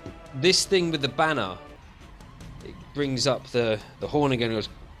so this thing with the banner, it brings up the horn again and goes,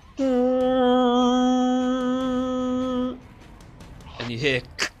 and you hear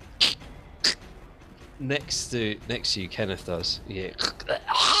next to you, Kenneth does. You hear,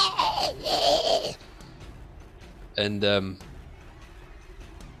 and Do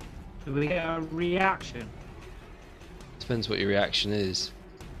we get a reaction? depends what your reaction is.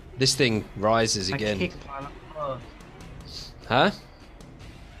 This thing rises again. I kick the pile of buns. Huh?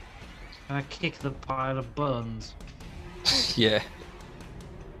 Can I kick the pile of buns? Yeah.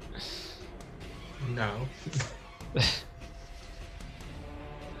 No.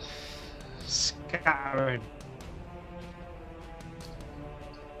 Scattering.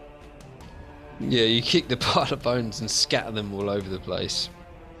 Yeah, you kick the pile of bones and scatter them all over the place.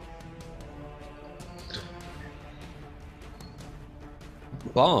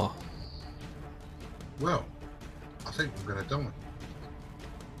 Bar. Well, I think I'm going to die.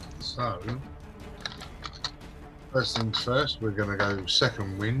 So, first things first, we're going to go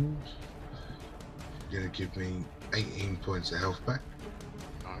second wind. You're going to give me 18 points of health back.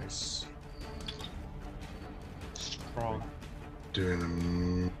 Nice. Strong. Doing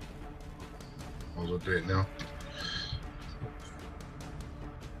them. Might as well do it now.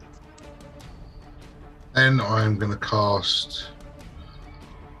 Then I'm going to cast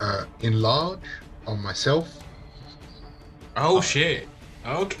Enlarge on myself. Oh shit.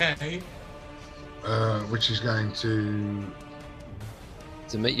 Okay. Which is going to.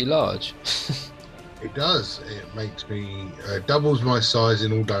 To make you large. It does. It makes me doubles my size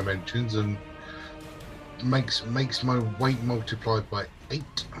in all dimensions and makes my weight multiplied by 8.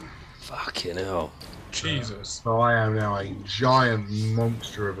 Fucking hell. Jesus. So I am now a giant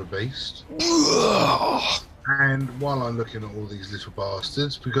monster of a beast. And while I'm looking at all these little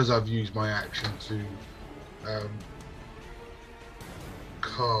bastards, because I've used my action to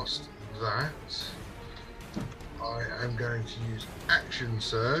cast that, I am going to use Action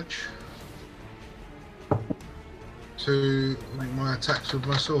Surge to make my attacks with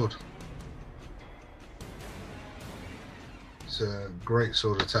my sword. It's a great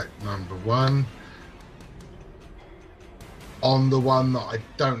sword attack number 1. On the one that I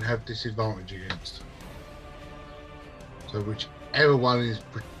don't have disadvantage against. So whichever one is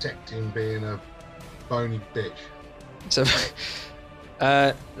protecting being a bony bitch. So,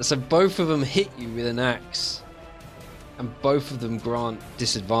 so both of them hit you with an axe, and both of them grant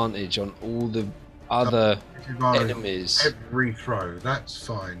disadvantage on all the other enemies. Every throw, that's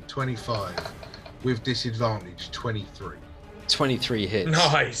fine. 25 with disadvantage. 23. 23 hits.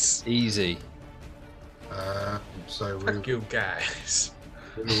 Nice. Easy. So Fuck you guys.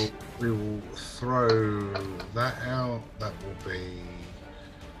 we will throw that out. That will be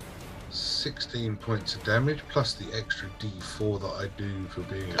 16 points of damage plus the extra D4 that I do for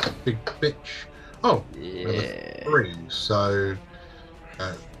being a big bitch. Oh, Yeah. 3. So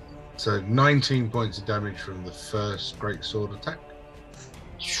 19 points of damage from the first great sword attack.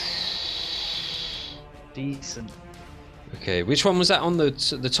 Decent. Okay, which one was that on the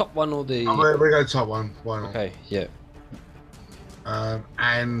top one or the? We go top one. Why not? Okay, yeah.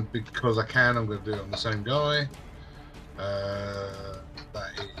 And because I can, I'm going to do it on the same guy.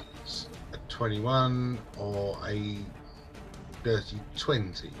 That is a 21 or a dirty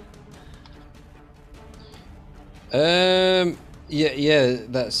 20. Yeah,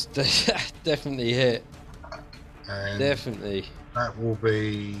 that's definitely hit. And Definitely. that will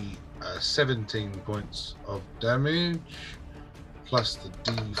be 17 points of damage plus the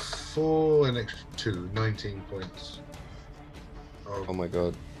D4, an extra 2, 19 points of Oh my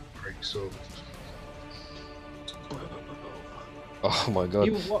god. great sword. Oh my god.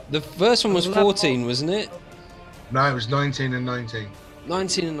 You what? The first one was Level- 14, wasn't it? No, it was 19 and 19.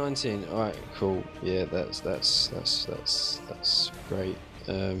 19 and 19. All right, cool. Yeah, that's great.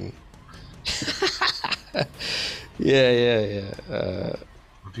 Yeah.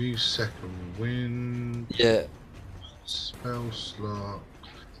 Review second wind. Yeah. Spell slot.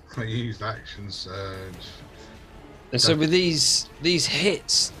 I used action surge. And so with these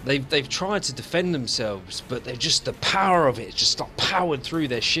hits, they've tried to defend themselves, but they're just the power of it just like powered through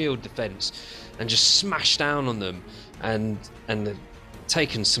their shield defense and just smashed down on them, and they've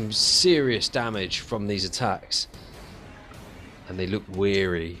taken some serious damage from these attacks. And they look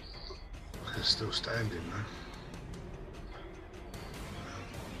weary. They're still standing though.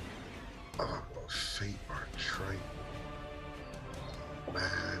 Oh, I've got feet are a trait.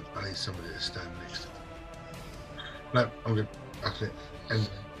 Man, I need somebody to stand next to me. No, I'm good. That's it. And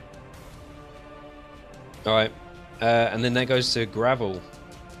All right, and then that goes to Gravel.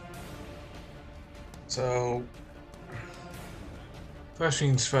 So, first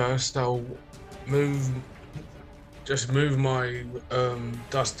things first, I'll move my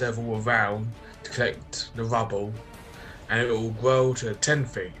Dust Devil around to collect the rubble, and it will grow to 10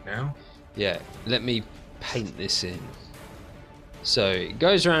 feet now. Yeah, let me paint this in. So it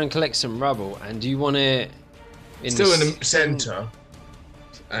goes around, collects some rubble, and do you want it Still in the centre,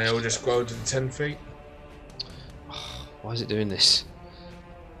 and it will just grow to 10 feet. Why is it doing this?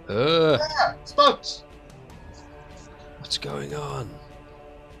 Spots! What's going on?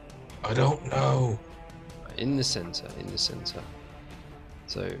 I don't know. In the center.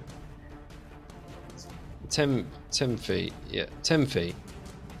 So 10 feet. Yeah, 10 feet.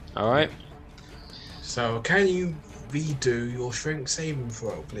 All right. So, can you redo your strength saving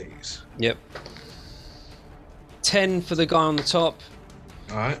throw, please? Yep. 10 for the guy on the top.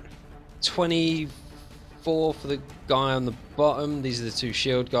 All right. 24 for the guy on the bottom. These are the two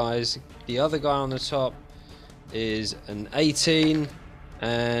shield guys. The other guy on the top is an 18,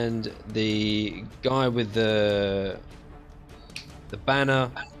 and the guy with the banner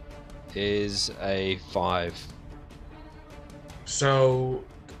is a 5. So,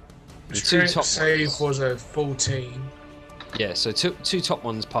 The two strength top save ones. was a 14. Yeah, so two top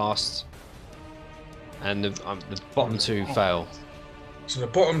ones passed, and the bottom two fail. So the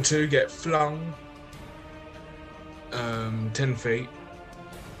bottom two get flung 10 feet,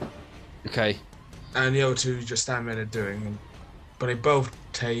 Okay. and the other two just stand there doing them. But they both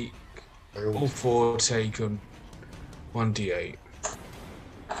take, all four take 1d8.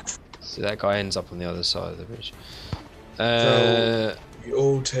 So that guy ends up on the other side of the bridge. So you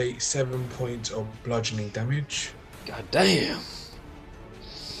all take 7 points of bludgeoning damage, God damn.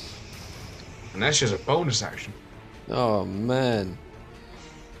 and that's just a bonus action. Oh man.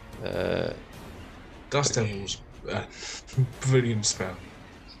 Dust Devil's brilliant spell.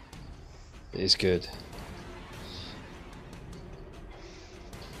 It's good.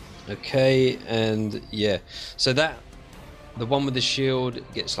 Okay, and yeah, so that the one with the shield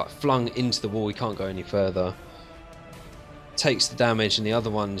gets like flung into the wall. He can't go any further. takes the damage, and the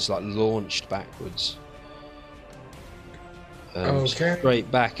other one's like launched backwards. Okay. Straight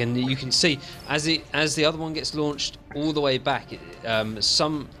back, and you can see as the other one gets launched all the way back,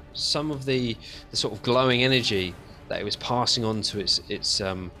 some of the sort of glowing energy that it was passing on to its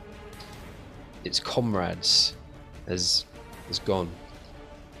comrades has gone,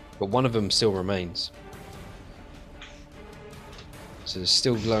 but one of them still remains. So there's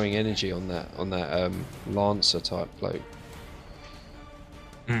still glowing energy on that Lancer type cloak.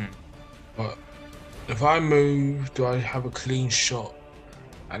 But if I move, do I have a clean shot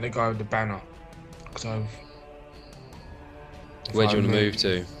at the guy with the banner? Because Where do you want to move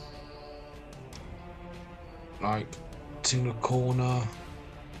to? Like, it's in the corner,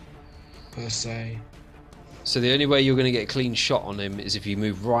 per se. So the only way you're going to get a clean shot on him is if you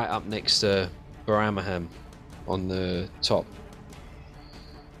move right up next to Baramaham on the top.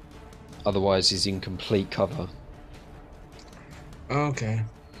 Otherwise, he's in complete cover. Okay.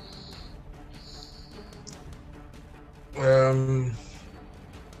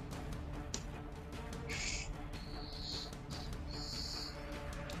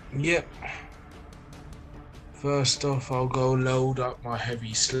 Yep. First off, I'll go load up my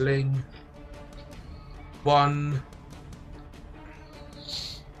heavy sling. One.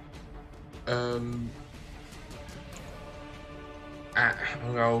 I'm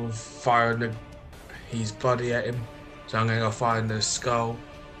gonna fire his body at him. So I'm gonna go find the skull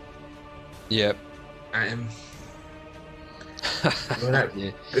Yep. at him.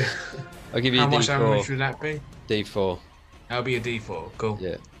 Yeah. I'll give you How a much damage D4. would that be? D4. That'll be a D4. Cool.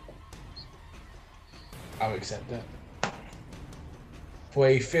 Yeah. I'll accept that. For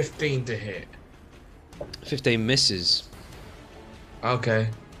a 15 to hit. 15 misses. Okay.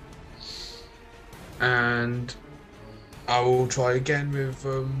 And I will try again with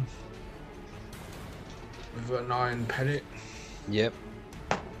an iron pellet. Yep.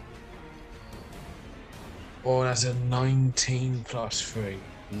 Oh, that's a 19 plus 3.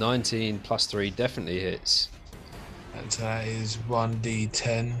 19 plus 3 definitely hits. And that is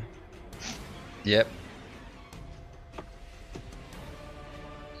 1d10. Yep.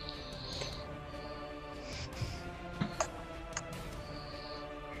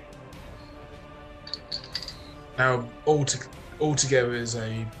 Now, altogether is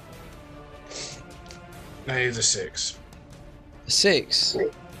a... That is a 6. 6.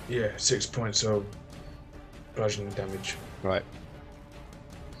 Yeah, 6 points of bludgeoning damage. Right.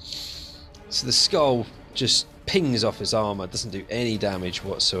 So the skull just pings off his armor, doesn't do any damage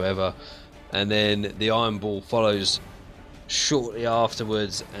whatsoever, and then the iron ball follows shortly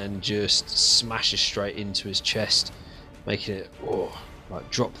afterwards and just smashes straight into his chest, making it like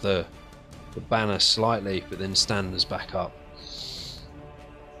drop the banner slightly, but then stands back up.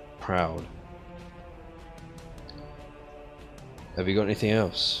 Proud. Have you got anything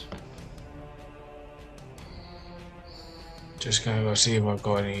else? Just gonna go see if I've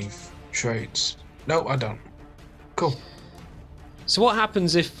got any traits. No, I don't. Cool. So what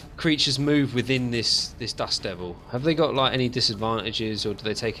happens if creatures move within this dust devil? Have they got like any disadvantages, or do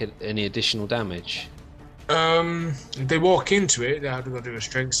they take any additional damage? If they walk into it, they have to go do a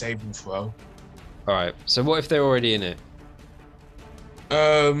strength saving throw. Alright, so what if they're already in it?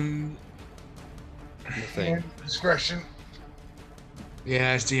 Thing. Discretion.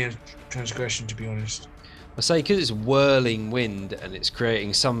 Yeah, it's the transgression, to be honest. I say because it's whirling wind and it's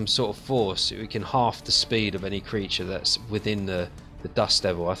creating some sort of force, it can half the speed of any creature that's within the dust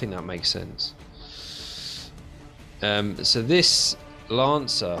devil. I think that makes sense. So this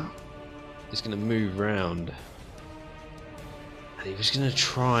Lancer is going to move round, and he was going to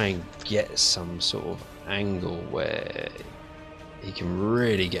try and get some sort of angle where he can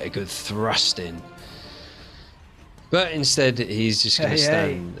really get a good thrust in. But instead, he's just going to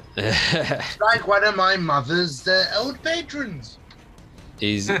stand. Like one of my mother's old patrons.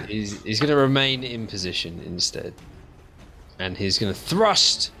 He's going to remain in position instead, and he's going to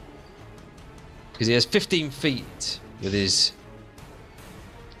thrust because he has 15 feet with his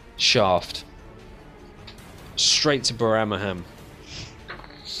shaft straight to Baramaham.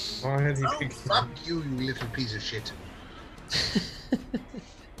 Why has he Oh, picked fuck you, you little piece of shit.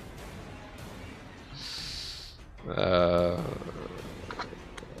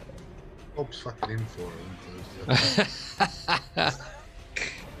 Bob's fucking in for him.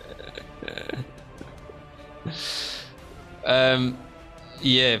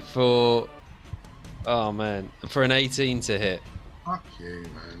 Yeah, for an 18 to hit. Fuck you,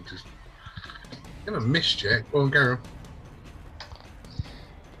 man. Just gonna miss, Jack. Go on, go on.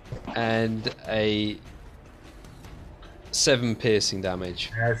 And a 7 piercing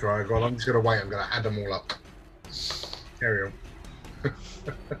damage. Yeah, that's right. God, I'm just gonna wait. I'm gonna add them all up. Carry on.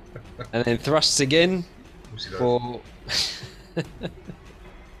 And then thrusts again What's he done? for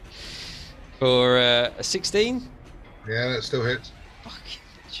for a 16. Yeah, that still hits. Fucking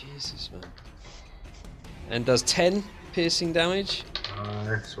Jesus, man. And does 10 piercing damage.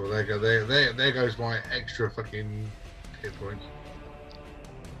 Nice. Well, there go. There goes my extra fucking hit points.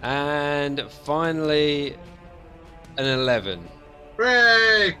 And finally, an 11.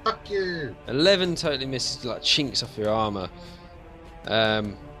 Hooray! Fuck you! 11 totally misses, like chinks off your armor.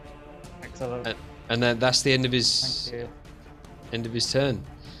 Excellent. And then that's the end of his Thank you. turn.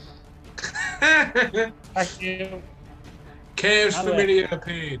 Thank you. Cave's Hello. familiar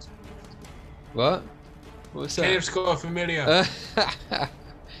appeared. What? What's that? Cave's got a familiar.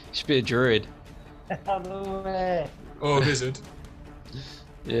 Should be a druid. No way. Or a wizard.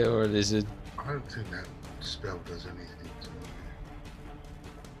 Yeah, or a lizard. I don't think that spell does anything to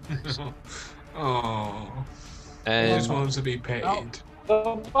me. Oh. And Those ones to be paid.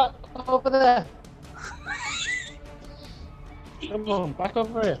 Go back over there. Come on, back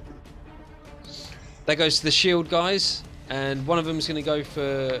over here. that goes to the shield guys, and one of them's going to go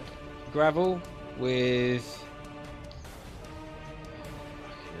for gravel with.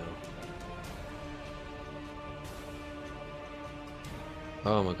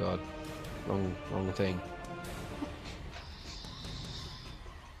 Oh my god, wrong thing.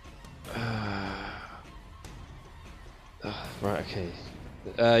 Right, okay.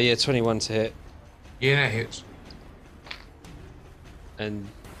 Yeah, 21 to hit Yeah, that hits. and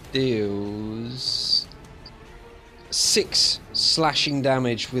deals 6 slashing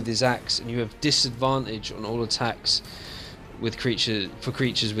damage with his axe, and you have disadvantage on all attacks with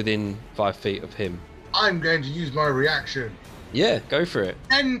creatures within 5 feet of him. I'm going to use my reaction. Yeah, go for it.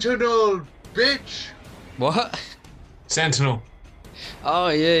 Sentinel, bitch! What? Sentinel. Oh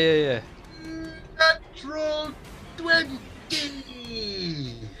yeah. Natural 20!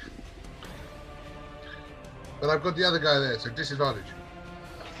 But I've got the other guy there, so disadvantage.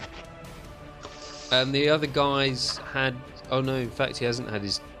 And the other guy's had. Oh no, in fact he hasn't had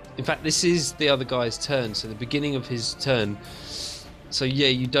his. In fact, this is the other guy's turn. So the beginning of his turn. So yeah,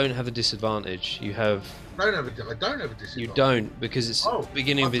 you don't have a disadvantage. You have. I don't have a disadvantage. You don't, because it's Oh, the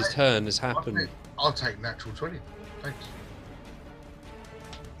beginning of his turn has happened. I'll take natural 20. Thanks.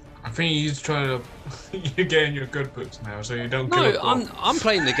 I think he's trying to. You're getting your good books now, so you don't kill No, a bot. I'm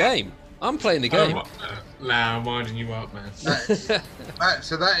playing the game. I'm playing the game. Nah, I'm winding you up, man.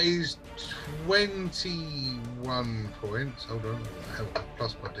 So that is 21 points. Hold on.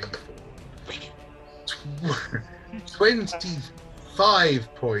 Plus my D4.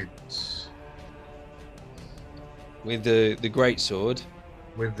 25 points With the great sword.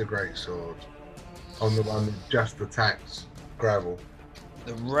 with the great sword on the one that just attacks gravel.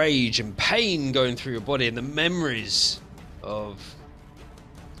 The rage and pain going through your body, and the memories of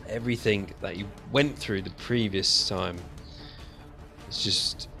everything that you went through the previous time. It's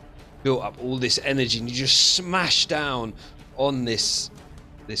just built up all this energy, and you just smash down on this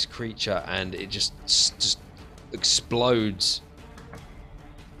creature, and it just explodes.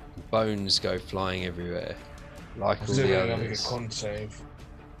 Bones go flying everywhere, like all Presumably the I'm having a others. con save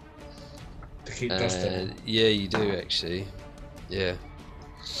to keep dusting. Yeah, you do actually. Yeah.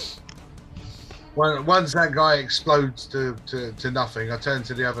 Once that guy explodes to nothing, I turn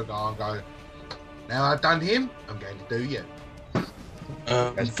to the other guy and go, now I've done him, I'm going to do you.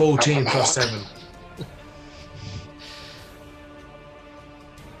 14 plus 7.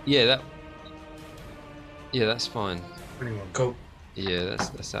 Yeah, that's fine. 21. Cool. Yeah,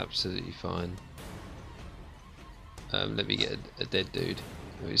 that's absolutely fine. Let me get a dead dude.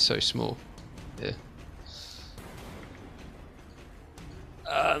 Oh, he's so small. Yeah.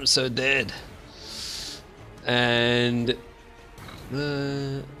 I'm so dead. And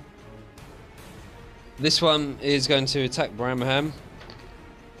this one is going to attack Bramham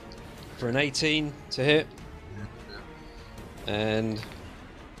for an 18 to hit, and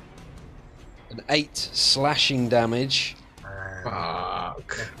an 8 slashing damage,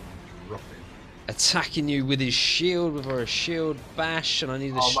 Fuck. attacking you with his shield or a shield bash, and I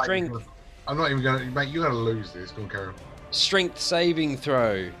need a Oh, mate, strength I'm not even going to, mate, you're going to lose this. Go on, carry on. strength saving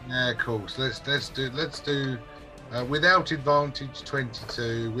throw. Yeah, cool. So let's do without advantage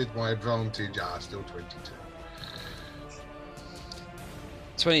 22, with my advantage, still 22.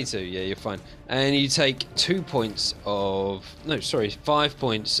 22, yeah, you're fine. And you take 5 points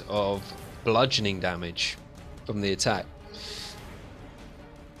of bludgeoning damage from the attack.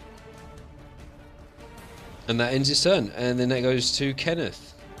 And that ends his turn. And then that goes to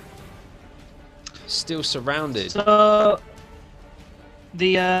Kenneth. Still surrounded. So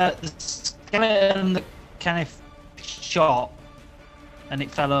the skeleton that kind of shot and it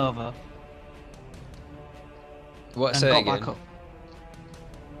fell over What? and Say got it again. back up.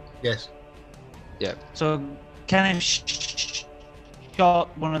 Yes. So Kenneth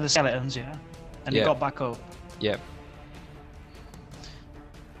shot one of the skeletons, yeah, and Yeah. it got back up. Yep.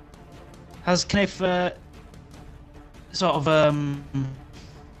 Has Kenneth sort of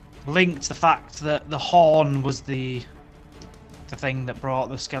linked the fact that the horn was the thing that brought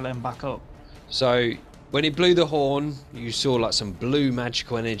the skeleton back up? So when he blew the horn, you saw like some blue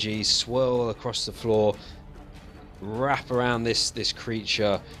magical energy swirl across the floor, wrap around this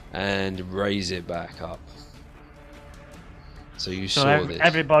creature, and raise it back up. So you So saw this.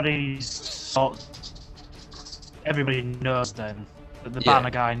 everybody knows then that the Yeah. banner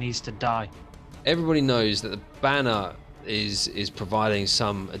guy needs to die. Everybody knows that the banner is providing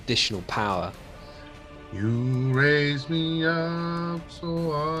some additional power. You raise me up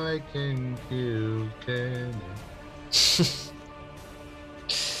so I can kill Kenny.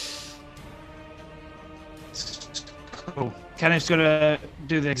 Cool. Kenneth's gonna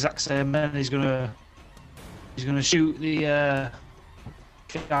do the exact same, and he's gonna shoot the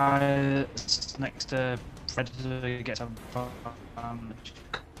guy that's next to Fred to get some damage.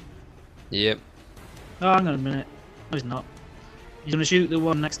 Yep. Oh, hang on a minute. No, he's not. He's gonna shoot the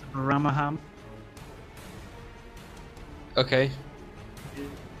one next to Ramaham. Okay.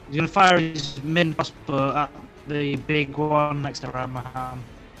 He's gonna fire his main crossbow at the big one next to Ramaham.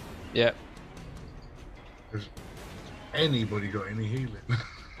 Yep. Anybody got any healing?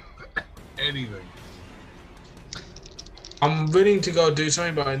 Anything. I'm willing to go do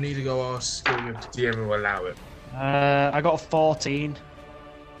something, but I need to go ask if the DM will allow it. I got a 14.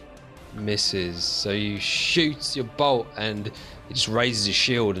 Misses. So you shoot your bolt, and it just raises his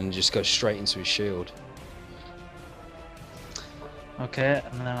shield and just goes straight into his shield. Okay,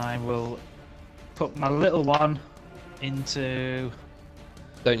 and then I will put my little one into.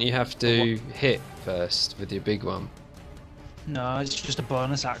 Don't you have to hit first with your big one? No, it's just a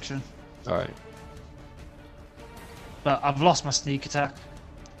bonus action. All right. But I've lost my sneak attack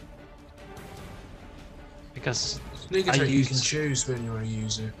because. Sneak I attack you used- can choose when you want to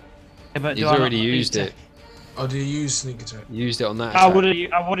use it. Yeah, but He's do I not already need used to- it. Oh, do you use sneak attack? Used it on that. I attack.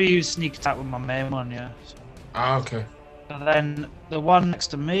 would have used sneak attack with my main one, yeah. Ah, okay. So then the one next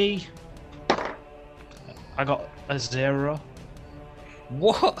to me, I got a 0.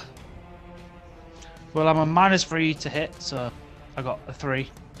 What? Well, I'm a -3 to hit, so I got a 3,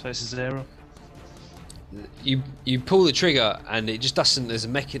 so it's a 0. You pull the trigger and it just doesn't.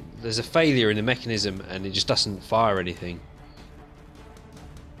 There's a failure in the mechanism and it just doesn't fire anything.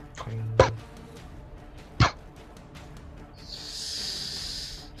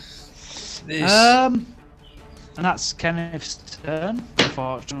 This. And that's Kenneth's turn,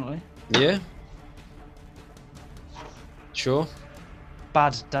 unfortunately. Yeah. Sure.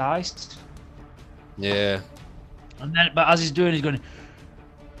 Bad dice. Yeah. And then, but as he's doing, he's going,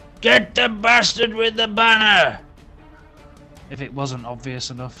 "Get the bastard with the banner!" If it wasn't obvious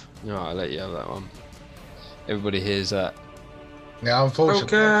enough. All right, I'll let you have that one. Everybody hears that. Now,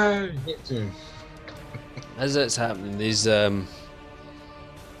 unfortunately, Okay. hit to him. As that's happening, there's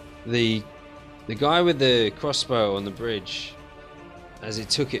the guy with the crossbow on the bridge, as he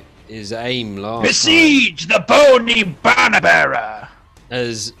took it his aim last Besiege the bony banner bearer!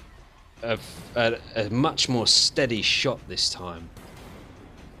 as a much more steady shot this time,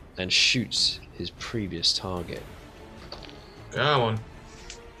 and shoots his previous target Come on.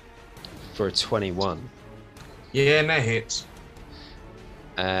 for a 21. Yeah, and that hits.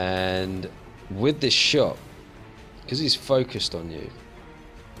 And with this shot, because he's focused on you,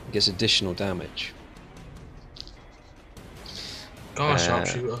 he gets additional damage. Go on,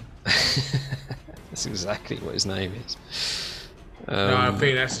 sharpshooter. That's exactly what his name is. No, I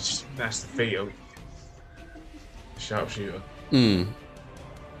think that's the field. Sharpshooter. Hmm.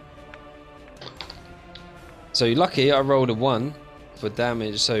 So you're lucky. I rolled a 1 for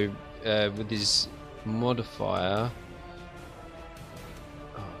damage. So with his modifier.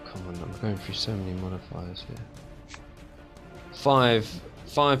 Oh come on! I'm going through so many modifiers here.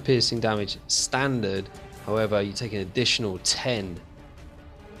 5 piercing damage standard. However, you take an additional 10.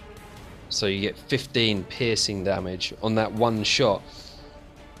 So you get 15 piercing damage on that one shot.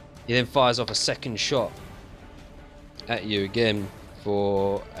 He then fires off a second shot at you again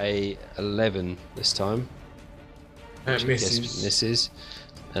for a 11 this time. That Which I guess misses. misses.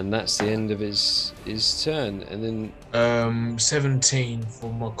 And that's the end of his turn. And then 17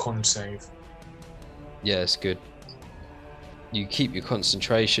 for my con save. yeah, it's good. You keep your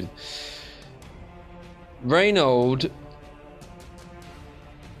concentration. Reynold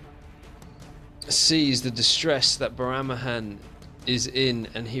sees the distress that Baramahan is in,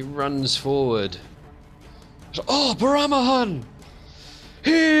 and he runs forward. Oh, Baramahan!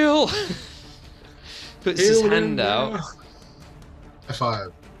 Heal! Puts his hand out. High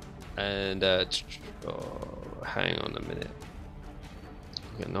five. And hang on a minute.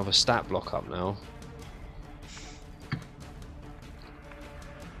 Get another stat block up now.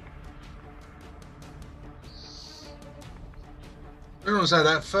 I want to say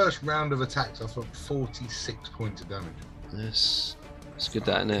that first round of attacks, I thought 46 points of damage. Yes, it's good,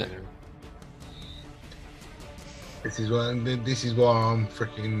 that, isn't it? This is why I'm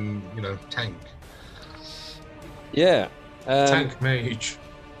freaking, tank. Yeah. Tank mage.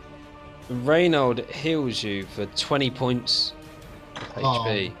 Reynold heals you for 20 points of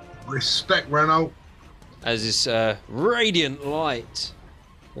HP. Respect, Renault. As this radiant light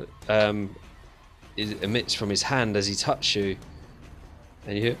emits from his hand as he touches you,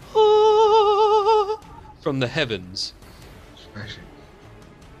 and you hear "Ah!" from the heavens. Smash it.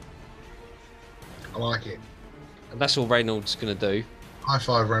 I like it. And that's all Reynold's gonna do. High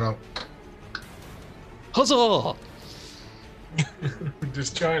five, Renault. Huzzah!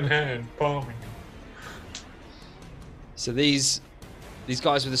 Just giant hand palming. So these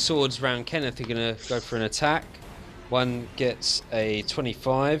guys with the swords round Kenneth are gonna go for an attack. One gets a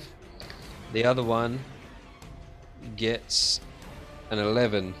 25. The other one gets an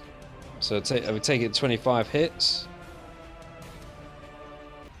 11. So I would take it 25 hits.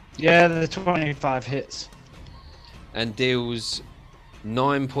 Yeah, the 25 hits. And deals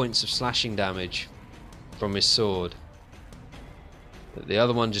 9 points of slashing damage from his sword. But the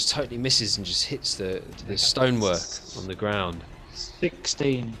other one just totally misses and just hits the stonework on the ground.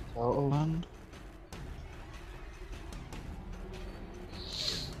 16 total then.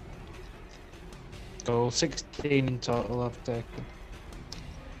 So 16 in total I've taken.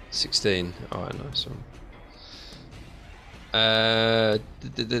 16. Alright, nice one.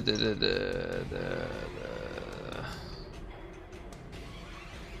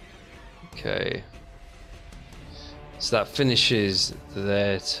 Okay. So that finishes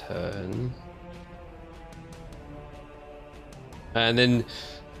their turn. And then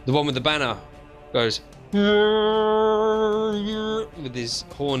the one with the banner goes with his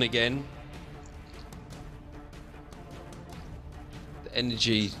horn again. The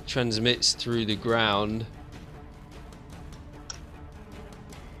energy transmits through the ground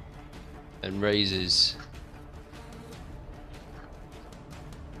and raises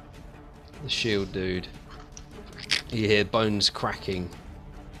the shield dude. You hear bones cracking.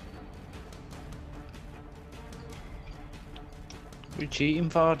 We cheating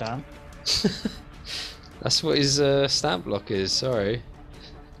for Dan? That's what his stat block is, sorry.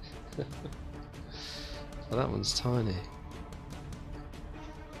 Oh, that one's tiny.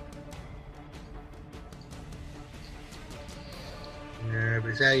 Yeah,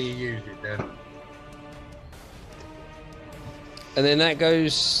 but it's how you use it then. And then that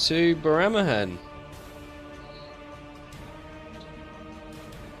goes to Baramahan.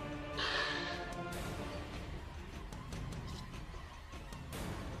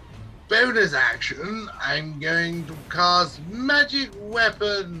 Bonus action, I'm going to cast Magic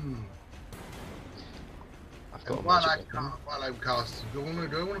Weapon. I've got a While magic weapon. I'm casting, do I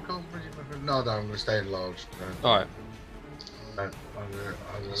want to cast Magic Weapon? No, I'm going to stay enlarged. Alright, I'm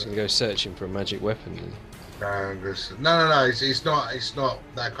just gonna go searching for a magic weapon then. No. It's not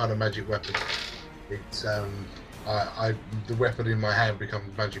that kind of magic weapon. It's the weapon in my hand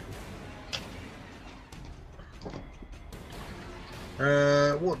becomes magical.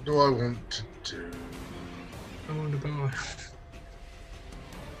 What do I want to do? I want to buy.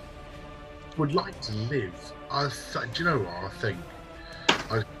 Would like to live. Do you know what I think?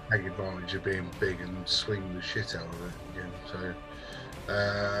 I take advantage of being big and swing the shit out of it again. So,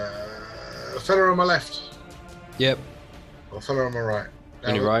 fella on my left. Yep, Or fella on my right.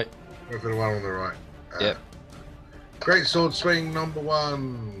 on your right. Go for the one on the right. Yep. Great sword swing number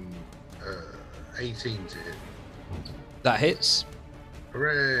 1. 18 to hit. That hits.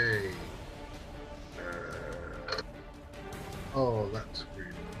 Hooray! Oh, that's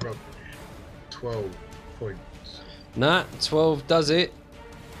really rubbish. 12 points. Nah, 12 does it.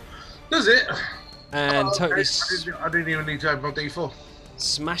 Does it? And Oh, totally okay. I didn't even need to have my D4.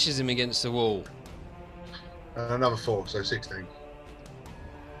 smashes him against the wall. Another 4, so 16.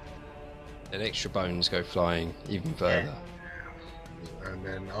 And extra bones go flying even further. And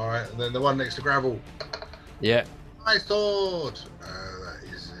then, alright, and then the one next to gravel. Yeah, My sword! That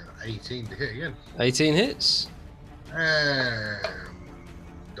is 18 to hit again. 18 hits. And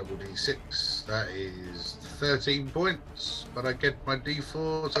double d6. That is 13 points, but I get my d4,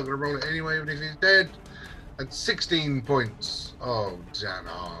 so I'm going to roll it anyway, even if he's dead. That's 16 points of damage.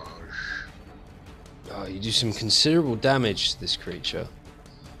 Oh, you do some considerable damage to this creature,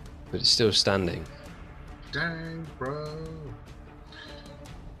 but it's still standing. Dang, bro.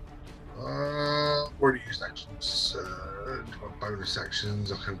 Already used actions. My bonus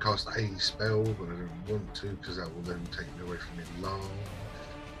actions. I can cast a spell, but I don't want to because that will then take me away from being large.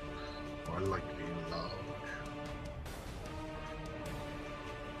 I like being large.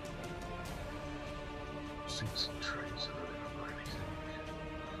 Six traits. I don't know anything.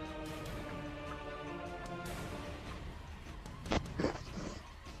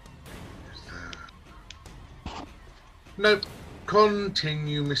 Is there... Nope.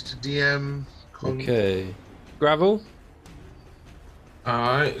 Continue, Mr. DM. Okay. Gravel?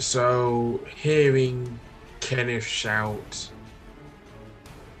 Alright, so hearing Kenneth shout,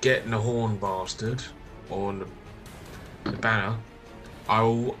 "Get the horn, bastard," on the banner, I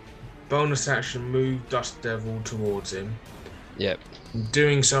will bonus action move Dust Devil towards him. Yep. In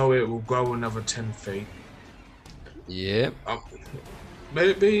doing so, it will grow another 10 feet. Yep.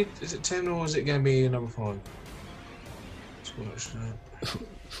 May it be, is it 10 or is it going to be another 5?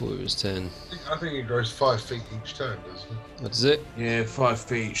 Thought it was 10. I think it grows 5 feet each turn, doesn't it? What is it? Yeah, 5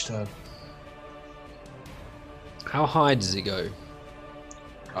 feet each turn. How high does it go?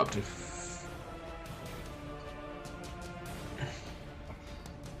 Up to.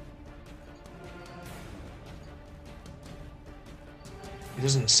 It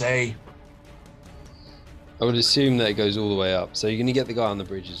doesn't say. I would assume that it goes all the way up. So you're going to get the guy on the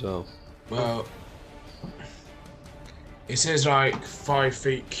bridge as well. Well, it says like 5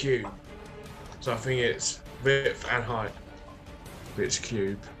 feet cube. So I think it's width and height. But it's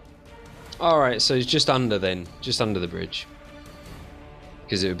cube. Alright, so it's just under then. Just under the bridge.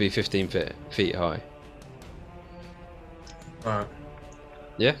 Because it would be 15 feet high. Right.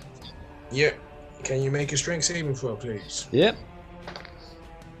 Yeah? Yep. Can you make a strength saving throw, please? Yep.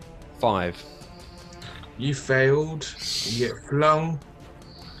 5. You failed. You get flung.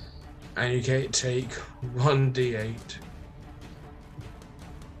 And you can take 1d8.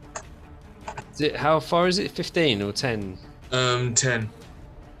 Is it, how far is it? 15 or 10? 10. 10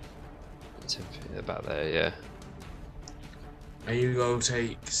 feet, about there, yeah. And you go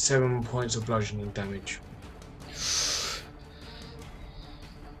take 7 points of bludgeoning damage.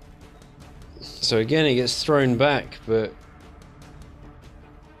 So again, it gets thrown back, but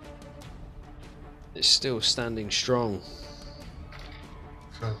it's still standing strong.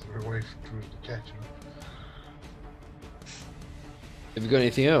 Further away from the catching. Have you got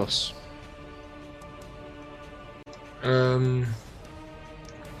anything else?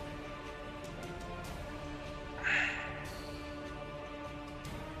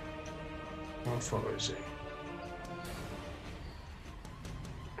 How far is it?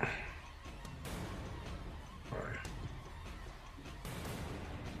 Right.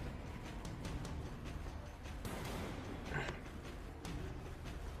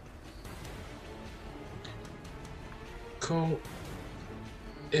 Cool.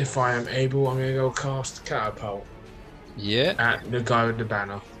 If I am able, I'm gonna go cast Catapult Yeah. at the guy with the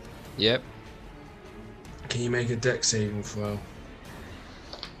banner. Yep. Can you make a dex saving throw?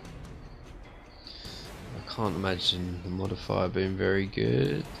 I can't imagine the modifier being very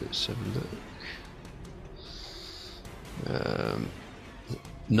good. Let's have a look.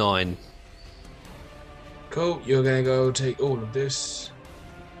 9. Cool, you're gonna go take all of this.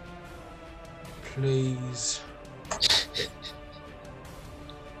 Please.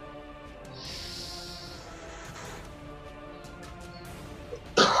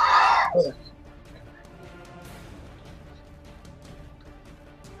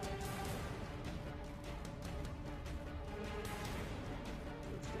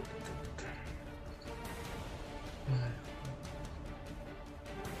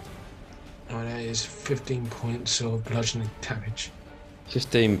 Oh, that is 15 points of bludgeoning damage.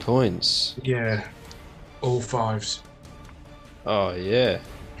 15 points. Yeah, all 5s. Oh, yeah.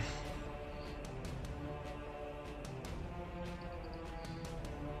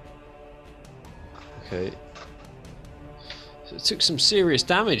 Okay. So it took some serious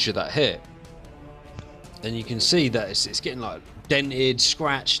damage with that hit. And you can see that it's getting like dented,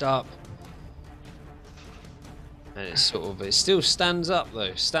 scratched up. And it's sort of, it still stands up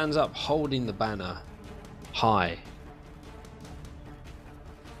though. Stands up holding the banner high.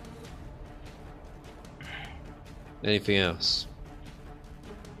 Anything else?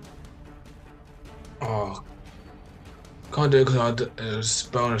 Oh, can't do it because it was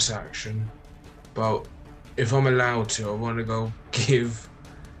bonus action. But if I'm allowed to, I want to go give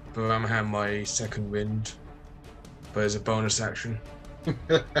Baramham my second wind, but as a bonus action.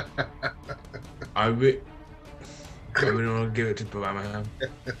 I really want to give it to Baramham.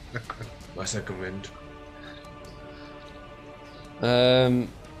 My second wind.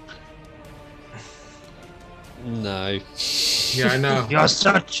 No. Yeah, I know. You're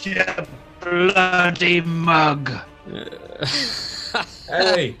such a bloody mug.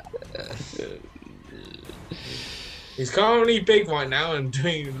 Hey! He's currently big right now and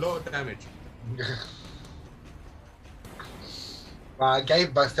doing a lot of damage. I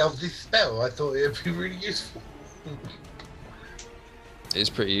gave myself this spell. I thought it would be really useful. It's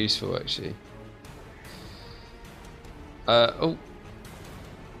pretty useful, actually. Oh.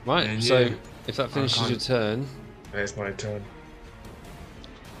 Right, And so you- if that finishes your turn, It's my turn.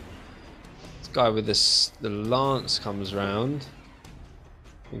 this guy with the lance comes round.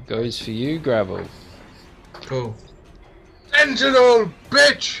 It goes for you, Gravel. Cool. Sentinel,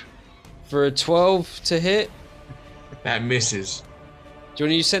 bitch! For a 12 to hit. That misses. Do you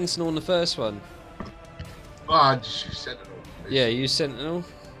want to use Sentinel on the first one? Oh, I just use Sentinel. Yeah, use Sentinel.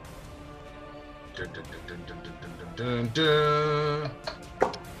 Dun, dun, dun, dun, dun, dun, dun, dun,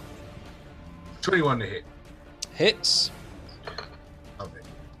 dun. 21 to hit. Hits. Lovely.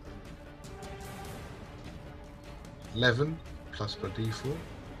 11 plus my d4.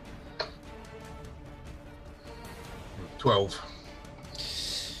 12.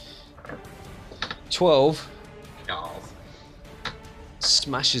 12 Oh.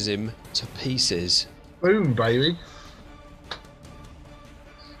 smashes him to pieces. Boom, baby.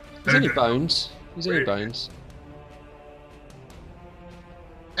 He's only bones. He's only bones.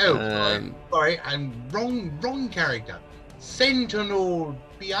 Oh, Um, sorry, and wrong character. Sentinel,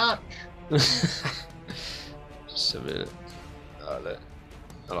 biatch. Just a minute. I like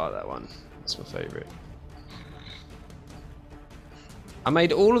that one. That's my favourite. I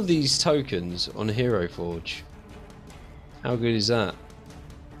made all of these tokens on Hero Forge. How good is that?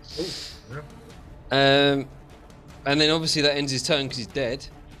 And then obviously that ends his turn because he's dead.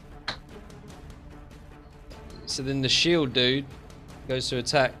 So then the shield dude goes to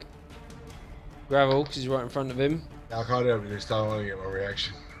attack Gravel because he's right in front of him I can't help it this time. I want to get my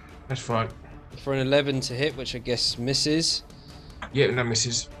reaction. That's fine. for an 11 to hit, which I guess misses. Yep, that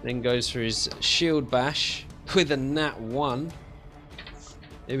misses. Then goes for his shield bash with a nat 1.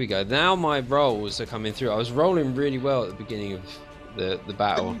 Here we go. Now my rolls are coming through. I was rolling really well at the beginning of the Are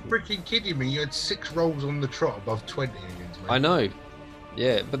battle. you freaking kidding me? You had 6 rolls on the trot above 20 against me. I know.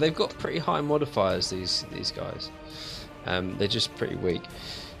 Yeah, but they've got pretty high modifiers, these guys. They're just pretty weak.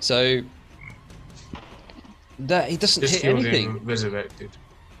 So that he doesn't Just hit killed anything. him, resurrected.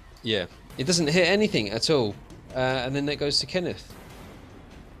 Yeah, it doesn't hit anything at all. And then that goes to Kenneth.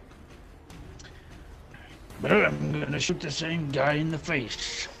 Well, I'm gonna shoot the same guy in the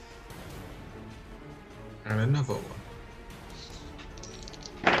face. And another one.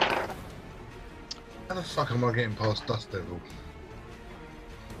 How the fuck am I getting past Dust Devil?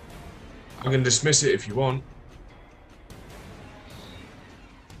 I can dismiss it if you want.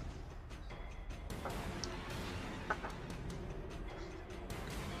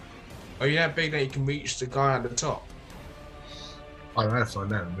 Oh, yeah, big that you can reach the guy at the top. I don't know if I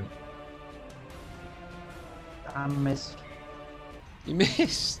know. But I missed. You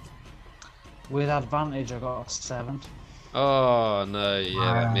missed. With advantage, I got a 7. Oh no,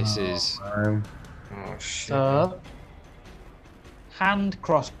 yeah, that misses. Oh, shit. So, hand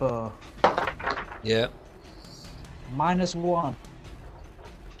crossbow, Yeah. -1.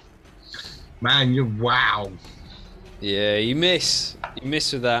 man, you wow. Yeah, you miss. You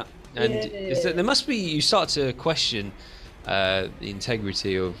miss with that. And is there must be, you start to question the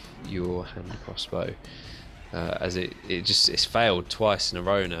integrity of your hand crossbow, as it's failed twice in a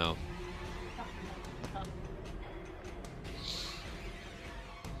row now.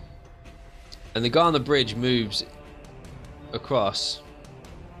 And the guy on the bridge moves across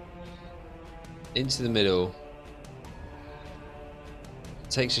into the middle,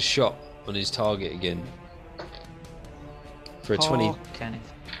 takes a shot on his target again for a 20 Oh,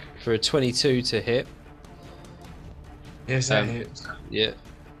 Kenneth. for a 22 to hit. Yes, that Um, hits. Yeah.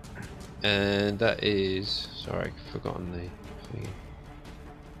 And that is, sorry, I've forgotten the thing.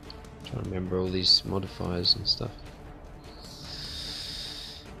 Trying to remember all these modifiers and stuff.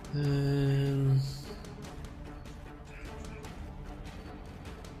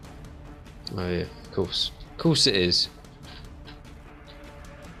 Oh yeah, of course it is.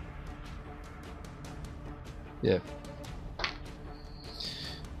 Yeah.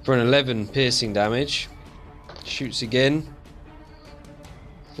 For an 11 piercing damage, shoots again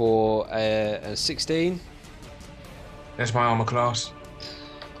for a 16. That's my armor class.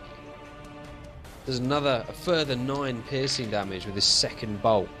 There's a further 9 piercing damage with his second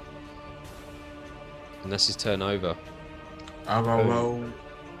bolt. And that's his turn over. I'll roll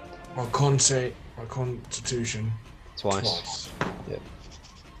my constitution Twice. Yep.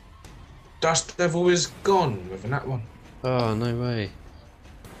 Dust Devil is gone with that one. Oh, no way.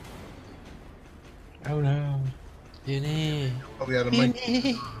 Oh no. You know. Probably had to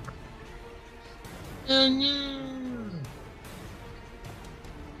make.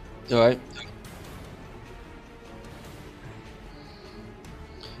 Alright.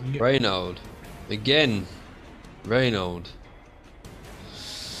 Yep. Reynold. Again. Reynold.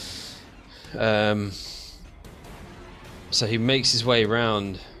 So he makes his way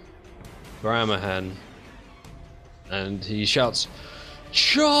round Bramahan and he shouts,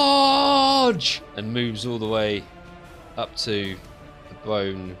 "Charge!" and moves all the way up to the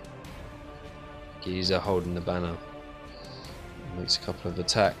bone geezer holding the banner. Makes a couple of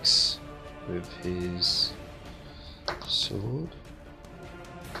attacks with his sword.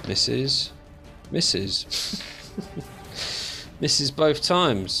 Misses. Misses both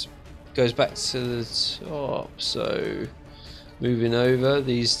times. Goes back to the top. So moving over,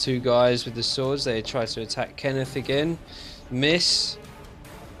 these two guys with the swords, they try to attack Kenneth again. Miss.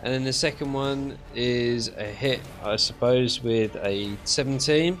 And then the second one is a hit, I suppose, with a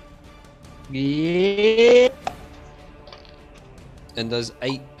 17. Yeah. And does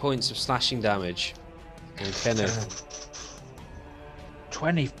 8 points of slashing damage on Kenneth.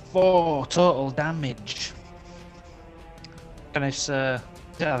 24 total damage. Kenneth's, I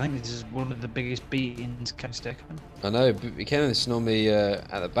think this is one of the biggest beatings Kenneth's taken. I know, but Kenneth's normally at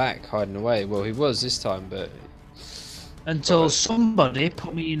the back hiding away. Well, he was this time, but Until somebody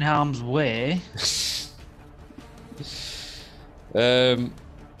put me in harm's way. and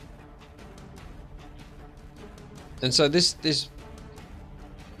so this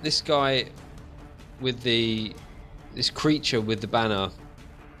guy with this creature with the banner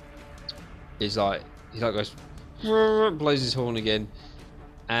is like goes blows his horn again,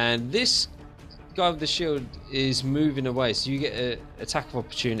 and this guy with the shield is moving away, so you get an attack of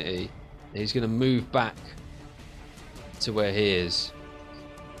opportunity. He's going to move back to where he is.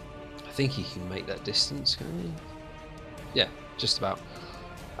 I think he can make that distance, can he? Yeah, just about.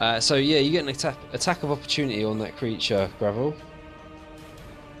 So yeah, you get an attack of opportunity on that creature, Gravel.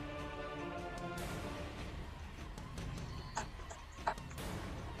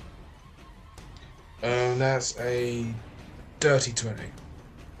 That's a dirty 20.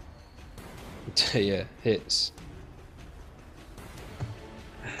 Yeah, hits.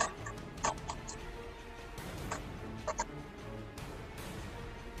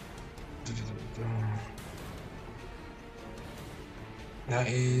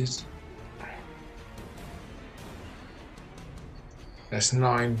 That's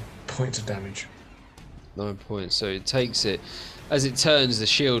 9 points of damage. 9 points. So it takes it. As it turns, the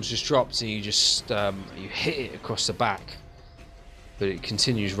shield just drops, and you just you hit it across the back. But it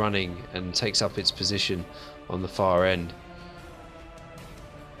continues running and takes up its position on the far end.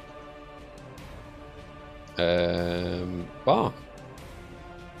 Bar.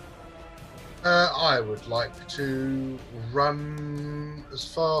 I would like to run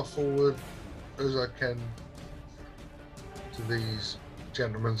as far forward as I can to these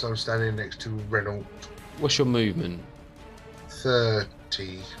gentlemen. So I'm standing next to Renault. What's your movement?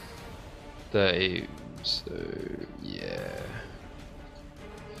 30. 30. So yeah.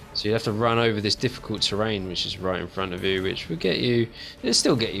 So you have to run over this difficult terrain, which is right in front of you, which will get you. It'll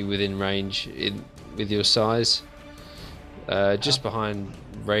still get you within range with your size. Just behind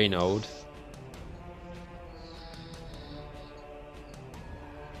Reynold.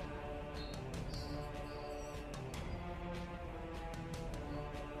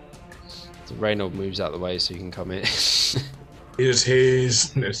 So Reynold moves out the way so you can come in. He just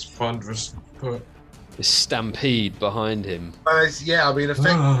hears this thunderous foot. This stampede behind him. Yeah, I mean,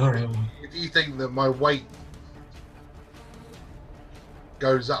 effectively, if you think that my weight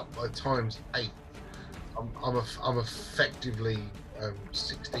goes up by times 8, I'm effectively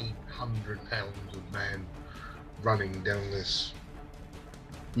 1,600 pounds of man running down this.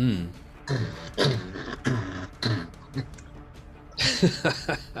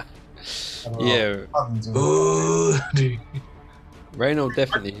 Yeah, Oh, dude. Reynold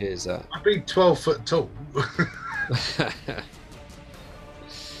definitely hears that. I've been 12 foot tall.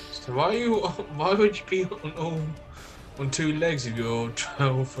 So why would you be on 2 legs if you're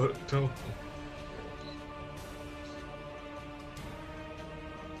 12 foot tall?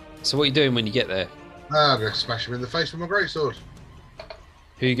 So what are you doing when you get there? I'm going to smash him in the face with my greatsword.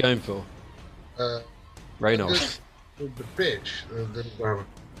 Who are you going for? Reynold. The bitch.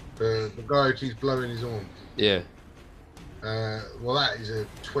 The guy who keeps blowing his horn. Yeah. Well, that is a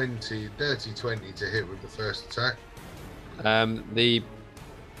dirty 20 to hit with the first attack. The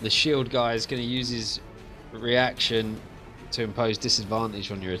shield guy is going to use his reaction to impose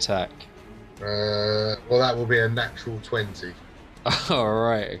disadvantage on your attack. Well, that will be a natural 20. All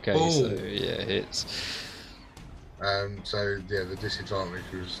right. Okay. Oh. So yeah, hits. So yeah, the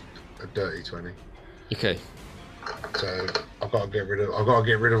disadvantage was a dirty 20. Okay. So I've got to get rid of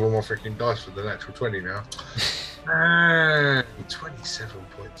all my freaking dice for the natural 20 now. 27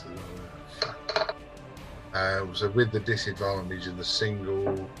 points as well. Fuck. So with the disadvantage of the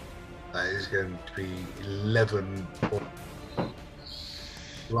single, that is going to be 11 points.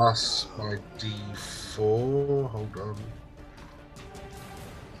 Plus my D4. Hold on.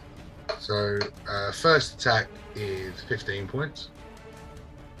 So first attack is 15 points.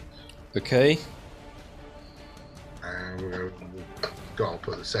 Okay. And we've got to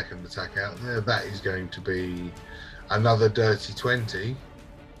put the second attack out there. That is going to be another dirty 20.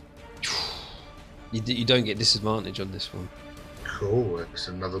 You don't get disadvantage on this one. Cool. It's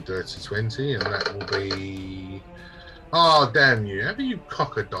another dirty 20, and that will be. Oh, damn you. How do you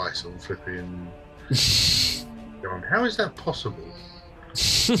cock a dice on flipping. God, how is that possible?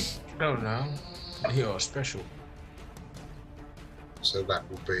 Don't know. You're special. So that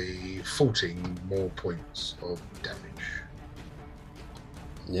will be 14 more points of damage.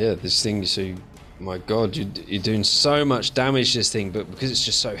 Yeah, this thing. So, my God, you're doing so much damage to this thing, but because it's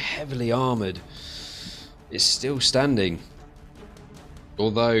just so heavily armored, it's still standing.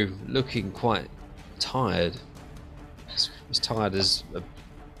 Although looking quite tired. As tired as a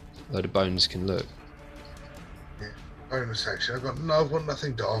load of bones can look. Yeah. Bonus action. I've got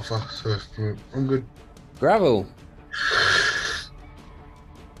nothing to offer, so I'm good. Gravel.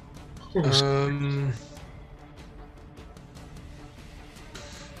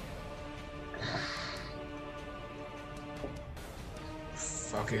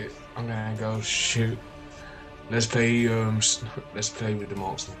 Fuck it. I'm gonna go shoot. Let's play with the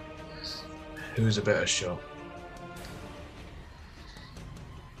marksman. Who's a better shot?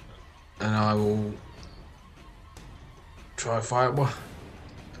 And I will try fire the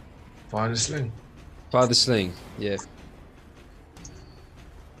sling. Fire the sling. Yeah.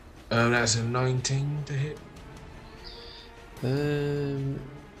 That's a 19 to hit.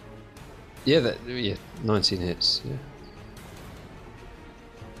 Yeah, 19 hits. Yeah.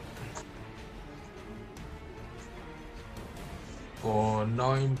 For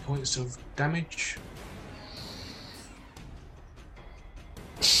 9 points of damage.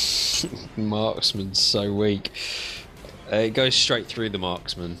 Marksman's so weak. It goes straight through the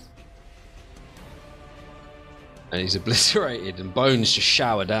marksman. And he's obliterated, and bones just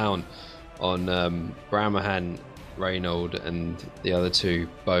shower down on Bramahan, Reynold, and the other two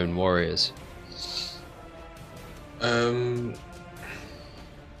bone warriors.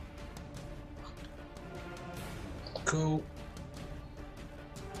 Cool.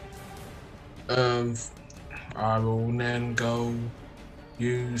 I will then go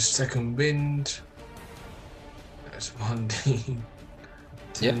use second wind. That's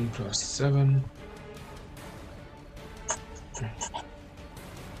 1d10 plus 7.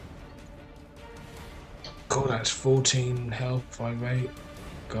 Cool, that's 14 health by rate.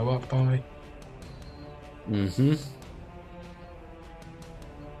 Go up by. Mm-hmm.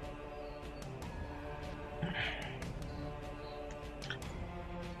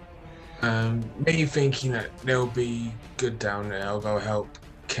 Me thinking that they'll be good down there, I'll go help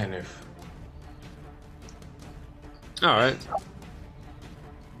Kenneth. Alright.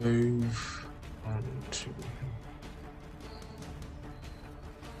 Move 1, 2.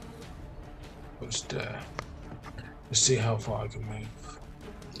 What's there? Let's see how far I can move.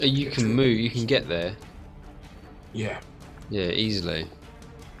 You can move, you can get there. Yeah. Yeah, easily.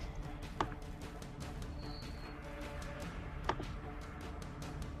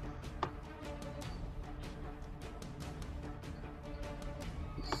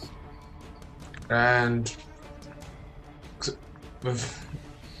 And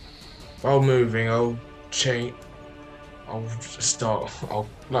while moving, I'll chain. I'll start. I'll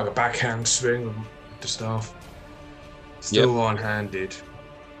like a backhand swing with the staff. Still one-handed.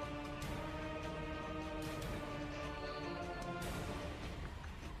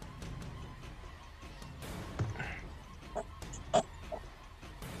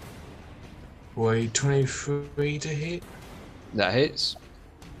 Boy, 23 to hit. That hits.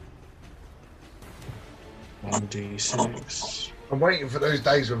 1d6. I'm waiting for those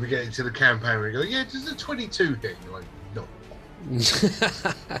days when we get into the campaign where we go, yeah, does the 22 hit? You're like, no.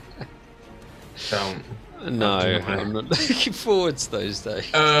 Don't. No, I've done I'm not looking forward to those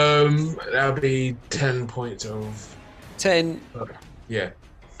days. That'll be 10 points of 10.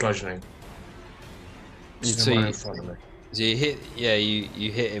 bludgeoning. You Just right in see, front of me. so you hit,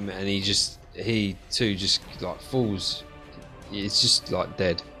 you hit him, and he too just like falls. It's just like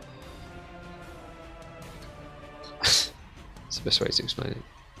dead. It's the best way to explain it.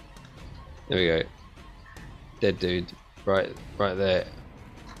 There we go. Dead dude, right there.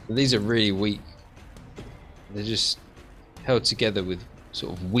 These are really weak. They're just held together with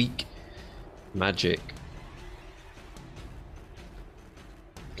sort of weak magic.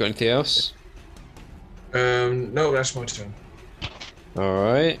 Got anything else? No, that's my turn. All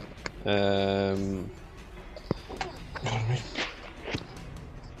right.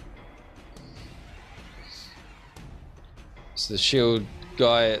 So the shield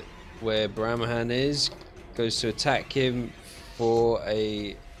guy where Brahmahan is goes to attack him for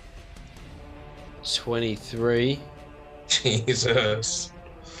a 23 Jesus.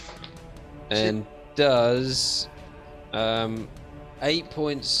 and does 8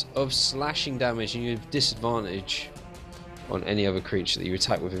 points of slashing damage, and you have disadvantage on any other creature that you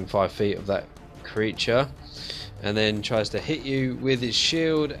attack within 5 feet of that creature, and then tries to hit you with his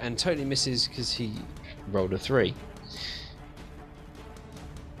shield and totally misses because he rolled a 3.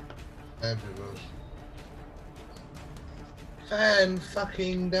 Fabulous. Fan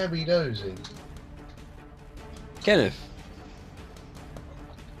fucking dabby dozy. Kenneth.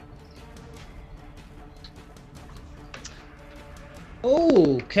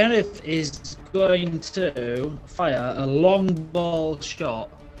 Oh, Kenneth is going to fire a long ball shot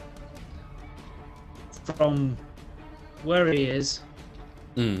from where he is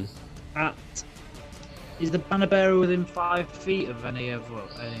at. Is the banner bearer within 5 feet of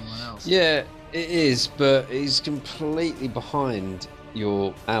anyone else? Yeah, it is, but he's completely behind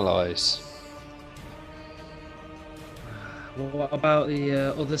your allies. What about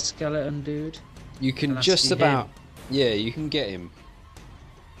the other skeleton dude? You can Can I just see about, him? yeah, you can get him.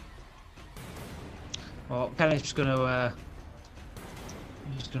 Well, Kenneth's gonna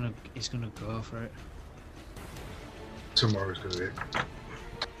he's gonna go for it. Tomorrow's gonna be it.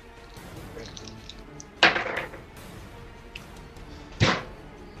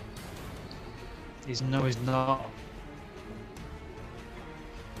 He's not.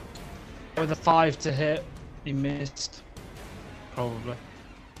 With a 5 to hit, he missed. Probably.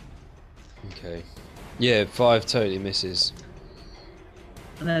 Okay. Yeah, 5 totally misses.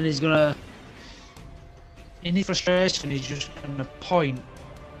 And then he's gonna, in his frustration, he's just gonna point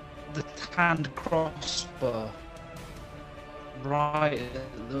the hand crossbow right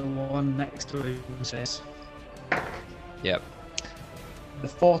at the one next to him and says, Yep. the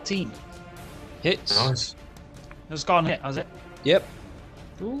 14. Hits. Nice. It's gone hit, has it? Yep.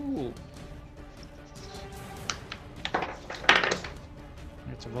 Ooh.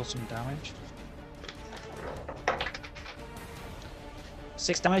 Need to roll some damage.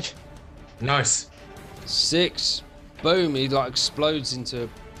 6 damage. Nice. 6. Boom, he like explodes into a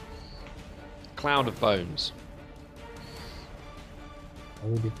cloud of bones.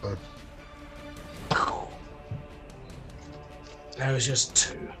 Hold it back. That was just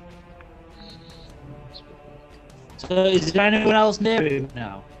 2. So is there anyone else near him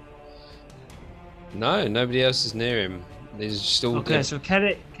now? No, nobody else is near him. He's just all Okay, dead. so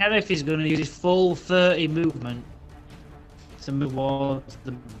Kenneth is going to use his full 30 movement to move towards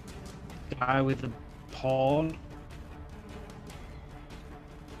the guy with the pawn.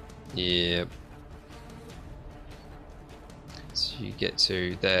 Yep. So you get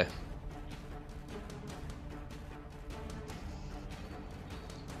to there.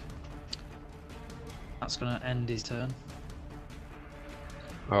 That's going to end his turn.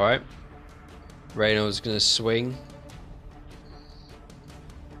 Alright. Reynolds gonna swing.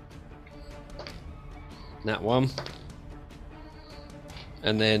 That one.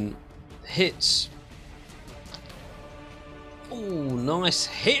 And then hits. Ooh, nice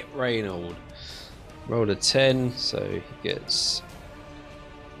hit, Reynold. Rolled a 10, so he gets.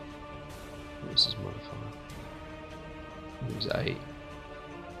 What's his modifier? It was 8.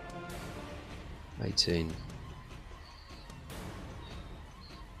 18.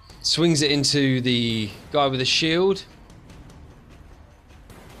 Swings it into the guy with the shield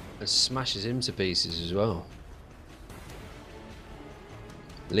and smashes him to pieces as well,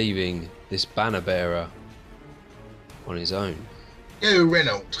 leaving this banner bearer on his own. Go,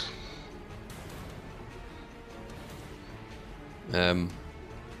 Reynolds. And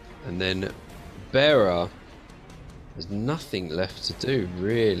then bearer has nothing left to do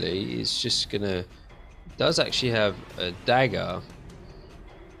really. He's just gonna, does actually have a dagger,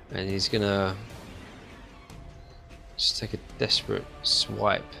 and he's gonna just take a desperate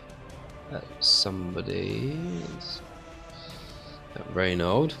swipe at somebody. At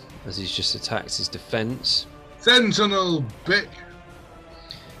Reynold, as he's just attacked his defense. Sentinel, bitch.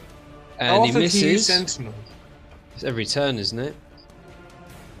 And he often can you use misses. Sentinel? It's every turn, isn't it?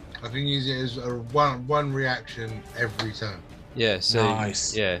 I can use it as a one reaction every turn. Yeah, so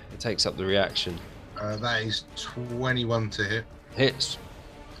Nice. yeah, it takes up the reaction. That is 21 to hit. Hits.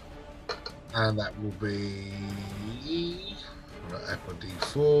 And that will be up a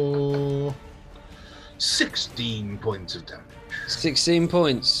d4. 16 points of damage. 16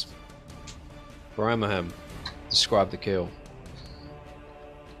 points. Bramaham, describe the kill.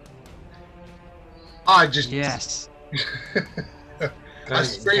 I just Yes. I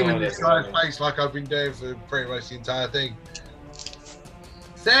scream in this guy's face like I've been doing for pretty much the entire thing.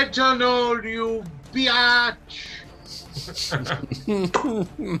 Sentinel, you biatch!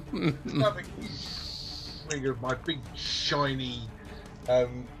 Swing of my big shiny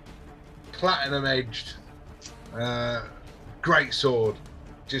platinum edged great sword.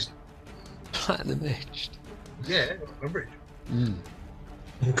 Just Platinum edged. yeah, I'm rich.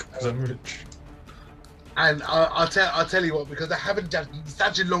 Because I'm rich. And I'll tell you what, because I haven't done it in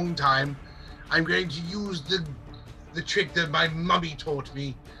such a long time, I'm going to use the trick that my mummy taught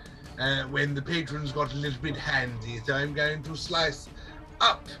me when the patrons got a little bit handy. So I'm going to slice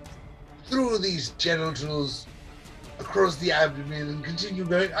up through these genitals, across the abdomen, and continue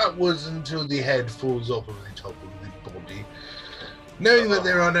going upwards until the head falls off of the top of the body. Knowing that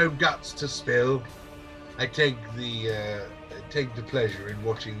there are no guts to spill, I take the pleasure in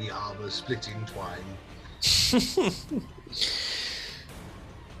watching the armor split in twine.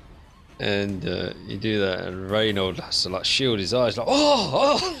 And you do that, and Reynold has to like shield his eyes, like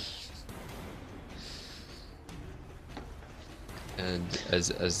oh. And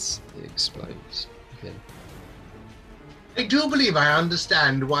as it explodes again. I do believe I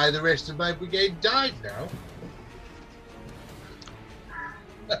understand why the rest of my brigade died now.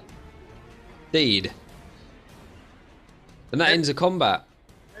 Indeed. And that ends a combat.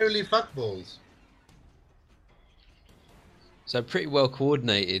 Holy fuckballs. So pretty well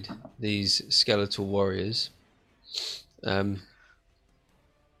coordinated, these skeletal warriors.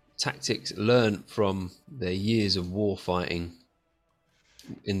 Tactics learnt from their years of war fighting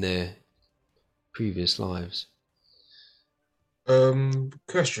in their previous lives.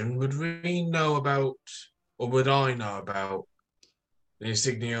 Question: would we know about, or would I know about, the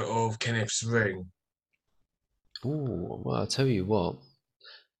insignia of Kenneth's ring? Oh, well, I'll tell you what.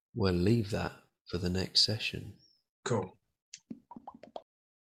 We'll leave that for the next session. Cool.